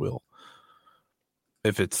forward.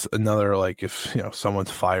 If it's another, like if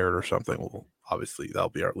someone's fired or something, well, obviously that'll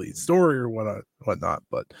be our lead story or whatnot.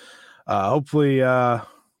 But hopefully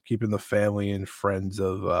keeping the family and friends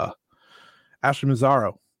of Ashley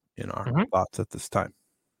Mazzaro in our thoughts at this time.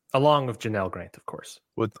 Along with Janelle Grant, of course.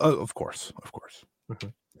 Of course. But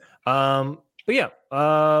yeah,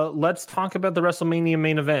 let's talk about the WrestleMania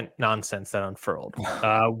main event nonsense that unfurled.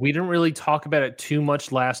 We didn't really talk about it too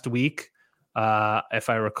much last week. If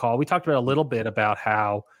I recall, we talked about a little bit about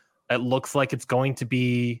how it looks like it's going to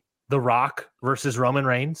be The Rock versus Roman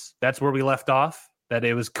Reigns. That's where we left off. That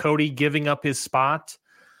it was Cody giving up his spot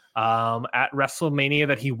at WrestleMania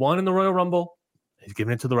that he won in the Royal Rumble. He's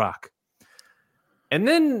giving it to The Rock. And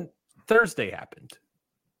then Thursday happened.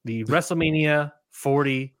 The WrestleMania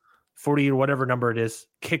 40 or whatever number it is,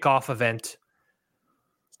 kickoff event,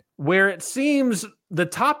 where it seems the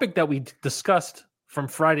topic that we discussed from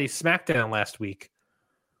Friday's SmackDown last week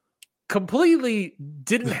completely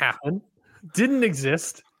didn't happen, didn't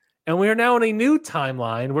exist. And we are now in a new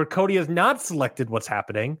timeline where Cody has not selected what's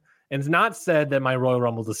happening and has not said that my Royal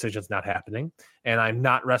Rumble decision is not happening. And I'm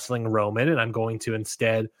not wrestling Roman, and I'm going to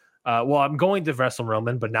instead... I'm going to wrestle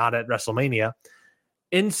Roman, but not at WrestleMania.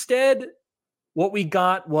 Instead, what we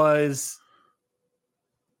got was,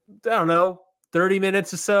 30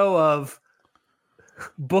 minutes or so of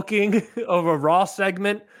booking of a Raw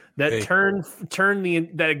segment that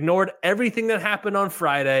that ignored everything that happened on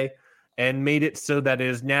Friday and made it so that it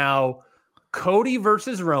is now Cody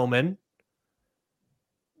versus Roman,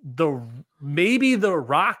 maybe The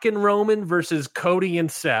Rock and Roman versus Cody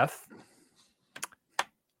and Seth.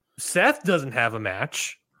 Seth doesn't have a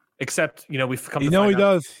match, except we've come. He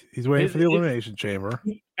does. He's waiting for the Elimination Chamber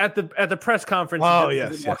at the press conference. Oh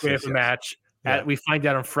yes. A match. Yeah. We find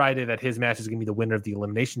out on Friday that his match is going to be the winner of the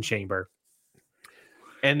Elimination Chamber,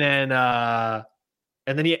 and then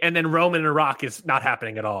Roman and Rock is not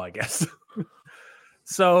happening at all, I guess.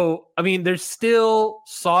 So, I mean, there's still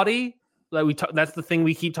Saudi. That's the thing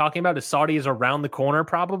we keep talking about. Is Saudi is around the corner,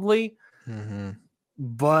 probably. Mm-hmm.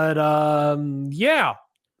 But yeah,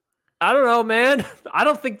 I don't know, man. I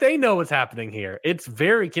don't think they know what's happening here. It's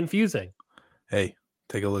very confusing. Hey,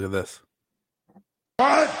 take a look at this.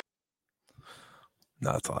 What?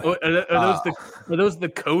 No, that's all. Are those the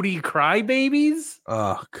Cody crybabies?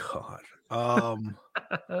 Oh God.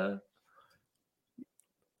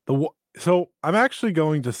 So I'm actually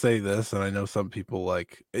going to say this, and I know some people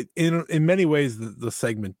like it, in many ways the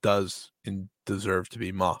segment does deserve to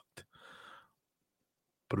be mocked,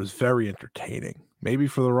 but it was very entertaining. Maybe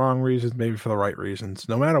for the wrong reasons, maybe for the right reasons.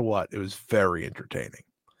 No matter what, it was very entertaining.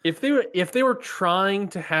 If they were trying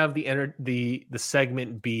to have the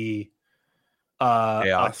segment be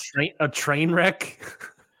a train wreck,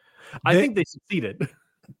 I think they succeeded.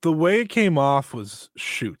 The way it came off was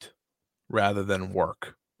shoot rather than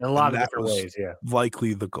work. In a lot of different ways, yeah.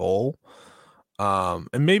 Likely the goal.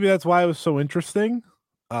 And maybe that's why it was so interesting.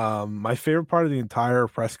 My favorite part of the entire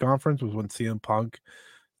press conference was when CM Punk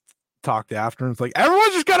talked after and it's like,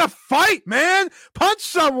 everyone just gotta fight, man. Punch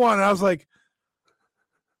someone. And I was like,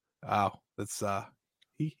 oh, that's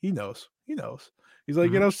he knows. He knows. He's like,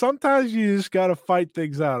 sometimes you just gotta fight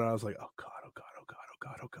things out. And I was like, oh God.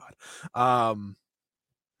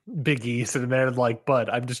 Big E sitting there like,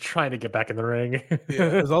 but I'm just trying to get back in the ring. Yeah,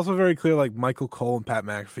 it was also very clear like Michael Cole and Pat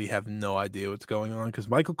McAfee have no idea what's going on because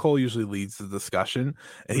Michael Cole usually leads the discussion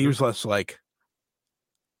and he was less like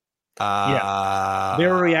they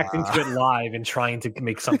were reacting to it live and trying to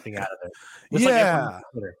make something out of it. Just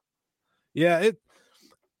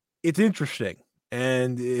it's interesting.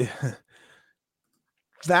 And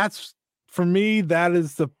that's for me, that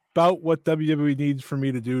is about what WWE needs for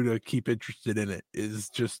me to do to keep interested in it, is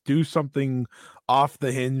just do something off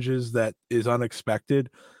the hinges that is unexpected.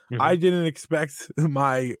 I didn't expect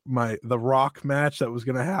the Rock match that was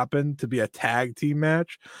going to happen to be a tag team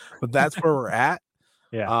match, but that's where we're at.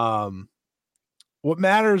 Yeah. What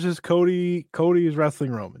matters is Cody is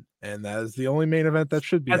wrestling Roman, and that is the only main event that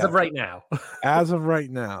should be as of right now. As of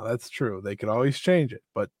right now, that's true. They could always change it,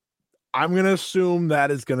 but I'm going to assume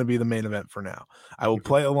that is going to be the main event for now. I will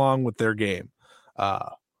play along with their game.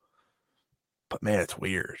 But man, it's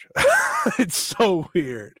weird. It's so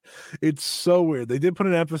weird. It's so weird. They did put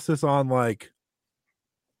an emphasis on like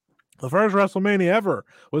the first WrestleMania ever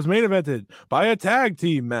was main evented by a tag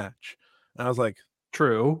team match. And I was like,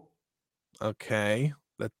 true. Okay.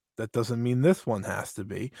 That doesn't mean this one has to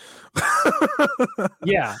be.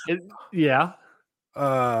 Yeah.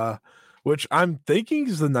 Which I'm thinking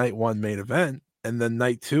is the night one main event, and then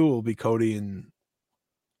night two will be Cody and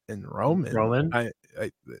Roman.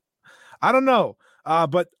 I don't know.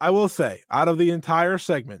 But I will say, out of the entire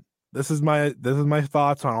segment, this is my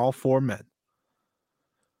thoughts on all four men.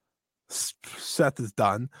 Seth is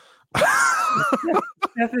done.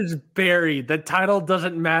 Seth is buried. The title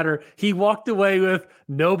doesn't matter. He walked away with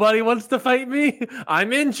nobody wants to fight me.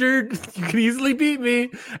 I'm injured. You can easily beat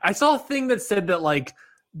me. I saw a thing that said that like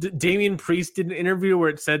Damian Priest did an interview where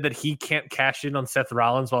it said that he can't cash in on Seth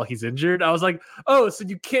Rollins while he's injured. I was like, oh, so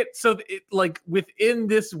you can't. So it, like within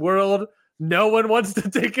this world, no one wants to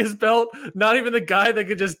take his belt. Not even the guy that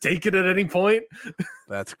could just take it at any point.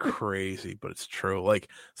 That's crazy, but it's true. Like,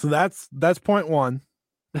 so that's point one.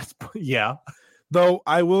 Yeah. Though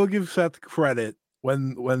I will give Seth credit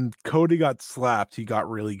when Cody got slapped, he got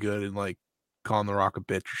really good in like calling The Rock a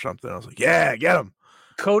bitch or something. I was like, yeah, get him.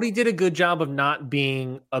 Cody did a good job of not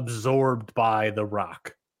being absorbed by The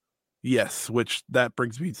Rock. Yes, which that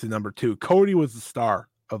brings me to number two. Cody was the star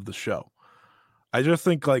of the show. I just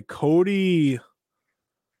think like Cody's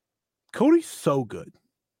so good.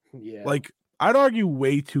 Yeah. Like I'd argue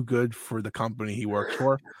way too good for the company he works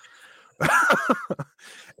for.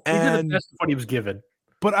 And the best of what he was given.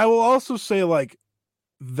 But I will also say like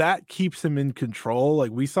that keeps him in control.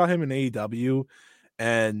 Like we saw him in AEW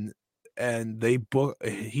and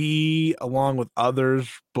he along with others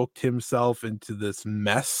booked himself into this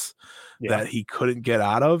mess that he couldn't get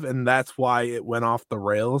out of, and that's why it went off the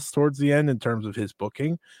rails towards the end in terms of his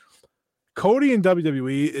booking. Cody in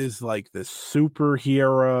WWE is like this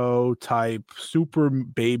superhero type, super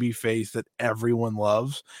baby face that everyone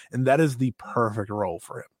loves, and that is the perfect role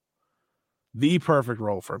for him. The perfect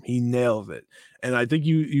role for him. He nails it. And I think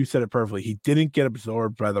you said it perfectly. He didn't get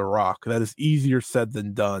absorbed by The Rock. That is easier said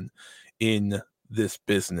than done in this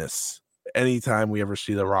business. Anytime we ever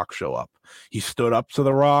see The Rock show up, he stood up to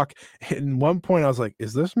The Rock. And one point I was like,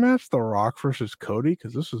 is this match The Rock versus Cody?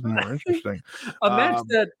 Because this is more interesting. A match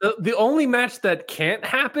that the only match that can't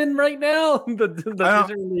happen right now. I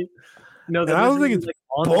don't think it's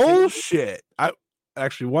bullshit.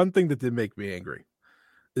 actually, one thing that did make me angry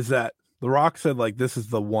is that The Rock said, like, this is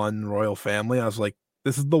the one royal family. I was like,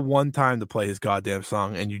 this is the one time to play his goddamn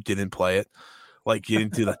song, and you didn't play it. Like, you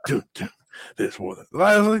didn't do that. This was.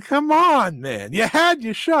 I was like, come on, man. You had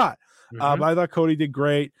your shot. I thought Cody did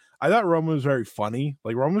great. I thought Roman was very funny.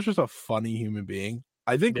 Like, Roman was just a funny human being.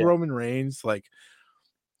 I think Roman Reigns, like,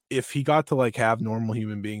 if he got to like have normal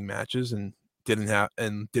human being matches and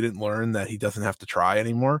didn't learn that he doesn't have to try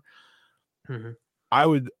anymore, I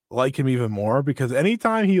would like him even more, because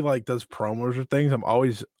anytime he like does promos or things, I'm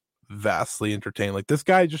always vastly entertained. Like, this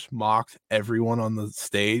guy just mocked everyone on the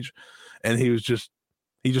stage, and he just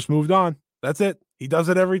moved on. That's it. He does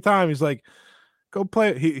it every time. He's like, go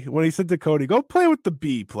play. When he said to Cody, go play with the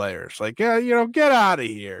B players. Like, yeah, get out of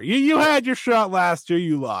here. You had your shot last year,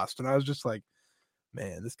 you lost. And I was just like,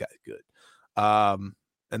 man, this guy's good.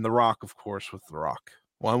 And The Rock, of course, with The Rock,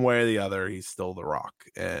 one way or the other, he's still The Rock.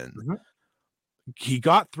 And he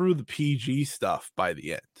got through the PG stuff by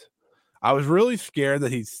the end. I was really scared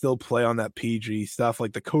that he'd still play on that PG stuff.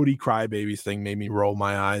 Like the Cody Crybabies thing made me roll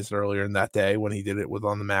my eyes earlier in that day when he did it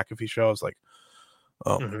on the McAfee show. I was like,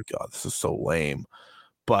 oh my God, this is so lame.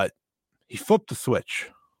 But he flipped the switch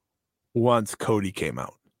once Cody came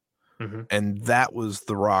out. And that was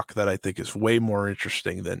The Rock that I think is way more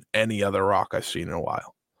interesting than any other Rock I've seen in a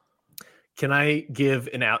while. Can I give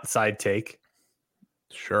an outside take?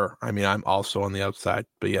 Sure. I mean, I'm also on the outside,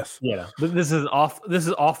 but yes. Yeah. This is off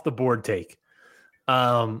the board take.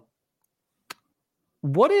 What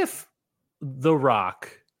if The Rock,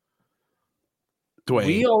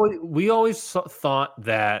 Dwayne, we always thought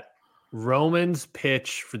that Roman's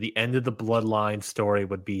pitch for the end of the Bloodline story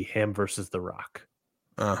would be him versus The Rock.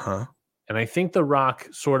 And I think The Rock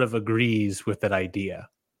sort of agrees with that idea.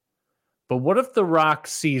 But what if The Rock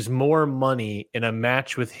sees more money in a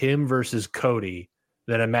match with him versus Cody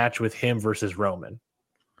than a match with him versus Roman?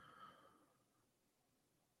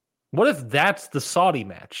 What if that's the Saudi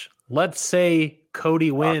match? Let's say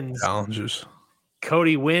Cody wins. Challenges.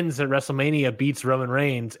 Cody wins at WrestleMania, beats Roman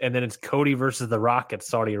Reigns, and then it's Cody versus The Rock at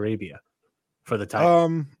Saudi Arabia for the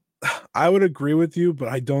title. I would agree with you, but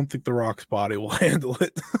I don't think The Rock's body will handle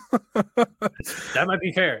it. That might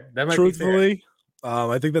be fair. Truthfully,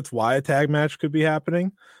 I think that's why a tag match could be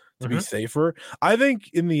happening, to be safer. I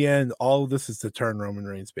think in the end, all of this is to turn Roman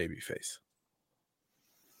Reigns babyface.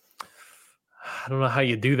 I don't know how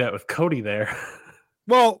you do that with Cody there.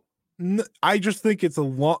 Well, I just think it's the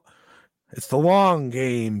long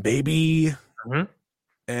game, baby.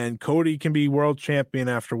 And Cody can be world champion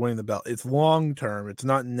after winning the belt. It's long term. It's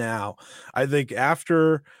not now. I think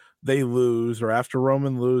after they lose or after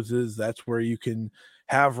Roman loses, that's where you can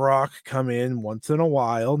have Rock come in once in a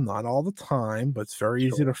while, not all the time, but it's very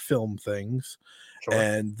easy to film things.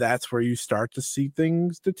 And that's where you start to see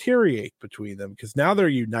things deteriorate between them, because now they're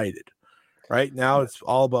united. Right now it's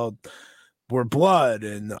all about we're blood,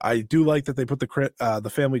 and I do like that they put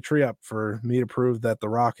the family tree up for me to prove that The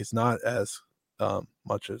Rock is not as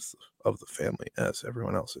much as of the family as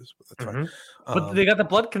everyone else is. But that's fine. But they got the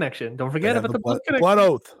blood connection. Don't forget about the blood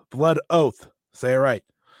connection. Blood oath. Say it right.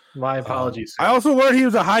 My apologies. I also learned he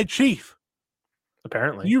was a high chief.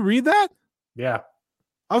 Apparently. You read that? Yeah.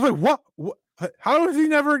 I was like, what? How does he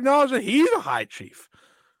never acknowledge that he's a high chief?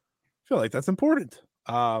 I feel like that's important.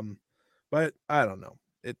 But I don't know.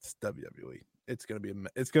 It's WWE. It's gonna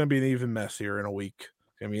be an even messier in a week.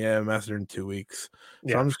 It's gonna be messier in 2 weeks.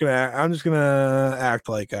 So I'm just gonna act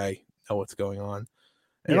like I know what's going on.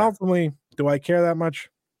 And ultimately, do I care that much?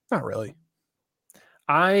 Not really.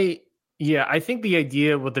 I think the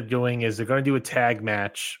idea of what they're doing is they're going to do a tag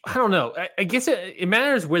match. I don't know. I guess it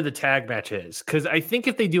matters where the tag match is, because I think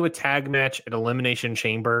if they do a tag match at Elimination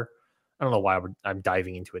Chamber, I don't know why I'm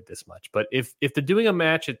diving into it this much, but if they're doing a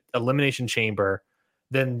match at Elimination Chamber,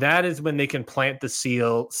 then that is when they can plant the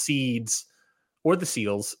seeds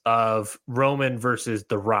of Roman versus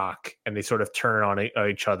The Rock, and they sort of turn on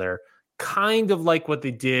each other, kind of like what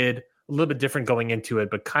they did, a little bit different going into it,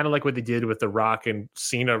 but kind of like what they did with The Rock and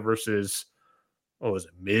Cena versus, what was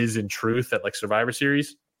it, Miz and Truth at like Survivor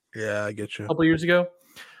Series? Yeah, I get you. A couple years ago,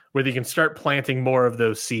 where they can start planting more of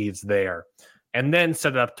those seeds there, and then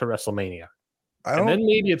set it up to WrestleMania. And then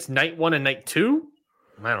maybe it's night 1 and night 2.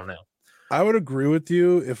 I don't know. I would agree with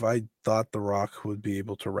you if I thought The Rock would be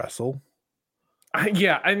able to wrestle.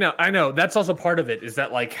 Yeah, I know. That's also part of it, is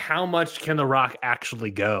that like, how much can The Rock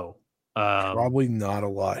actually go? Probably not a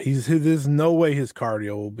lot. There's no way his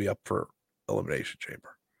cardio will be up for Elimination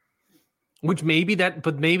Chamber. Which maybe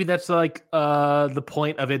that's like the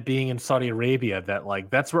point of it being in Saudi Arabia, that like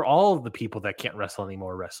that's where all of the people that can't wrestle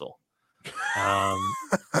anymore wrestle.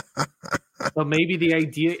 So maybe the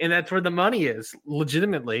idea, and that's where the money is.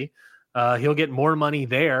 Legitimately, he'll get more money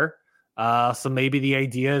there. So maybe the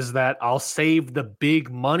idea is that I'll save the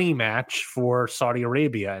big money match for Saudi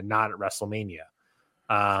Arabia and not at WrestleMania.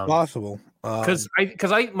 Possible. Because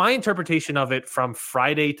my interpretation of it from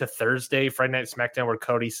Friday to Thursday, Friday Night SmackDown, where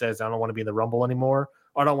Cody says, "I don't want to be in the Rumble anymore.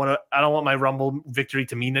 I don't want my Rumble victory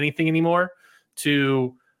to mean anything anymore."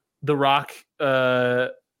 To The Rock, to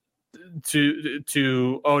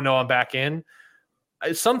oh no, I'm back in.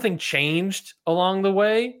 Something changed along the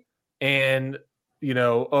way, and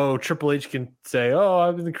Triple H can say, "Oh,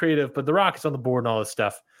 I've been creative," but The Rock is on the board and all this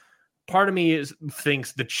stuff. Part of me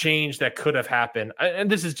thinks the change that could have happened, and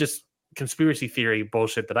this is just conspiracy theory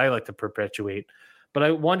bullshit that I like to perpetuate, but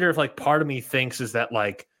I wonder if part of me thinks is that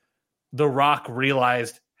The Rock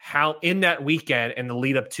realized how in that weekend and the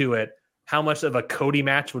lead up to it, how much of a Cody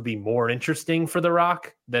match would be more interesting for The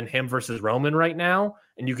Rock than him versus Roman right now,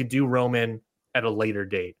 and you could do Roman at a later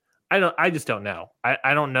date. I just don't know.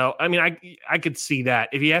 I don't know. I mean, I could see that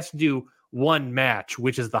if he has to do one match,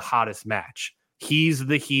 which is the hottest match, he's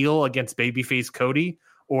the heel against babyface Cody,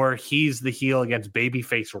 or he's the heel against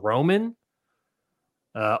babyface Roman,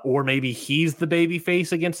 or maybe he's the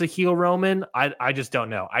babyface against the heel Roman. I just don't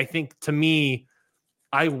know. I think, to me,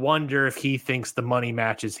 I wonder if he thinks the money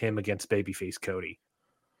match is him against babyface Cody.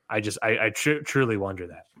 I truly wonder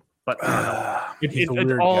that. But it's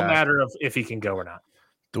all a matter of if he can go or not.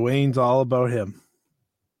 Dwayne's all about him.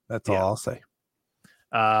 That's all I'll say.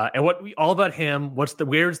 And all about him?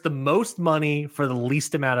 Where's the most money for the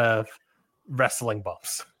least amount of wrestling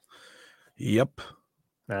bumps? Yep.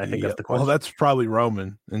 And I think that's the question. Well, that's probably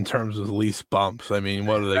Roman in terms of the least bumps. I mean,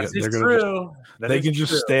 what are they? They're going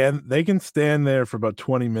to They can stand there for about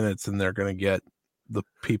 20 minutes, and they're going to get the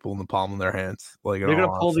people in the palm of their hands. They're going to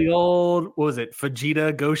pull the old, what was it,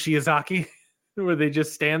 Fujita Go Shiozaki, where they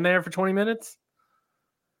just stand there for 20 minutes.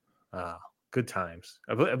 Good times.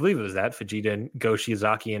 I believe it was that Fujita and Go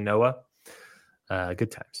Shiozaki and Noah.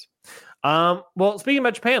 Good times. Well, speaking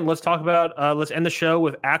about Japan, let's talk about let's end the show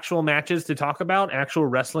with actual matches to talk about, actual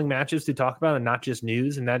wrestling matches to talk about, and not just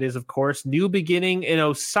news. And that is, of course, New Beginning in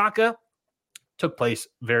Osaka. Took place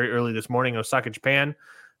very early this morning in Osaka, Japan.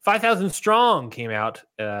 5,000 strong came out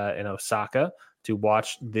in Osaka to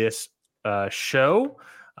watch this show.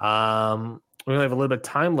 We only have a little bit of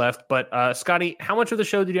time left, but Scotty, how much of the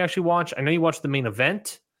show did you actually watch? I know you watched the main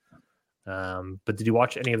event, but did you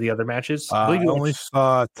watch any of the other matches? I only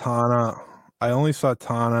saw Tana and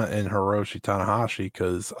Hiroshi Tanahashi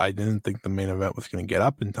because I didn't think the main event was going to get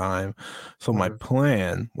up in time. So my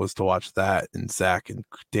plan was to watch that and Zach and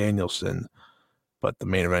Danielson, but the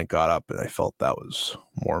main event got up and I felt that was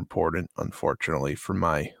more important, unfortunately, for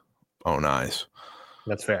my own eyes.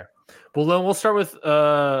 That's fair. Well, then we'll start with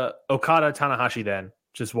Okada Tanahashi then.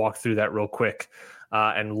 Just walk through that real quick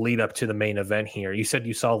and lead up to the main event here. You said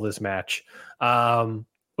you saw this match. Okada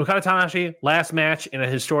Tanahashi, last match in a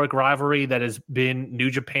historic rivalry that has been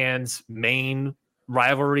New Japan's main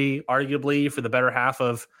rivalry, arguably, for the better half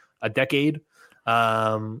of a decade.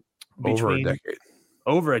 Over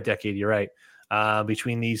a decade, you're right.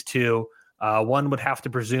 Between these two. One would have to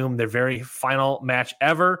presume their very final match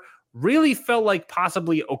ever. Really felt like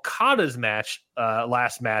possibly Okada's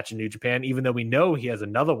last match in New Japan, even though we know he has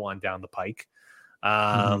another one down the pike.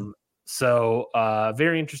 So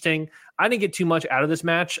very interesting. I didn't get too much out of this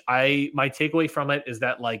match. My takeaway from it is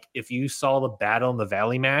that, if you saw the Battle in the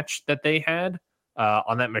Valley match that they had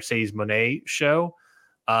on that Mercedes Moné show,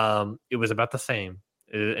 it was about the same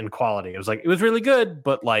in quality. It was really good,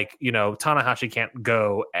 but Tanahashi can't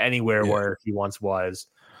go anywhere where he once was,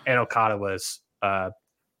 and Okada was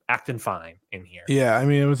acting fine in here. Yeah, I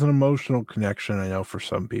mean, it was an emotional connection, I know, for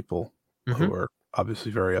some people who are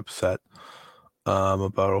obviously very upset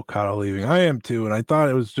about Okada leaving. I am too, and I thought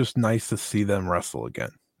it was just nice to see them wrestle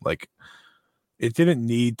again. It didn't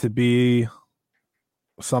need to be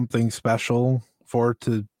something special for it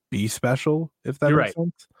to be special, if that makes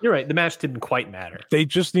sense. You're right. The match didn't quite matter. They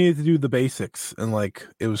just needed to do the basics, and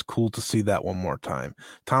it was cool to see that one more time.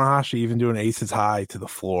 Tanahashi even doing aces high to the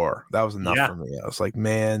floor. That was enough for me. I was like,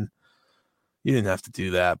 man, you didn't have to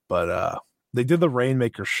do that. But they did the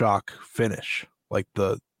Rainmaker Shock finish,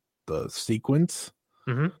 the sequence.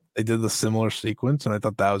 They did the similar sequence, and I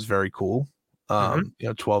thought that was very cool.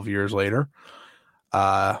 12 years later.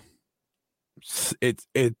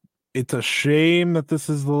 It's a shame that this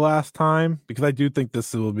is the last time, because I do think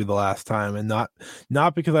this will be the last time, and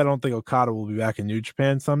not because I don't think Okada will be back in New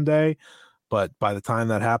Japan someday, but by the time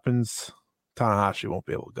that happens, Tanahashi won't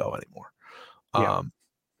be able to go anymore.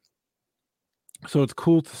 So it's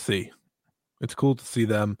cool to see. It's cool to see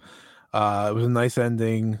them. It was a nice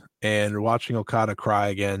ending. and watching Okada cry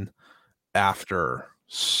again after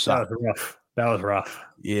That was rough.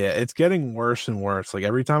 Yeah, it's getting worse and worse. Like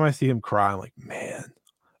every time I see him cry, I'm like, man.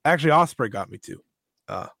 Actually, Ospreay got me too.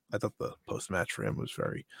 I thought the post-match for him was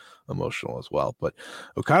very emotional as well. But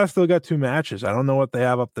Okada still got 2 matches. I don't know what they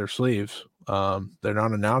have up their sleeves. They're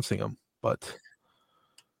not announcing them, but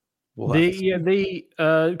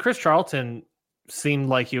Chris Charlton seemed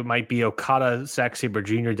like it might be Okada, Zack Sabre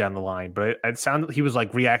Jr. down the line, but it sounded he was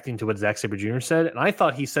like reacting to what Zack Sabre Jr. said, and I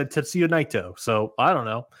thought he said Tetsuya Naito. So I don't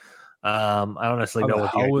know. I don't necessarily know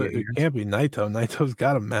what the idea it can't be Naito. Naito's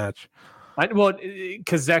got a match.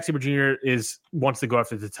 Because Zack Sabre Jr. wants to go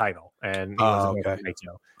after the title, and he wants to go after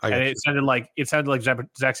Naito. And it sounded like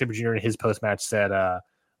Zack Sabre Jr. in his post match said,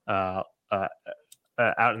 out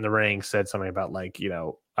in the ring, said something about like,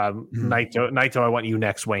 Naito, I want you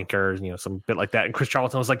next, wanker, some bit like that. And Chris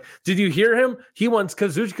Charlton was like, "Did you hear him? He wants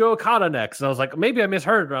Kazuchika Okada next." And I was like, maybe I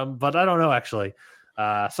misheard him, but I don't know actually.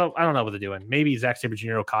 So I don't know what they're doing. Maybe Zack Sabre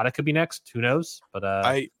Jr. Okada could be next. Who knows? But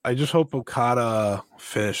I just hope Okada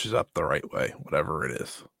finishes up the right way, whatever it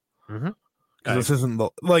is. Mm-hmm. Because this isn't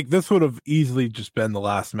this would have easily just been the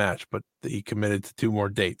last match, but he committed to 2 more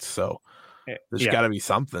dates, so there's got to be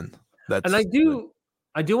something. And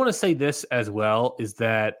I do want to say this as well, is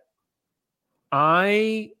that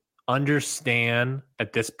I understand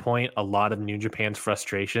at this point a lot of New Japan's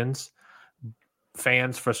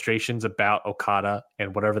fans' frustrations about Okada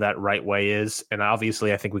and whatever that right way is. And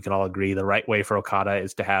obviously, I think we can all agree the right way for Okada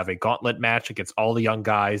is to have a gauntlet match against all the young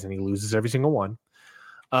guys, and he loses every single one.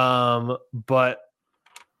 But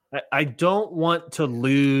I don't want to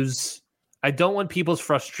lose. I don't want people's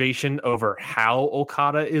frustration over how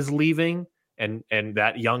Okada is leaving and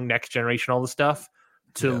that young next generation, all the stuff,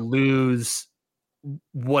 to lose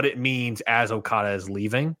what it means as Okada is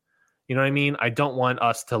leaving. You know what I mean? I don't want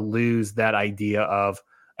us to lose that idea of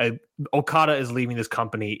Okada is leaving this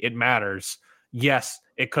company. It matters. Yes,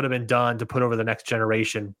 it could have been done to put over the next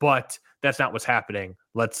generation, but that's not what's happening.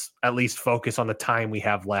 Let's at least focus on the time we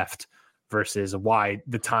have left versus why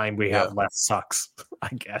the time we have left sucks, I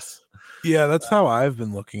guess. Yeah, that's how I've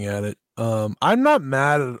been looking at it. I'm not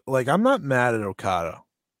mad at Okada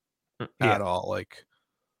at all. Like,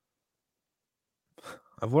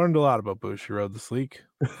 I've learned a lot about Bushiroad this week.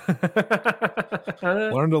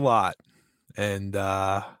 Learned a lot. And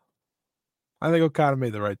I think Okada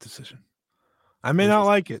made the right decision. I may not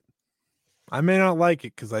like it.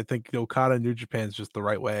 Because I think Okada New Japan is just the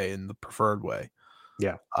right way and the preferred way.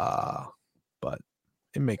 Yeah. But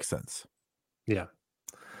it makes sense. Yeah.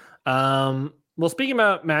 Well, speaking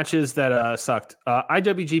about matches that sucked,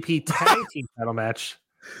 IWGP Tag Team Title match.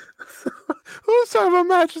 Who's talking about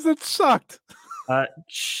matches that sucked?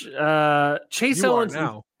 Chase Owens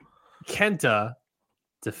and Kenta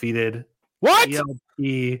defeated ELP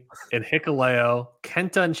and Hikuleo.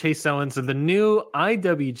 Kenta and Chase Owens are the new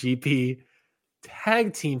IWGP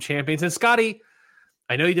Tag Team Champions. And Scotty,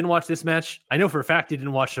 I know you didn't watch this match. I know for a fact you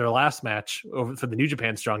didn't watch their last match for the New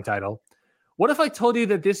Japan Strong title. What if I told you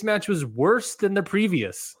that this match was worse than the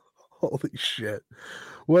previous? Holy shit.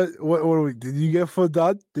 What did you get full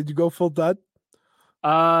dud? Did you go full dud?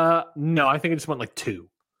 No, I think I just went like 2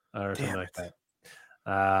 or something like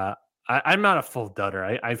that. I'm not a full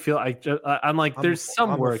dudder. I feel I'm like, there's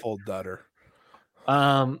some work. A full dudder.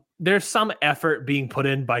 There's some effort being put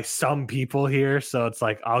in by some people here, so it's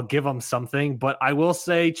like I'll give them something. But I will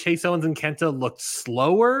say Chase Owens and Kenta looked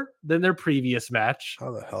slower than their previous match.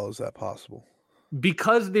 How the hell is that possible?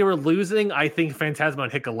 Because they were losing, I think Phantasmo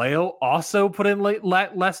and Hikuleo also put in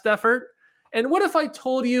less effort. And what if I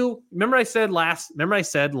told you? Remember I said last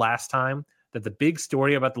time that the big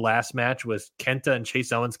story about the last match was Kenta and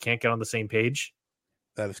Chase Owens can't get on the same page?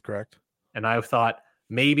 That is correct. And I thought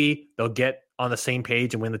maybe they'll get on the same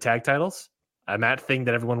page and win the tag titles. A match thing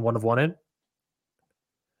that everyone would have wanted.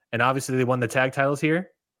 And obviously they won the tag titles here.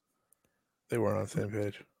 They weren't on the same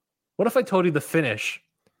page. What if I told you the finish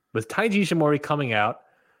was Taiji Ishimori coming out,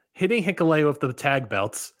 hitting Hikuleo with the tag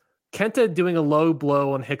belts, Kenta doing a low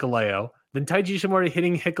blow on Hikuleo, then Taiji Ishimori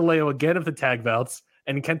hitting Hikuleo again with the tag belts,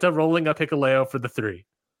 and Kenta rolling up Hikuleo for the 3.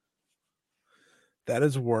 That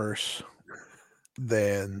is worse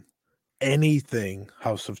than anything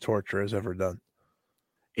House of Torture has ever done.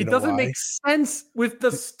 It doesn't make sense with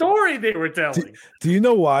the story they were telling. Do you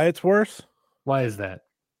know why it's worse? Why is that?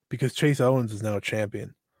 Because Chase Owens is now a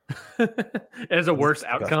champion. As a worse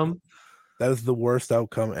outcome? That is the worst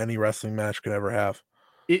outcome any wrestling match could ever have.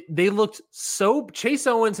 They looked so... Chase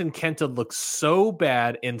Owens and Kenta looked so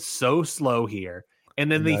bad and so slow here.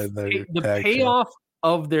 And then the payoff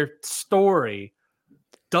of their story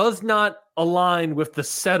does not align with the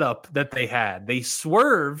setup that they had. They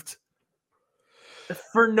swerved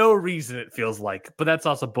for no reason, it feels like. But that's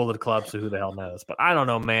also Bullet Club, so who the hell knows? But I don't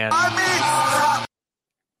know, man. I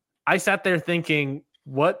sat there thinking,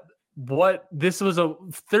 what this was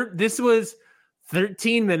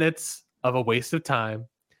 13 minutes of a waste of time.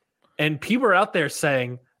 And people are out there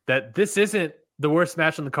saying that this isn't the worst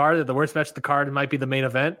match on the card, that the worst match on the card might be the main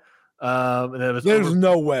event. There's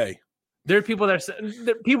no way. There are people that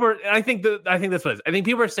are, I think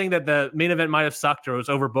people are saying that the main event might have sucked or was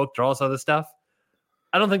overbooked or all this other stuff.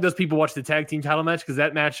 I don't think those people watched the tag team title match because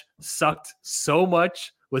that match sucked so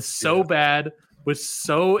much, was so bad, was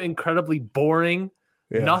so incredibly boring.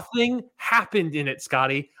 Yeah. Nothing happened in it,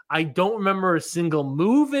 Scotty. I don't remember a single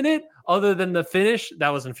move in it other than the finish. That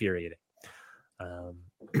was infuriating.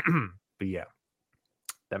 But yeah,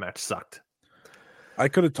 that match sucked. I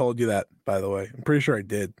could have told you that, by the way. I'm pretty sure I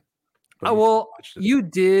did. Well, you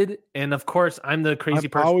did, and of course, I'm the crazy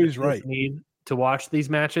person. Always right. Need to watch these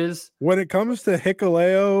matches. When it comes to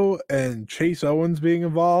Hikuleo and Chase Owens being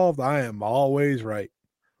involved, I am always right.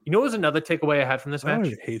 You know what was another takeaway I had from this match?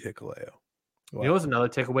 I hate Hikuleo. Wow. You know what was another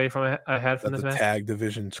takeaway I had from this match? The tag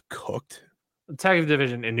division's cooked. The tag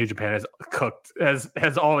division in New Japan is cooked, has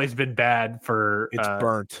always been bad for it's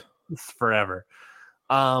burnt forever.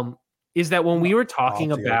 Is that when we were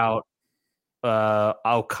talking about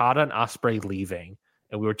Okada and Ospreay leaving,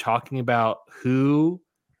 and we were talking about who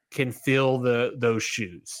can fill those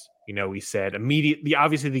shoes? You know, we said immediately,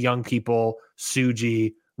 obviously the young people,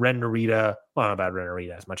 Tsuji, Ren Narita. Well, I don't know about Ren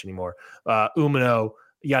Narita as much anymore. Umino,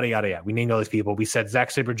 yada yada yada. We named all these people. We said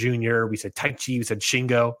Zack Sabre Jr. We said Taichi. We said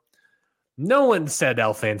Shingo. No one said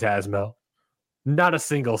El Phantasmo. Not a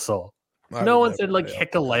single soul. No one said like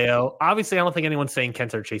Hikuleo. Obviously, I don't think anyone's saying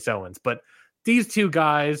Kenta or Chase Owens, but these two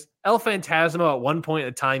guys, El Phantasmo, at one point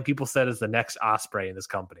in time, people said is the next Ospreay in this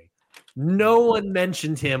company. No one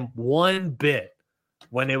mentioned him one bit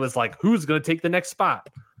when it was like, who's going to take the next spot?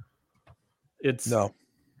 No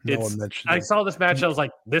one mentioned I him. saw this match. I was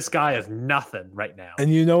like, this guy is nothing right now. And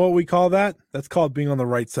you know what we call that? That's called being on the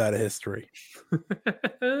right side of history.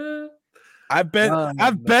 I've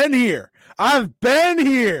been here. I've been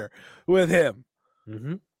here with him.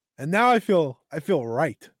 Mm-hmm. And now I feel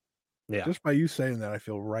right. Yeah. Just by you saying that, I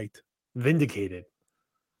feel right. Vindicated.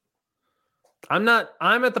 I'm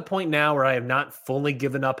at the point now where I have not fully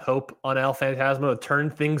given up hope on El Phantasmo to turn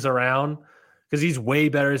things around, because he's way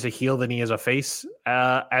better as a heel than he is a face,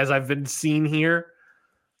 as I've been seeing here.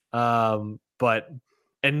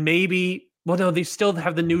 Maybe they still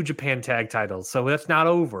have the New Japan tag titles, so that's not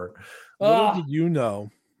over. Little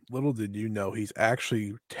did you know he's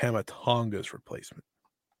actually Tama Tonga's replacement.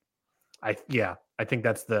 I think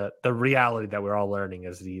that's the reality that we're all learning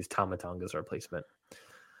is he's Tama Tonga's replacement.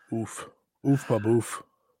 Oof baboof.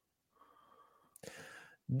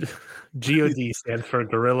 GOD stands for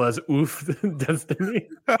Gorillas Oof Destiny.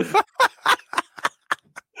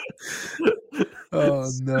 Oh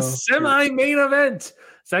no. Semi-main event.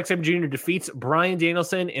 Zack Sabre Jr. defeats Bryan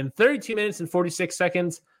Danielson in 32 minutes and 46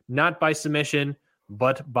 seconds, not by submission,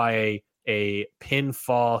 but by a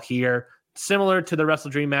pinfall here. Similar to the Wrestle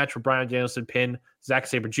Dream match where Bryan Danielson pinned Zack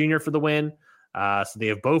Sabre Jr. for the win. So they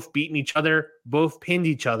have both beaten each other, both pinned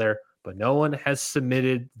each other, but no one has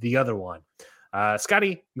submitted the other one.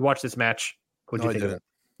 Scotty, you watched this match. What did you think of it?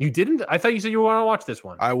 You didn't? I thought you said you want to watch this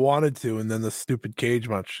one. I wanted to, and then the stupid cage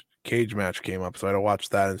match came up, so I had to watch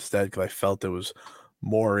that instead because I felt it was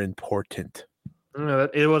more important.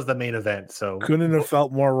 It was the main event, so couldn't have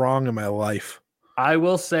felt more wrong in my life. I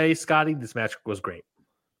will say, Scotty, this match was great.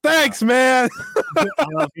 Thanks, man. I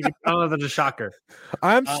don't know if that's a shocker.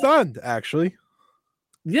 I'm stunned, actually.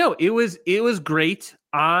 It was great.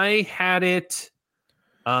 I had it.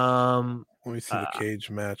 Let me see the cage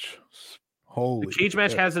match. Holy! The cage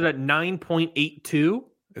match has it at 9.82.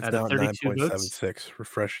 It's now at 9.76.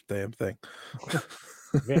 Refresh the damn thing.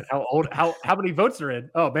 Man, how many votes are in?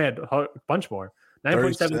 Oh man, a bunch more.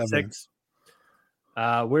 9.76.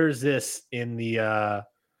 Where is this in the?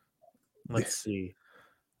 Let's see.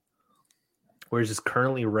 Where is this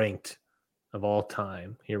currently ranked of all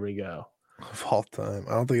time? Here we go. Of all time,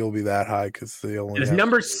 I don't think it'll be that high because they only. It's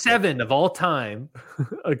number 7 of all time,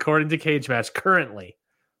 according to Cage Match currently.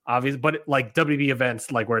 Obvious, but like WWE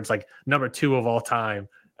events, like where it's like number 2 of all time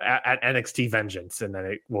at NXT Vengeance, and then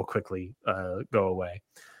it will quickly go away.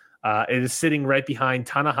 It is sitting right behind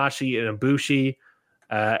Tanahashi and Ibushi,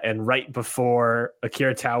 and right before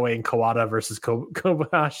Akira Taue and Kawada versus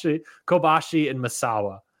Kobashi and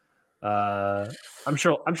Misawa. I'm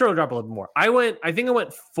sure it'll drop a little bit more. I think I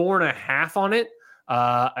went 4.5 on it.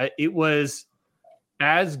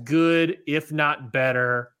 as good, if not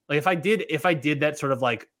better. Like if I did that sort of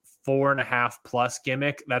like 4.5+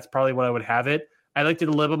 gimmick, that's probably what I would have it. I liked it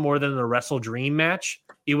a little bit more than the Wrestle Dream match.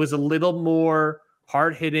 It was a little more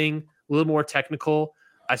hard hitting, a little more technical.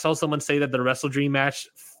 I saw someone say that the Wrestle Dream match,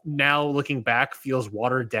 now looking back, feels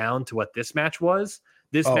watered down to what this match was.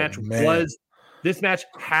 This match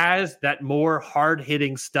has that more hard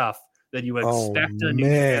hitting stuff that you would expect in a New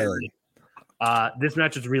Japan Ring. This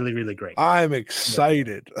match is really, really great. I'm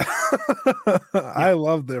excited. Yeah. I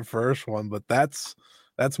love their first one, but that's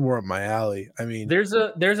more up my alley. I mean, there's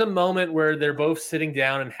a moment where they're both sitting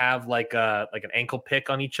down and have like an ankle pick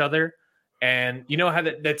on each other. And you know how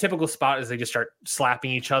the typical spot is they just start slapping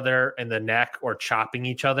each other in the neck or chopping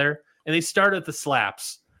each other. And they start at the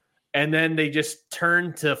slaps. And then they just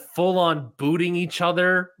turn to full on booting each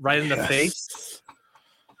other right in the face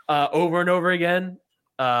over and over again.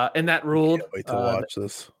 And that ruled. Can't wait to watch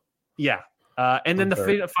this. Yeah. And then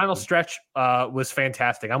the final stretch was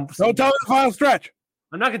fantastic. Don't tell me the final stretch.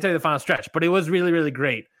 I'm not going to tell you the final stretch, but it was really, really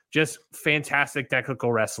great. Just fantastic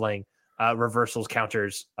technical wrestling, reversals,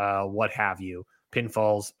 counters, what have you,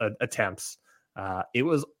 pinfalls, attempts. It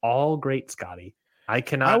was all great, Scotty. I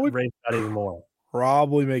cannot rate that anymore.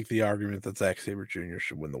 Probably make the argument that Zack Sabre Jr.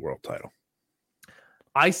 should win the world title.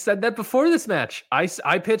 I said that before this match. I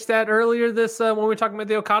pitched that earlier when we were talking about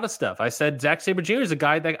the Okada stuff. I said Zack Sabre Jr. is a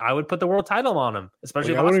guy that I would put the world title on him,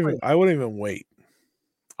 especially. I wouldn't even wait.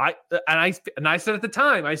 I said at the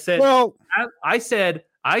time, I said,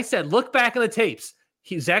 look back in the tapes.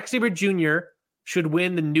 Zack Sabre Jr. should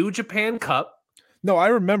win the New Japan Cup. No, I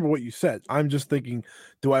remember what you said. I'm just thinking,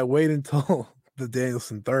 do I wait until the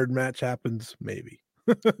Danielson third match happens? Maybe.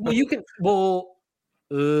 Well, you can. Well,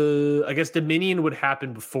 I guess Dominion would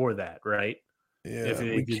happen before that, right? Yeah,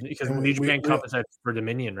 because the New Japan Cup is for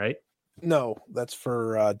Dominion, right? No, that's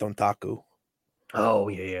for Dontaku. Oh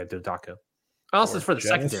yeah, Dontaku. Also, it's for the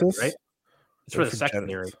secondary, right? It's for the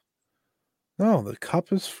secondary. No, the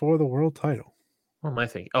cup is for the world title. What am I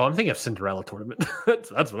thinking? Oh, I'm thinking of Cinderella tournament.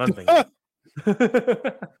 That's what I'm thinking.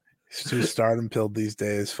 It's too stardom pilled these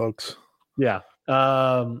days, folks. Yeah.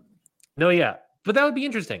 No, yeah. But that would be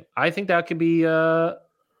interesting. I think that could be I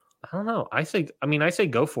don't know. I say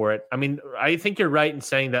go for it. I mean, I think you're right in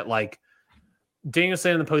saying that like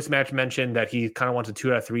Danielson in the post-match mentioned that he kind of wants a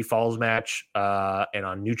 2 out of 3 falls match and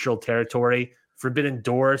on neutral territory. Forbidden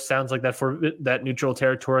Door sounds like that neutral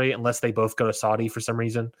territory, unless they both go to Saudi for some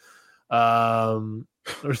reason, or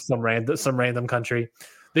some random country.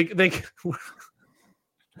 They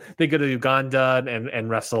go to Uganda and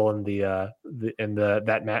wrestle in they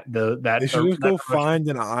should just go find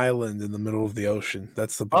an island in the middle of the ocean.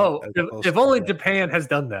 That's the if only Japan has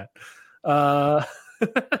done that.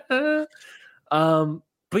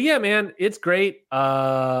 But yeah, man, it's great.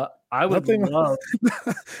 I would love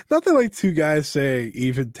nothing like two guys saying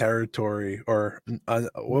even territory or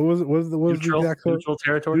what was neutral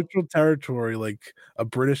territory? Neutral territory, like a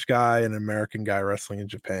British guy and an American guy wrestling in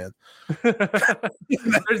Japan.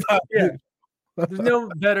 There's no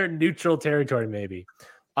better neutral territory, maybe.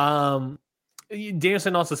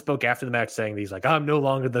 Danielson also spoke after the match saying he's like, I'm no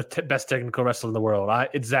longer the best technical wrestler in the world.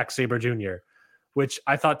 It's Zack Sabre Jr., which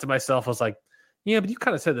I thought to myself, I was like, yeah, but you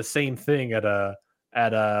kind of said the same thing at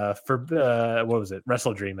what was it,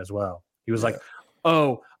 Wrestle Dream as well. He was like,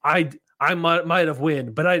 oh, I might have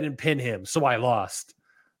won, but I didn't pin him, so I lost.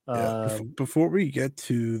 Before we get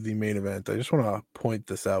to the main event, I just want to point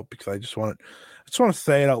this out because I just want to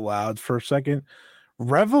say it out loud for a second.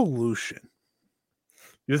 Revolution.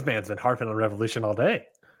 This man's been harping on Revolution all day.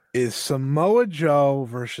 Is Samoa Joe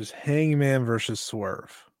versus Hangman versus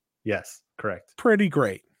Swerve. Yes, correct. Pretty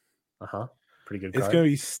great. Pretty good card. It's going to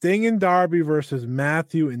be Sting and Darby versus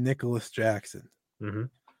Matthew and Nicholas Jackson. Mm-hmm.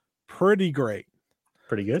 Pretty great.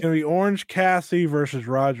 Pretty good. It's going to be Orange Cassidy versus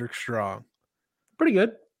Roderick Strong. Pretty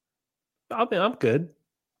good. I'm good.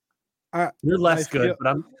 You're less good,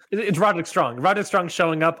 but it's Roderick Strong. Roderick Strong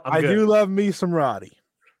showing up. I do love me some Roddy.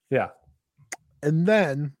 Yeah. And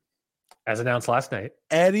then, as announced last night,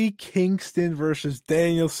 Eddie Kingston versus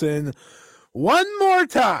Danielson. One more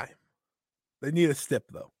time. They need a stip,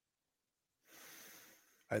 though.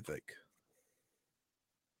 I think.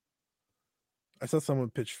 I saw someone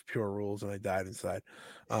pitch Pure Rules and I died inside.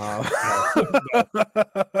 There's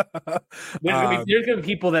gonna be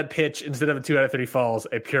people that pitch instead of a 2 out of 3 falls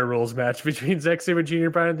a Pure Rules match between Zack Sabre Jr.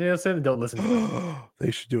 and Bryan Danielson, and don't listen to them. They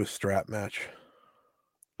should do a strap match.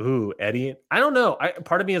 Ooh, Eddie. I don't know.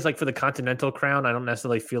 Part of me is like for the Continental Crown. I don't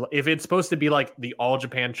necessarily feel if it's supposed to be like the All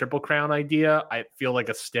Japan Triple Crown idea. I feel like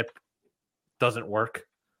a stip doesn't work.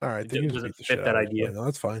 All right, it doesn't fit that idea. No,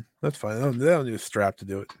 that's fine. That's fine. They don't need a strap to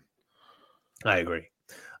do it. I agree.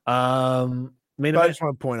 Main But I event. just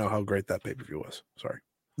want to point out how great that pay-per-view was. Sorry.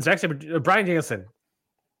 Zack Sabre, Bryan Danielson.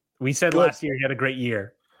 We said Good. last year he had a great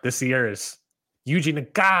year. This year is Yuji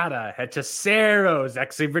Nagata, Hechicero,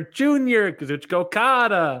 Zack Sabre Jr., Kazuchika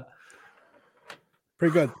Okada.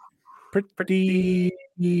 Pretty good. Pretty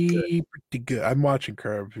Pretty good. I'm watching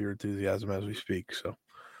Curb Your Enthusiasm as we speak. So,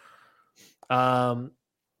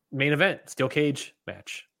 main event, steel cage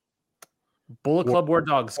match. Bullet Club War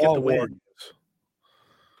Dogs get the win.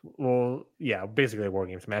 Well, yeah, basically a War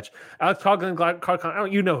Games match. Alex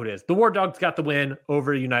Coughlin, you know who it is. The War Dogs got the win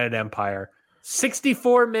over United Empire.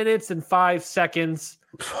 64 minutes and 5 seconds.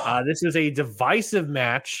 This is a divisive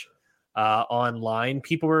match online.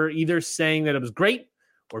 People were either saying that it was great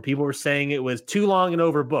or people were saying it was too long and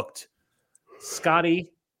overbooked.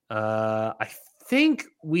 Scotty, I think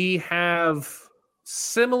we have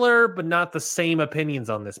similar but not the same opinions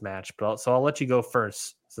on this match. So I'll let you go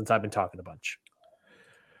first since I've been talking a bunch.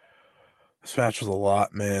 This match was a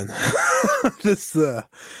lot, man.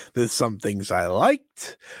 There's some things I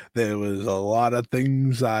liked. There was a lot of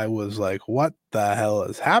things I was like, what the hell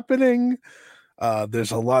is happening? There's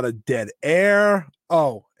a lot of dead air.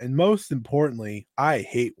 Oh, and most importantly, I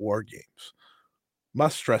hate war games.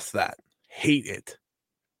 Must stress that. Hate it.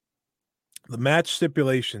 The match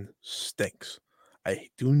stipulation stinks. I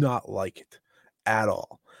do not like it at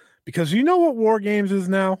all. Because you know what war games is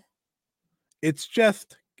now? It's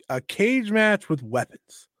just a cage match with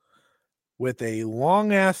weapons with a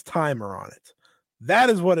long ass timer on it. That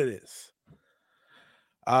is what it is.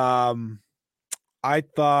 I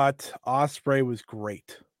thought Ospreay was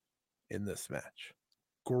great in this match.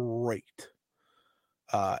 Great.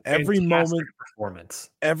 Every moment performance.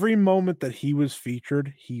 Every moment that he was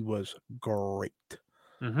featured, he was great.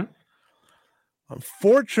 Mm-hmm.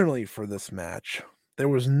 Unfortunately for this match, there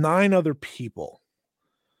was 9 other people.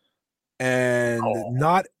 And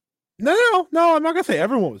No, I'm not gonna say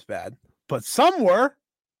everyone was bad, but some were,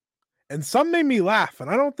 and some made me laugh. And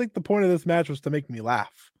I don't think the point of this match was to make me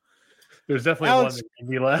laugh. There's definitely one that made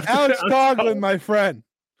me laugh. Alex Coughlin, my friend,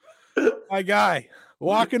 my guy,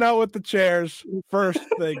 walking out with the chairs. First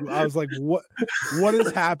thing, I was like, "What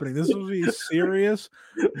is happening? This was a serious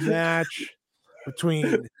match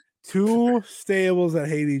between two stables that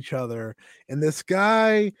hate each other, and this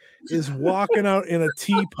guy is walking out in a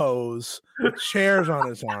T-pose with chairs on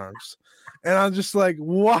his arms." And I'm just like,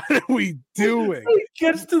 what are we doing? He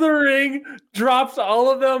gets to the ring, drops all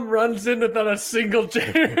of them, runs in without a single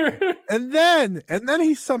chair. and then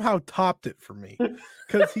he somehow topped it for me.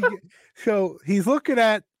 Because he's looking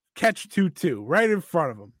at Catch 2-2 right in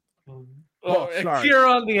front of him. Akira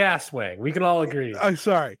on the ass wang. We can all agree. I'm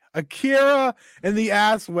sorry. Akira and the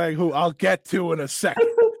ass wang, who I'll get to in a second.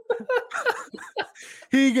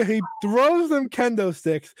 He throws them kendo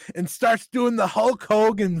sticks and starts doing the Hulk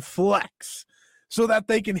Hogan flex so that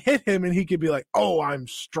they can hit him and he can be like, "Oh, I'm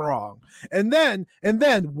strong." And then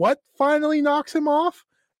what finally knocks him off?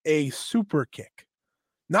 A super kick.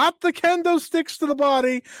 Not the kendo sticks to the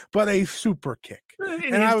body, but a super kick.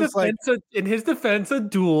 In his defense, a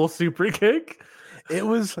dual super kick. It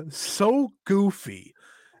was so goofy.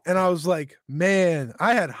 And I was like, man,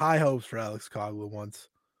 I had high hopes for Alex Coughlin once.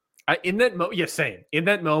 In that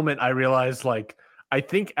moment, I realized, like, I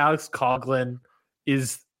think Alex Coughlin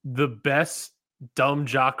is the best dumb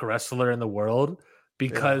jock wrestler in the world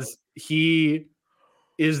because he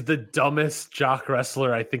is the dumbest jock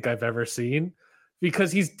wrestler I think I've ever seen. Because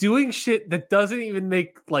he's doing shit that doesn't even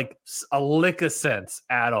make like a lick of sense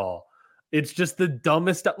at all. It's just the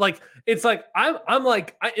dumbest stuff. Like it's like I'm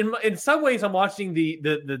like in some ways I'm watching the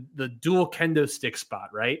dual kendo stick spot,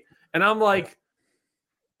 right? And I'm like,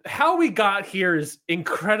 how we got here is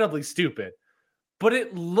incredibly stupid, but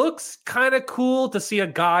it looks kind of cool to see a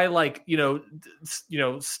guy like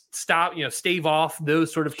stave off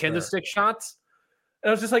those sort of kendo stick shots. And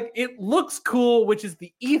I was just like, it looks cool, which is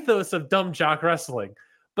the ethos of dumb jock wrestling.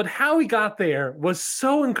 But how he got there was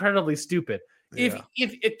so incredibly stupid. Yeah.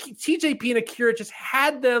 If TJP and Akira just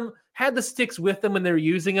had the sticks with them when they were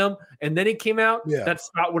using them, and then he came out, that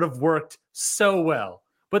spot would have worked so well.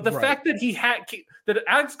 But the fact that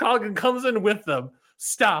Alex Coughlin comes in with them,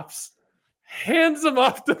 stops, hands them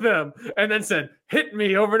off to them, and then said, "Hit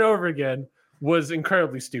me" over and over again was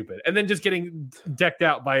incredibly stupid. And then just getting decked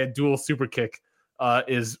out by a dual super kick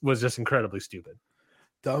was just incredibly stupid.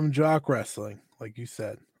 Dumb jock wrestling, like you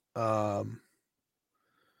said. I'll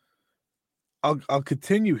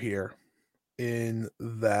continue here in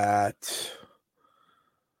that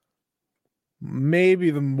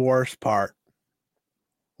maybe the worst part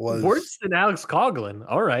was worse than Alex Coughlin.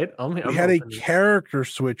 All right. we had a character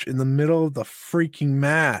switch in the middle of the freaking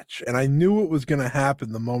match, and I knew it was going to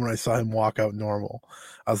happen the moment I saw him walk out normal.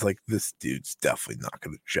 I was like, this dude's definitely not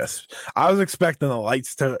going to just. I was expecting the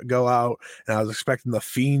lights to go out, and I was expecting the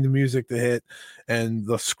Fiend music to hit, and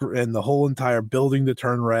the whole entire building to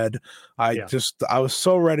turn red. I was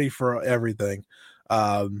so ready for everything.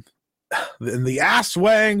 And the ass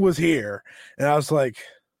wang was here, and I was like,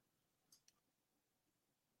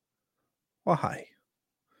 why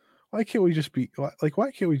can't we just be like,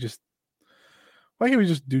 why can't we just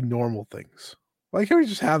do normal things? Why can't we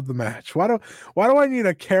just have the match? Why do I need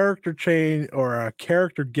a character chain or a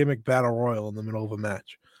character gimmick battle royal in the middle of a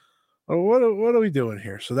match? What are we doing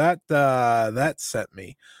here? So that set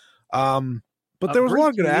me. But there was a lot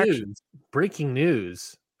of good action. Breaking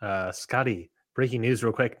news, Scotty. Breaking news,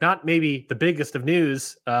 real quick. Not maybe the biggest of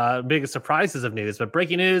news, biggest surprises of news, but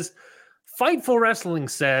breaking news. Fightful Wrestling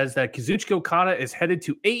says that Kazuchika Okada is headed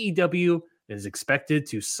to AEW and is expected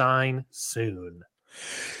to sign soon.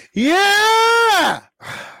 Yeah!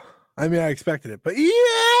 I mean, I expected it, but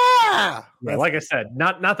yeah! Like I said,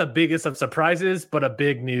 not the biggest of surprises, but a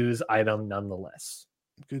big news item nonetheless.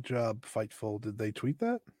 Good job, Fightful. Did they tweet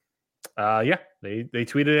that? Yeah, they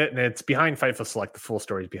tweeted it, and it's behind Fightful Select. The full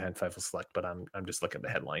story is behind Fightful Select, but I'm just looking at the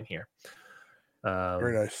headline here.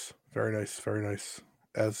 Very nice. Very nice. Very nice.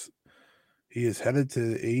 As he is headed to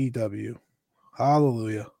AEW.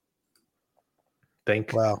 Hallelujah.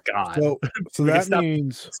 Thank God. So that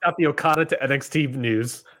means stop the Okada to NXT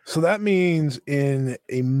news. So that means in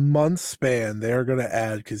a month span, they're going to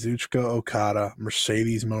add Kazuchika Okada,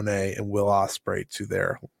 Mercedes Moné, and Will Ospreay to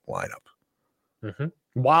their lineup. Mm-hmm.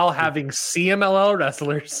 While having CMLL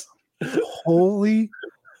wrestlers.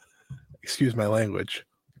 Excuse my language.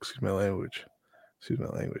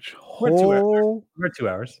 We're 2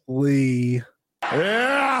 hours. Yeah.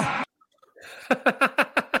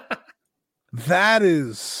 That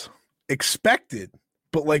is expected,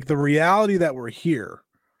 but like the reality that we're here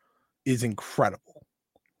is incredible.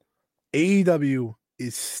 AEW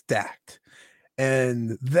is stacked,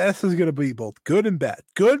 and this is going to be both good and bad.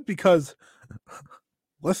 Good because,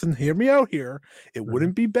 listen, hear me out here. It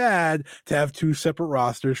wouldn't be bad to have 2 separate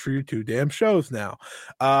rosters for your 2 damn shows now,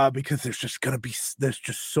 because there's just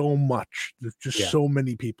so much. There's just so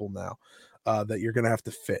many people now that you're going to have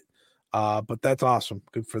to fit. But that's awesome.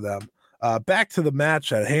 Good for them. Back to the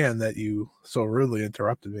match at hand that you so rudely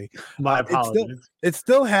interrupted me. My apologies. It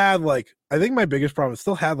still had like, I think my biggest problem, it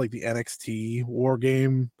still had like the NXT War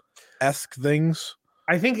Game-esque things.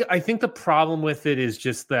 I think the problem with it is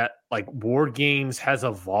just that like War Games has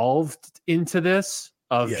evolved into this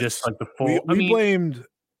of just like the full.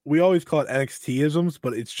 We always call it NXT-isms,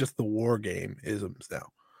 but it's just the War Game-isms now.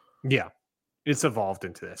 Yeah, it's evolved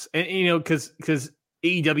into this, and because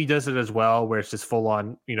AEW does it as well, where it's just full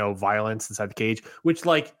on violence inside the cage, which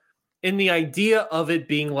like in the idea of it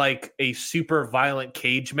being like a super violent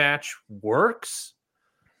cage match works,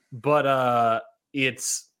 but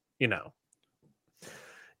it's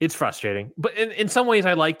it's frustrating. But in some ways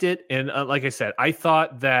I liked it, and like I said, I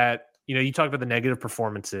thought that you talked about the negative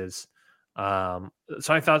performances, so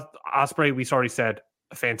I thought Ospreay, we already said,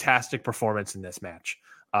 a fantastic performance in this match.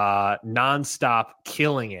 Non-stop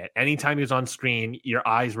killing it. Anytime he was on screen, your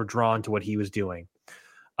eyes were drawn to what he was doing.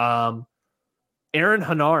 Aaron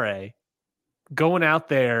Hanare going out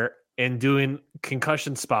there and doing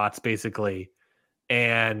concussion spots basically,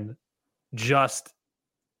 and just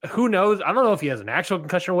who knows? I don't know if he has an actual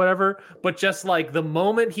concussion or whatever, but just like the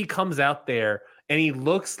moment he comes out there and he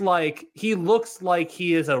looks like he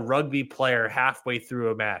is a rugby player halfway through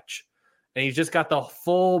a match, and he's just got the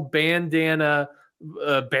full bandana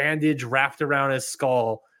bandage wrapped around his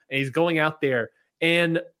skull, and he's going out there,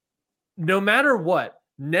 and no matter what,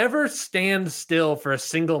 never stands still for a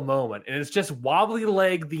single moment, and it's just wobbly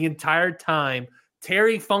leg the entire time,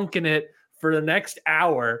 Terry funking it for the next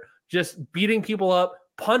hour, just beating people up,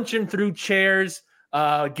 punching through chairs,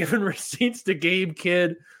 giving receipts to Gabe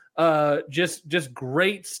Kidd, just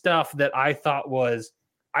great stuff that I thought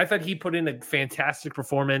he put in a fantastic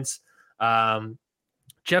performance.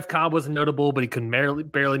 Jeff Cobb wasn't notable, but he could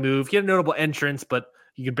barely move. He had a notable entrance, but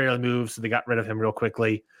he could barely move, so they got rid of him real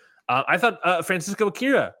quickly. I thought Francisco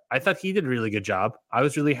Akira, I thought he did a really good job. I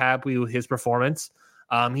was really happy with his performance.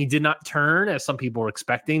 He did not turn, as some people were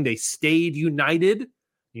expecting. They stayed united.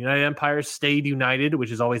 United Empire stayed united, which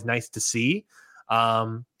is always nice to see.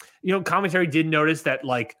 Commentary did notice that,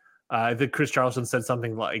 like, I think Chris Charleston said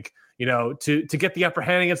something like, to get the upper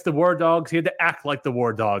hand against the War Dogs, he had to act like the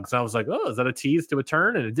War Dogs. And I was like, oh, is that a tease to a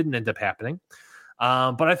turn? And it didn't end up happening.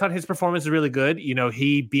 But I thought his performance was really good.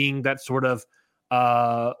 He being that sort of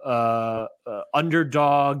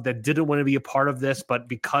underdog that didn't want to be a part of this, but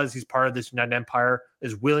because he's part of this United Empire,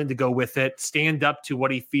 is willing to go with it, stand up to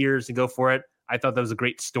what he fears and go for it. I thought that was a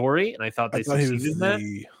great story, and I thought they succeeded in that.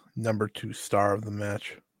 The number 2 star of the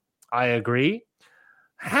match. I agree.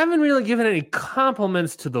 Haven't really given any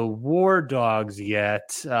compliments to the War Dogs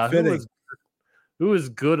yet. Who was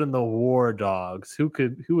good in the War Dogs? Who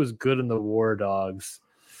was good in the War Dogs?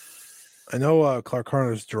 I know Clark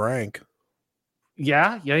Connors drank.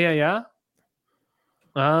 Yeah.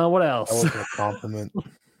 What else? That wasn't a compliment.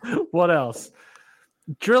 What else?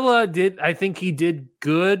 Drilla I think he did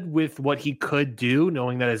good with what he could do,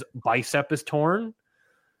 knowing that his bicep is torn.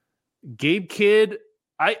 Gabe Kidd,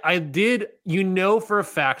 I did, for a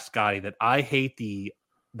fact, Scotty, that I hate the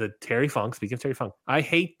Terry Funk. Speaking of Terry Funk, I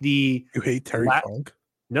hate the... You hate Terry Funk?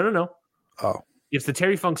 No. Oh. It's the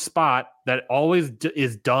Terry Funk spot that always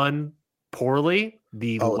is done poorly,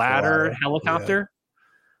 the ladder helicopter. Yeah.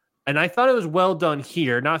 And I thought it was well done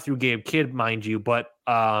here, not through Gabe Kidd, mind you, but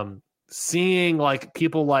seeing like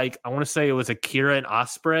people like, I want to say it was Akira and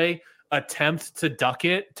Ospreay attempt to duck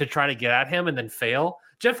it to try to get at him and then fail.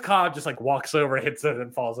 Jeff Cobb just like walks over, hits it,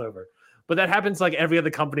 and falls over. But that happens like every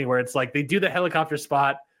other company where it's like they do the helicopter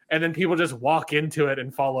spot and then people just walk into it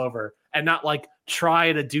and fall over and not like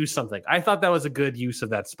try to do something. I thought that was a good use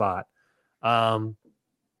of that spot. And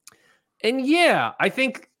yeah, I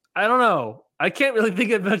don't know. I can't really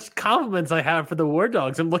think of much compliments I have for the War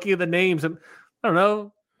Dogs. I'm looking at the names. I don't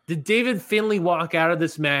know. Did David Finlay walk out of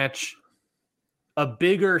this match a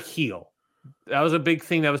bigger heel? That was a big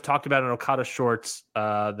thing that was talked about in Okada Shorts,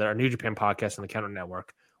 that our New Japan podcast on the Counter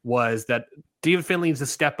Network, was that David Finlay needs to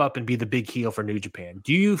step up and be the big heel for New Japan.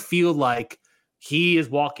 Do you feel like he is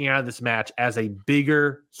walking out of this match as a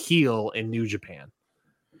bigger heel in New Japan?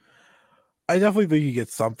 I definitely think he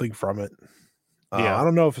gets something from it. I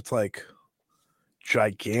don't know if it's like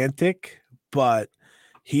gigantic, but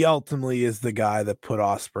he ultimately is the guy that put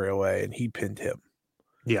Ospreay away and he pinned him.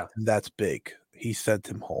 Yeah. And that's big. He sent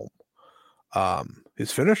him home.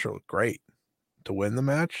 His finisher looked great to win the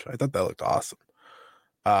match. I thought that looked awesome.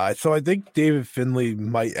 So I think David Finlay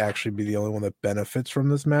might actually be the only one that benefits from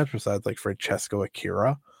this match besides like Francesco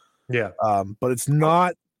Akira. Yeah. But it's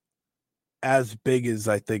not as big as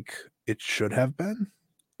I think it should have been,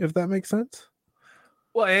 if that makes sense.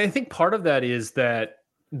 Well, I think part of that is that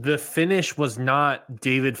the finish was not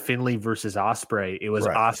David Finlay versus Ospreay. It was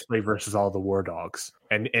Ospreay versus all the War Dogs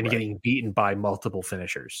and getting beaten by multiple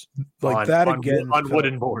finishers. Like on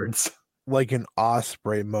wooden boards. Like an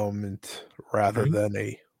Ospreay moment rather than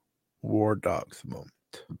a War Dogs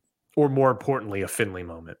moment. Or more importantly, a Finlay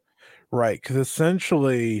moment. Right, because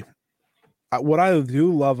essentially what I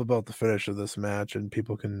do love about the finish of this match, and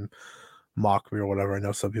people can mock me or whatever, I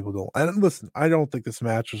know some people don't. And listen, I don't think this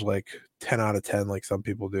match was like 10 out of 10 like some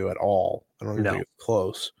people do at all. I don't even think it's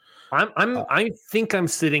close. I think I'm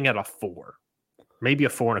sitting at a 4. Maybe a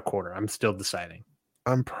 4.25. I'm still deciding.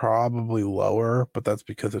 I'm probably lower, but that's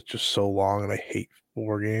because it's just so long and I hate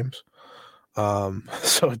war games.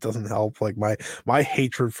 So it doesn't help. Like my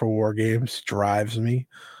hatred for war games drives me.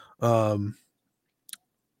 I'll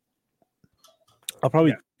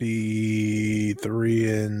probably be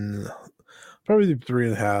 3.5,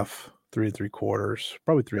 3.75, 3.75.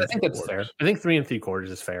 Probably 3. I think that's fair. I think 3.75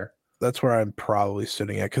 is fair. That's where I'm probably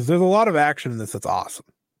sitting at because there's a lot of action in this that's awesome.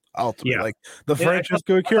 Ultimately, like the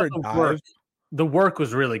Francesco Akira dive. The work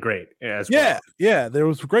was really great as well. Yeah, there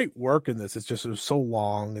was great work in this. It's just it was so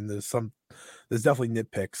long, and there's definitely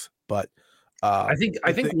nitpicks, but I think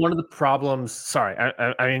one of the problems. Sorry,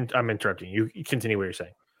 I'm interrupting you. You continue what you're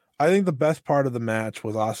saying. I think the best part of the match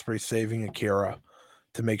was Ospreay saving Akira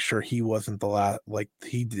to make sure he wasn't the last, like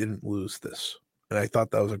he didn't lose this, and I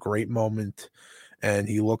thought that was a great moment. And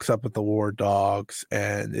he looks up at the War Dogs,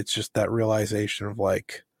 and it's just that realization of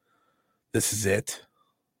like, this is it.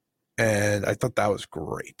 And I thought that was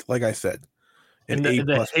great. Like I said, and the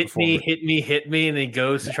hit me, and he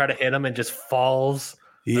goes to try to hit him and just falls.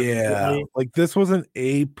 Yeah, like this was an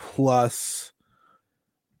A+,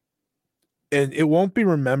 and it won't be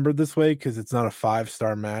remembered this way because it's not a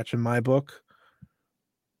 5-star match in my book.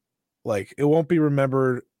 Like it won't be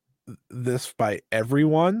remembered this by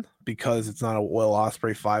everyone because it's not a Will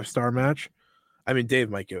Ospreay 5-star match. I mean, Dave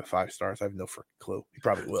might give it 5 stars. I have no freaking clue. He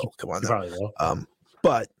probably will. Come on, probably will.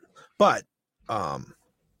 But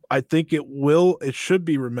I think it should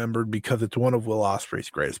be remembered because it's one of Will Ospreay's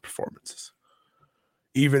greatest performances,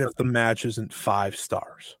 even if the match isn't 5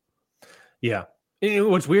 stars. Yeah.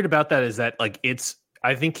 What's weird about that is that like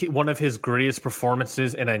I think one of his greatest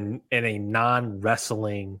performances in a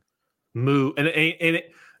non-wrestling move, and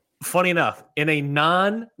funny enough,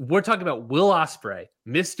 we're talking about Will Ospreay,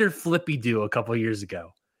 Mr. Flippy Doo a couple years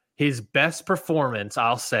ago. His best performance,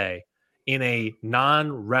 I'll say, in a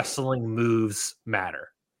non-wrestling moves matter.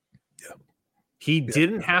 Yeah. He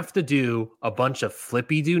didn't have to do a bunch of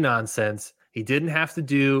Flippy Doo nonsense. He didn't have to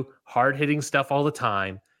do hard-hitting stuff all the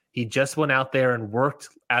time. He just went out there and worked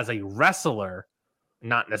as a wrestler,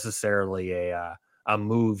 not necessarily a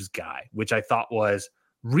moves guy, which I thought was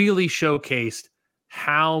really showcased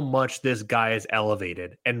how much this guy is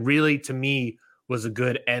elevated, and really, to me, was a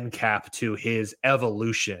good end cap to his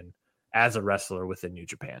evolution as a wrestler within New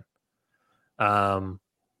Japan.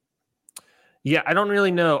 Yeah, I don't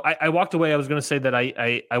really know. I walked away. I was going to say that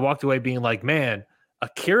I walked away being like, man,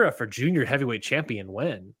 Akira for junior heavyweight champion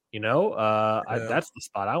when, that's the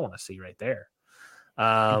spot I want to see right there.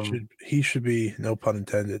 He should be, no pun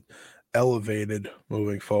intended, elevated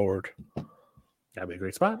moving forward. That'd be a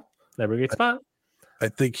great spot. I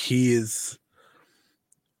think he is.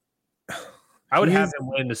 I would have him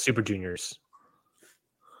win the Super Juniors.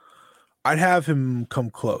 I'd have him come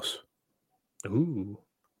close. Ooh.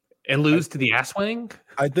 And lose to the ass wing?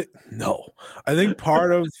 I think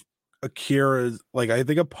part of Akira's, like, I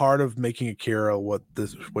think a part of making Akira what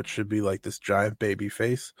should be like this giant baby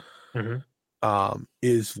face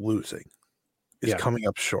is losing, coming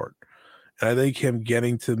up short. And I think him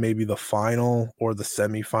getting to maybe the final or the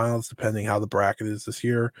semifinals, depending how the bracket is this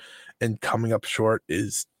year, and coming up short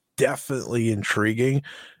is definitely intriguing.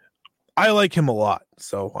 I like him a lot,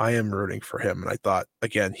 so I am rooting for him. And I thought,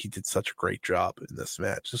 again, he did such a great job in this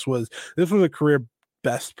match. This was a career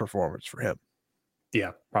best performance for him.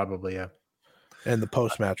 Yeah, probably, yeah. And the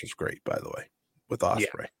post match was great, by the way, with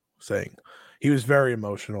Ospreay saying he was very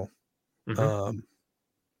emotional.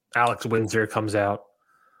 Alex Windsor comes out.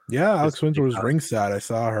 Yeah, Alex Windsor was ringside. I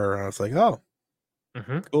saw her, and I was like, oh,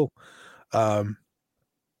 cool.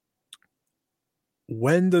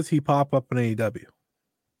 When does he pop up in AEW?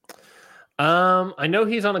 I know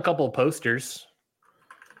he's on a couple of posters.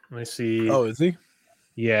 Let me see. Oh, is he?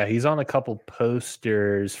 Yeah, he's on a couple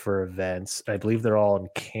posters for events. I believe they're all in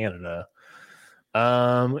Canada.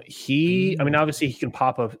 Obviously he can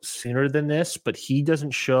pop up sooner than this, but he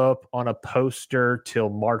doesn't show up on a poster till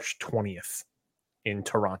March 20th in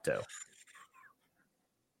Toronto.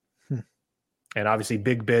 And obviously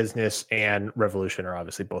Big Business and Revolution are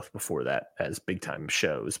obviously both before that as big time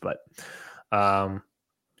shows, but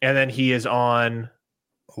and then he is on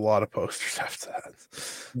a lot of posters after that.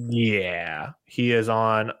 Yeah, he is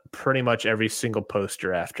on pretty much every single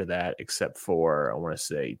poster after that, except for, I want to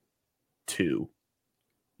say, 2.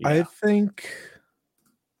 Yeah.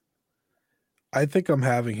 I think I'm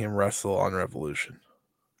having him wrestle on Revolution.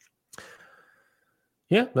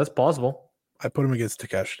 Yeah, that's plausible. I put him against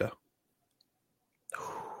Takeshita.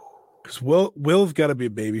 Because Will's got to be a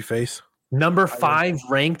babyface. Number 5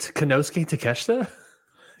 ranked Konosuke Takeshita?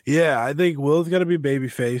 Yeah, I think Will's got to be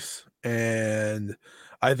babyface, and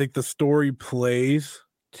I think the story plays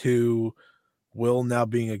to Will now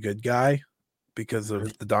being a good guy because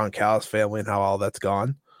of the Don Callis family and how all that's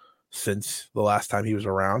gone since the last time he was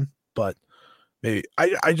around. But maybe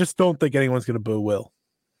I just don't think anyone's going to boo Will.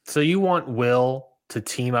 So you want Will to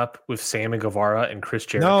team up with Sammy Guevara and Chris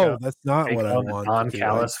Jericho? No, that's not what I want. Don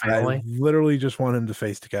Callis family. I literally just want him to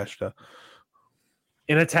face Takeshita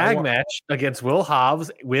in a tag match against Will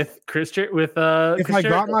Hobbs with Chris. If I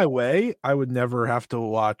got my way, I would never have to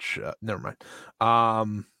watch. Never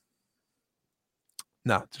mind.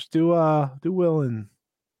 No, just do Will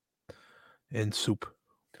and Soup.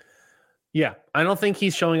 Yeah, I don't think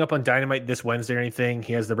he's showing up on Dynamite this Wednesday or anything.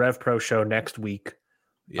 He has the Rev Pro show next week.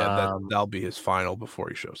 Yeah, that'll be his final before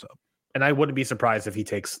he shows up. And I wouldn't be surprised if he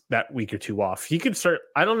takes that week or 2 off. He could start.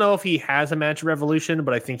 I don't know if he has a match at Revolution,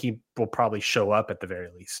 but I think he will probably show up at the very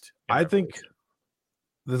least. I think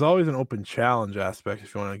there's always an open challenge aspect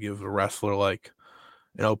if you want to give a wrestler like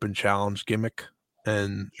an open challenge gimmick,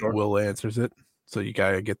 and Will answers it. So you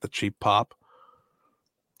gotta get the cheap pop.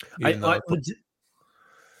 I mean,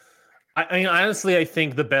 honestly, I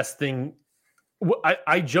think the best thing.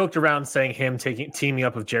 I joked around saying him teaming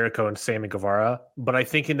up with Jericho and Sammy Guevara, but I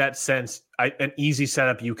think in that sense, an easy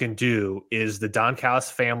setup you can do is the Don Callis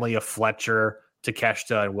family of Fletcher,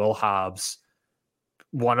 Takeshita, and Will Hobbs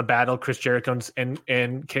want to battle Chris Jericho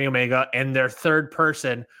and Kenny Omega and their third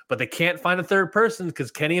person, but they can't find a third person because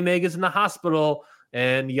Kenny Omega's in the hospital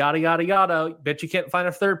and yada, yada, yada. Bet you can't find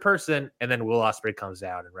a third person. And then Will Ospreay comes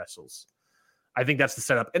out and wrestles. I think that's the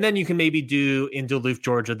setup. And then you can maybe do in Duluth,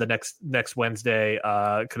 Georgia, the next Wednesday,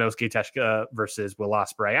 Konosuke Takeshita versus Will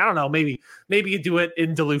Ospreay. I don't know. Maybe you do it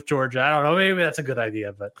in Duluth, Georgia. I don't know. Maybe that's a good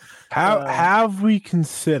idea. But have we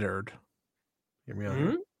considered? Hear me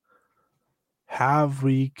out. have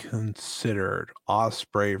we considered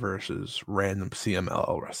Ospreay versus random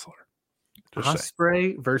CMLL wrestler? Just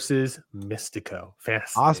Ospreay versus Mystico.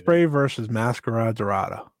 Fascinating. Ospreay versus Masquerade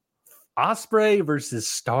Dorada. Ospreay versus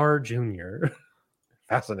Star Jr.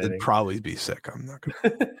 Fascinating. It'd probably be sick. I'm not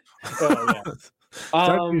gonna. Oh, yeah.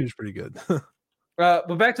 Star Jr. is pretty good.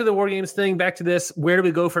 But back to the War Games thing. Back to this. Where do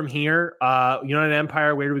we go from here? United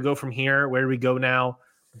Empire. Where do we go from here? Where do we go now?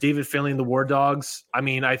 David Finlay and the War Dogs. I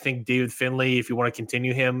mean, I think David Finlay, if you want to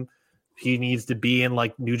continue him, he needs to be in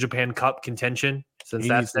like New Japan Cup contention since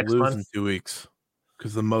that's next month. In 2 weeks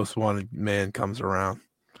because the most wanted man comes around.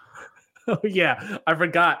 Oh yeah, I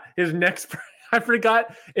forgot his next. I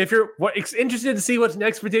forgot if you're interested to see what's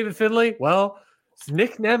next for David Finlay. Well, it's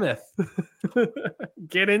Nick Nemeth.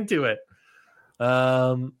 Get into it.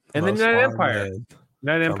 And then United Empire.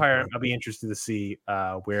 United Empire. I'll be interested to see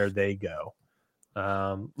where they go.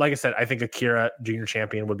 Like I said, I think Akira Junior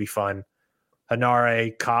Champion would be fun.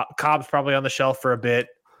 Hanare, Cobb's probably on the shelf for a bit.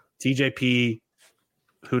 TJP,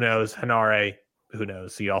 who knows? Hanare, who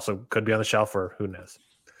knows? He also could be on the shelf for who knows.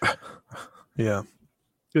 Yeah,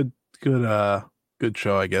 good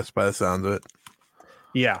show, I guess, by the sounds of it.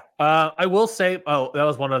 Yeah, I will say. Oh, that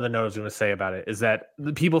was one other note I was going to say about it is that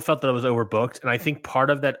the people felt that it was overbooked, and I think part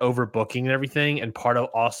of that overbooking and everything, and part of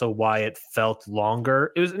also why it felt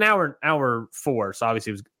longer. It was an hour 4, so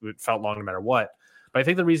obviously it felt long no matter what. But I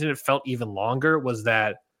think the reason it felt even longer was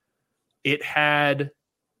that it had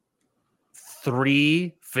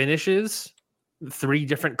 3 finishes, 3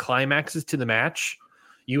 different climaxes to the match.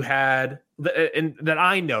 You had and that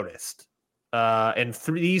I noticed, and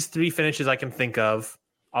these 3 finishes I can think of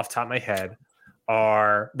off the top of my head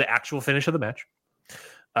are the actual finish of the match,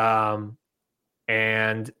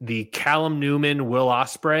 and the Callum Newman Will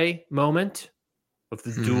Ospreay moment with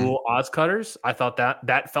the dual Oz cutters. I thought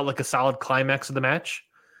that felt like a solid climax of the match.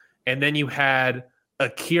 And then you had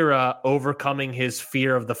Akira overcoming his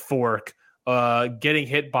fear of the fork, getting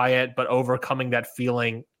hit by it, but overcoming that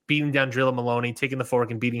feeling, beating down Drilla Maloney, taking the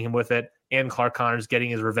fork and beating him with it, and Clark Connors getting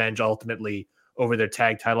his revenge ultimately over their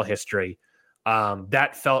tag title history.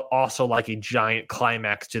 That felt also like a giant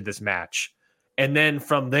climax to this match. And then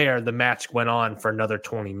from there, the match went on for another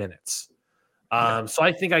 20 minutes. So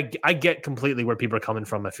I think I get completely where people are coming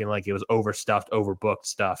from. I feel like it was overstuffed, overbooked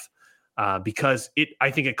stuff because I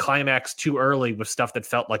think it climaxed too early with stuff that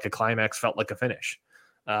felt like a climax, felt like a finish.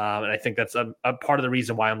 And I think that's a part of the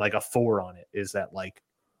reason why I'm like a 4 on it is that like,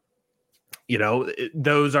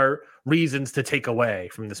 those are reasons to take away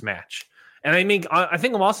from this match. And I mean, I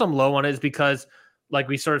think I'm also low on it is because like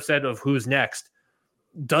we sort of said of who's next.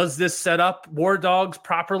 Does this set up War Dogs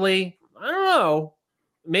properly? I don't know.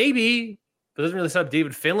 Maybe. But it doesn't really set up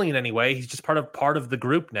David Finlay in any way. He's just part of the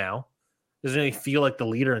group now. Doesn't really feel like the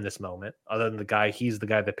leader in this moment, other than he's the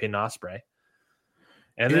guy that pinned Ospreay.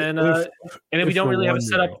 And then we don't really have a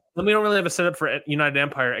setup. Then we don't really have a setup for United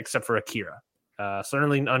Empire except for Akira.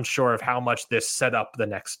 Certainly unsure of how much this set up the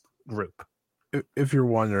next group. If you're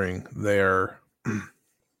wondering, they're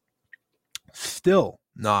still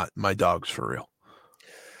not my dogs for real.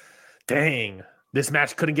 Dang. This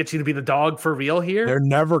match couldn't get you to be the dog for real here? They're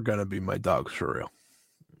never going to be my dogs for real.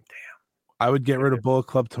 Damn. I would get rid of Bullet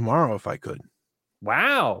Club tomorrow if I could.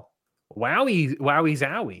 Wow. Wowie,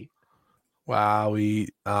 zowie. Wowie.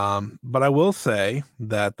 But I will say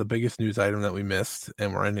that the biggest news item that we missed,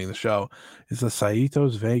 and we're ending the show, is the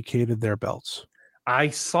Saitos vacated their belts. I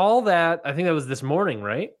saw that. I think that was this morning,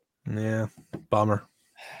 right? Yeah. Bummer.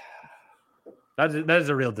 That is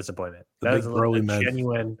a real disappointment. That is a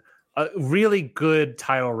genuine... A really good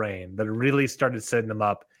title reign that really started setting them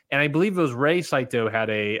up. And I believe it was Rei Saito had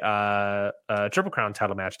a Triple Crown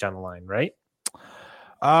title match down the line, right?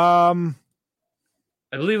 I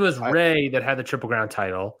believe it was Rei that had the Triple Crown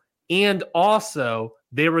title. And also,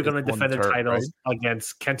 they were going to defend the titles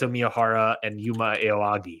against Kento Miyahara and Yuma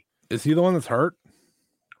Aoyagi. Is he the one that's hurt?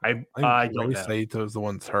 I don't know. Rei Saito is the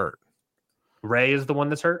one that's hurt. Rei is the one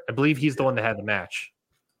that's hurt? I believe he's the one that had the match.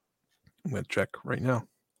 I'm going to check right now.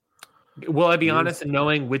 Will I be honest in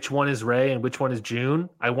knowing which one is Rei and which one is June?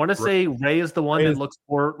 I want to say Rei is the one that looks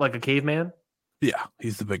more like a caveman. Yeah,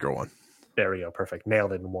 he's the bigger one. There we go. Perfect.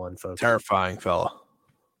 Nailed it in one, folks. Terrifying fella.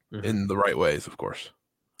 Mm-hmm. In the right ways, of course.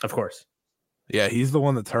 Of course. Yeah, he's the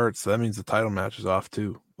one that's hurt, so that means the title match is off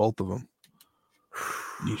too. Both of them.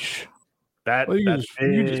 Yeesh.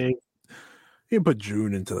 You can put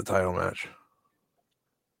June into the title match.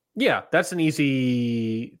 Yeah, that's an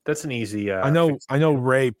easy. I know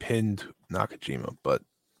Rei pinned Nakajima, but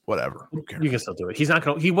whatever. Who cares? You can still do it.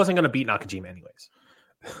 He wasn't gonna beat Nakajima anyways.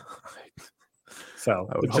 So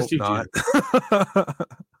I would hope not.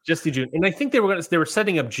 Just do June. And I think they were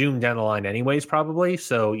setting up June down the line anyways, probably.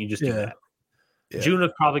 So you just do that. Yeah. June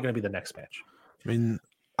is probably going to be the next match. I mean,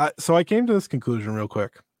 so I came to this conclusion real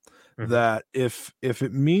quick that if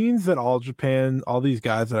it means that All Japan, all these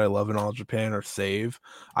guys that I love in All Japan are saved,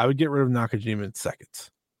 I would get rid of Nakajima in seconds.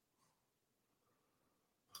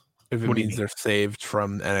 If it means they're saved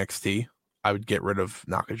from NXT, I would get rid of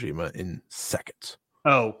Nakajima in seconds.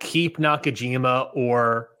 Oh, keep Nakajima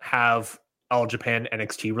or have All Japan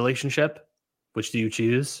NXT relationship? Which do you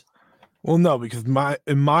choose? Well, no, because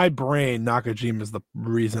in my brain, Nakajima is the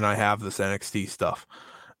reason I have this NXT stuff.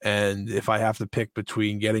 And if I have to pick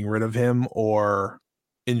between getting rid of him or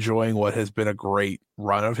enjoying what has been a great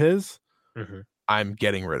run of his, I'm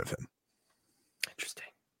getting rid of him. Interesting.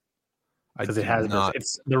 Because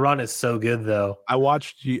the run is so good though. I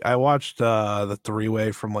watched the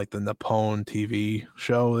 3-way from like the Nippon TV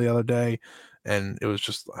show the other day, and it was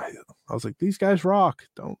just I was like, these guys rock.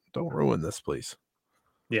 Don't ruin this, please.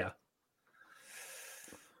 Yeah.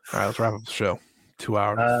 All right, let's wrap up the show. 2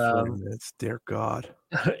 hours and 40 minutes. Dear God.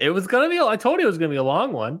 It was gonna be. I told you it was gonna be a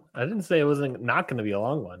long one. I didn't say it wasn't not gonna be a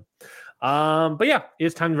long one. But yeah,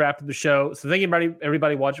 it's time to wrap up the show. So thank you,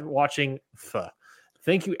 everybody watching.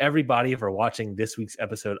 Thank you, everybody, for watching this week's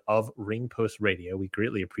episode of Ring Post Radio. We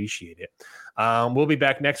greatly appreciate it. We'll be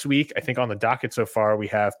back next week. I think on the docket so far, we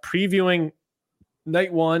have previewing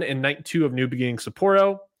Night 1 and Night 2 of New Beginning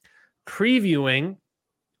Sapporo, previewing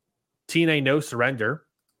TNA No Surrender,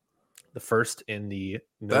 the first in the...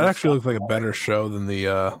 That actually looks like a better show than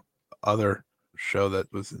the other show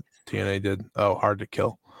that was TNA did. Oh, Hard to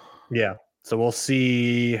Kill. Yeah, so we'll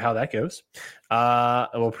see how that goes.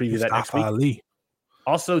 We'll preview that next week. Ali.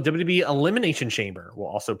 Also, WWE Elimination Chamber will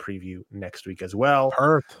also preview next week as well.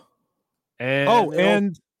 Perth.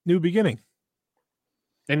 And New Beginning.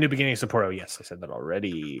 And New Beginning Sapporo. Yes, I said that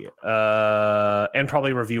already. And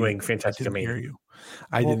probably reviewing Fantastic Domain.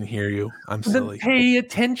 I didn't hear you. I'm silly. Pay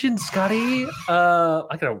attention, Scotty.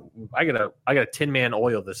 I gotta Tin Man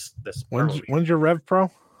oil this. When's your Rev Pro?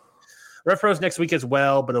 Rev Pro's next week as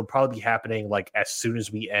well, but it'll probably be happening like as soon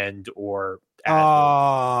as we end or.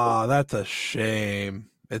 That's a shame.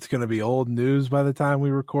 It's going to be old news by the time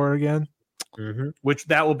we record again. Which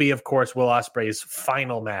that will be, of course, Will Ospreay's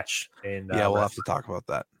final match. We'll have to talk about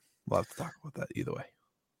that. We'll have to talk about that either way.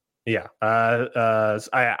 Yeah,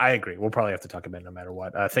 I agree. We'll probably have to talk about it no matter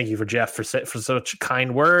what. Thank you for Jeff for such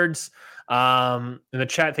kind words. In the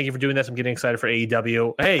chat, thank you for doing this. I'm getting excited for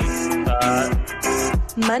AEW. Hey,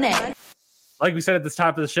 money. Like we said at the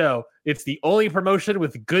top of the show, it's the only promotion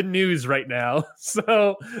with good news right now.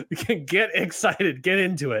 So you can get excited, get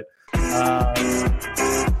into it.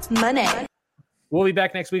 Money. We'll be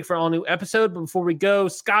back next week for an all-new episode. But before we go,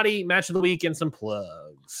 Scotty, match of the week and some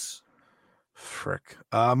plugs. Frick.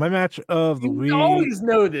 My match of the week. You always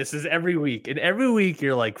know this is every week. And every week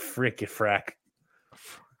you're like, frack.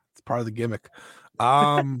 It's part of the gimmick.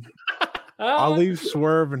 I'll leave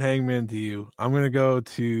Swerve and Hangman to you. I'm going to go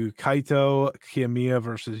to Kaito Kiyomiya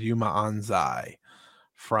versus Yuma Anzai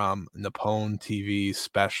from Nippon TV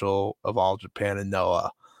special of All Japan and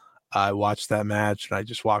Noah. I watched that match and I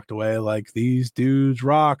just walked away like, these dudes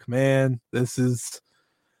rock, man. This is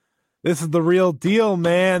the real deal,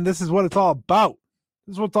 man. This is what it's all about.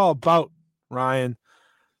 This is what it's all about, Ryan.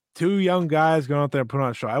 Two young guys going out there and putting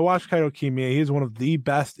on a show. I watched Kaito Kiyomiya. He's one of the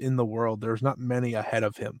best in the world. There's not many ahead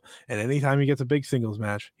of him. And anytime he gets a big singles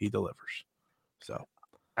match, he delivers. So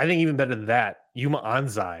I think even better than that, Yuma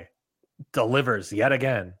Anzai delivers yet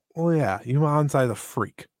again. Well, yeah, Yuma Anzai the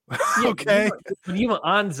freak. Okay. Yuma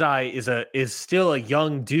Anzai is still a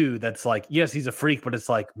young dude that's like, yes, he's a freak, but it's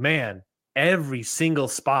like, man, every single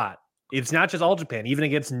spot. It's not just All Japan, even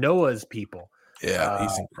against Noah's people. Yeah,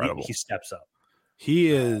 he's incredible. He steps up.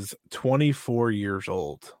 He is 24 years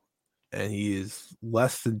old, and he is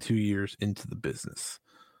less than 2 years into the business.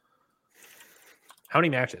 How many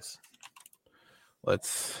matches?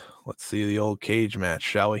 Let's see the old cage match,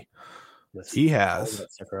 shall we? He has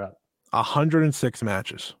 106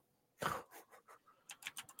 matches,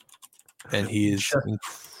 and he is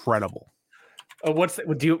incredible.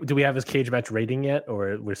 Do we have his cage match rating yet,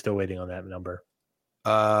 or we're still waiting on that number?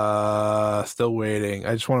 Still waiting.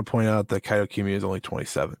 I just want to point out that Kaito Kiyomiya is only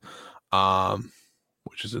 27,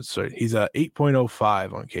 which is absurd. He's a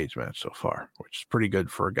 8.05 on cage match so far, which is pretty good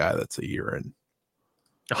for a guy that's a year in.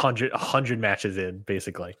 100 matches in,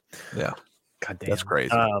 basically. Yeah, God damn, that's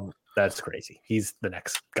crazy. That's crazy. He's the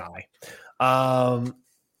next guy. My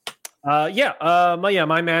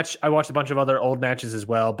match. I watched a bunch of other old matches as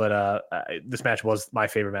well, but this match was my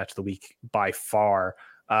favorite match of the week by far.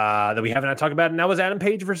 that we haven't talked about, and that was Adam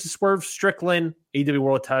Page versus Swerve Strickland, AEW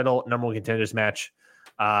World Title #1 Contenders match.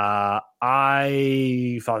 I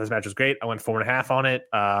thought this match was great. I went 4.5 on it.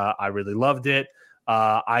 I really loved it.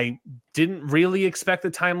 I didn't really expect the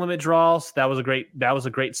time limit draw, so that was a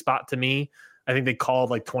great spot to me. I think they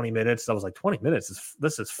called like 20 minutes. I was like, 20 minutes?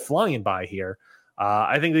 This is flying by here.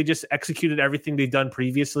 I think they just executed everything they've done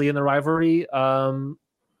previously in the rivalry in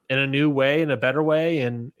a new way, in a better way,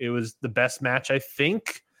 and it was the best match, I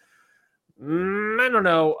think. I don't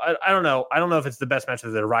know. I don't know. I don't know if it's the best match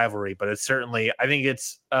of the rivalry, but it's certainly, I think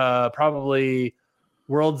it's probably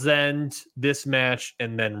World's End, this match,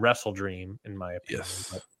 and then Wrestle Dream, in my opinion.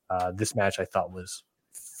 Yes. But, this match I thought was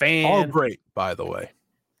all great, by the way.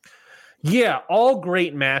 Yeah, all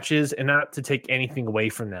great matches, and not to take anything away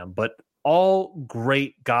from them, but all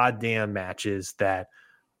great goddamn matches that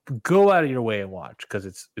go out of your way and watch, because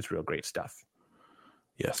it's real great stuff.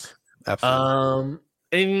 Yes, absolutely.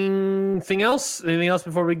 Anything else? Anything else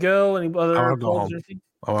before we go? Any other? I want to go home.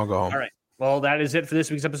 All right. Well, that is it for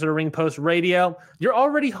this week's episode of Ring Post Radio. You're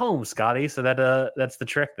already home, Scotty, so that's the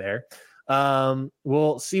trick there.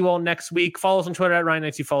 We'll see you all next week. Follow us on Twitter at Ryan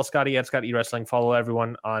Knights. Follow Scotty at Scott E Wrestling. Follow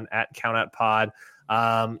everyone on at CountOutPod.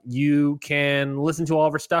 You can listen to all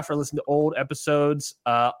of our stuff or listen to old episodes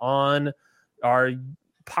on our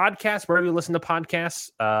podcast, wherever you listen to podcasts,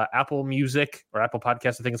 Apple Music or Apple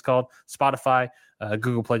Podcasts, I think it's called, Spotify,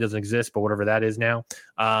 Google Play doesn't exist, but whatever that is now.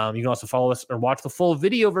 You can also follow us or watch the full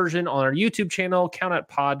video version on our YouTube channel, Count Out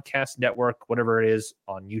Podcast Network, whatever it is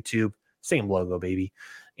on YouTube. Same logo, baby.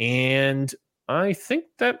 And I think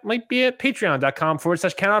that might be it.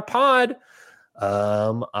 Patreon.com/CountOutPod.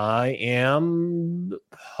 I am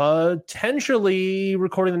potentially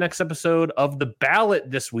recording the next episode of The Ballot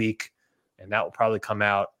this week, and that will probably come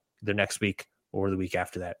out the next week or the week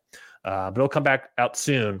after that. But it'll come back out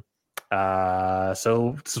soon.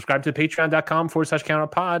 So subscribe to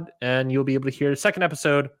patreon.com/CountOutPod, and you'll be able to hear the second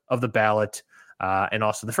episode of The Ballot, and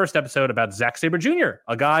also the first episode about Zack Sabre Jr.,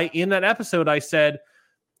 a guy in that episode I said,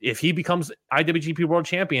 if he becomes IWGP World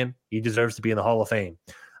Champion, he deserves to be in the Hall of Fame.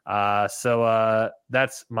 So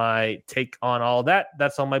that's my take on all that.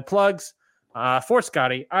 That's all my plugs. For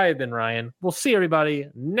Scotty, I have been Ryan. We'll see everybody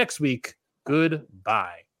next week.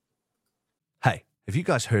 Goodbye. Hey, have you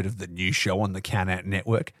guys heard of the new show on the Count Out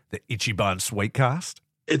Network, the Ichiban Sweetcast?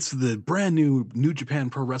 It's the brand new New Japan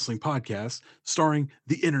Pro Wrestling podcast starring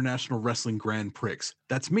the International Wrestling Grand Prix.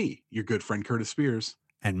 That's me, your good friend Curtis Spears.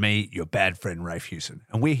 And me, your bad friend Rafe Hewson.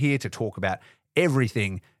 And we're here to talk about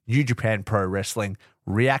everything New Japan Pro Wrestling,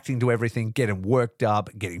 reacting to everything, getting worked up,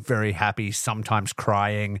 getting very happy, sometimes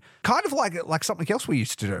crying. Kind of like something else we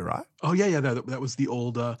used to do, right? Oh, yeah. That was the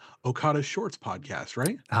old Okada Shorts podcast,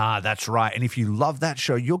 right? Ah, that's right. And if you love that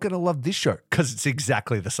show, you're going to love this show because it's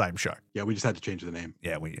exactly the same show. Yeah, we just had to change the name.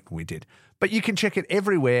 Yeah, we did. But you can check it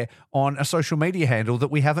everywhere on a social media handle that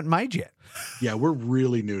we haven't made yet. Yeah, we're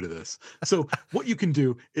really new to this. So what you can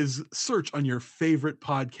do is search on your favorite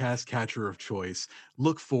podcast catcher of choice.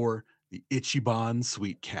 Look for the Ichiban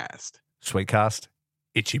Sweetcast. Sweetcast,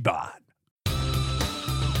 Ichiban.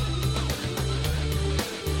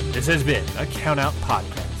 This has been a Count Out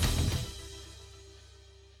Podcast.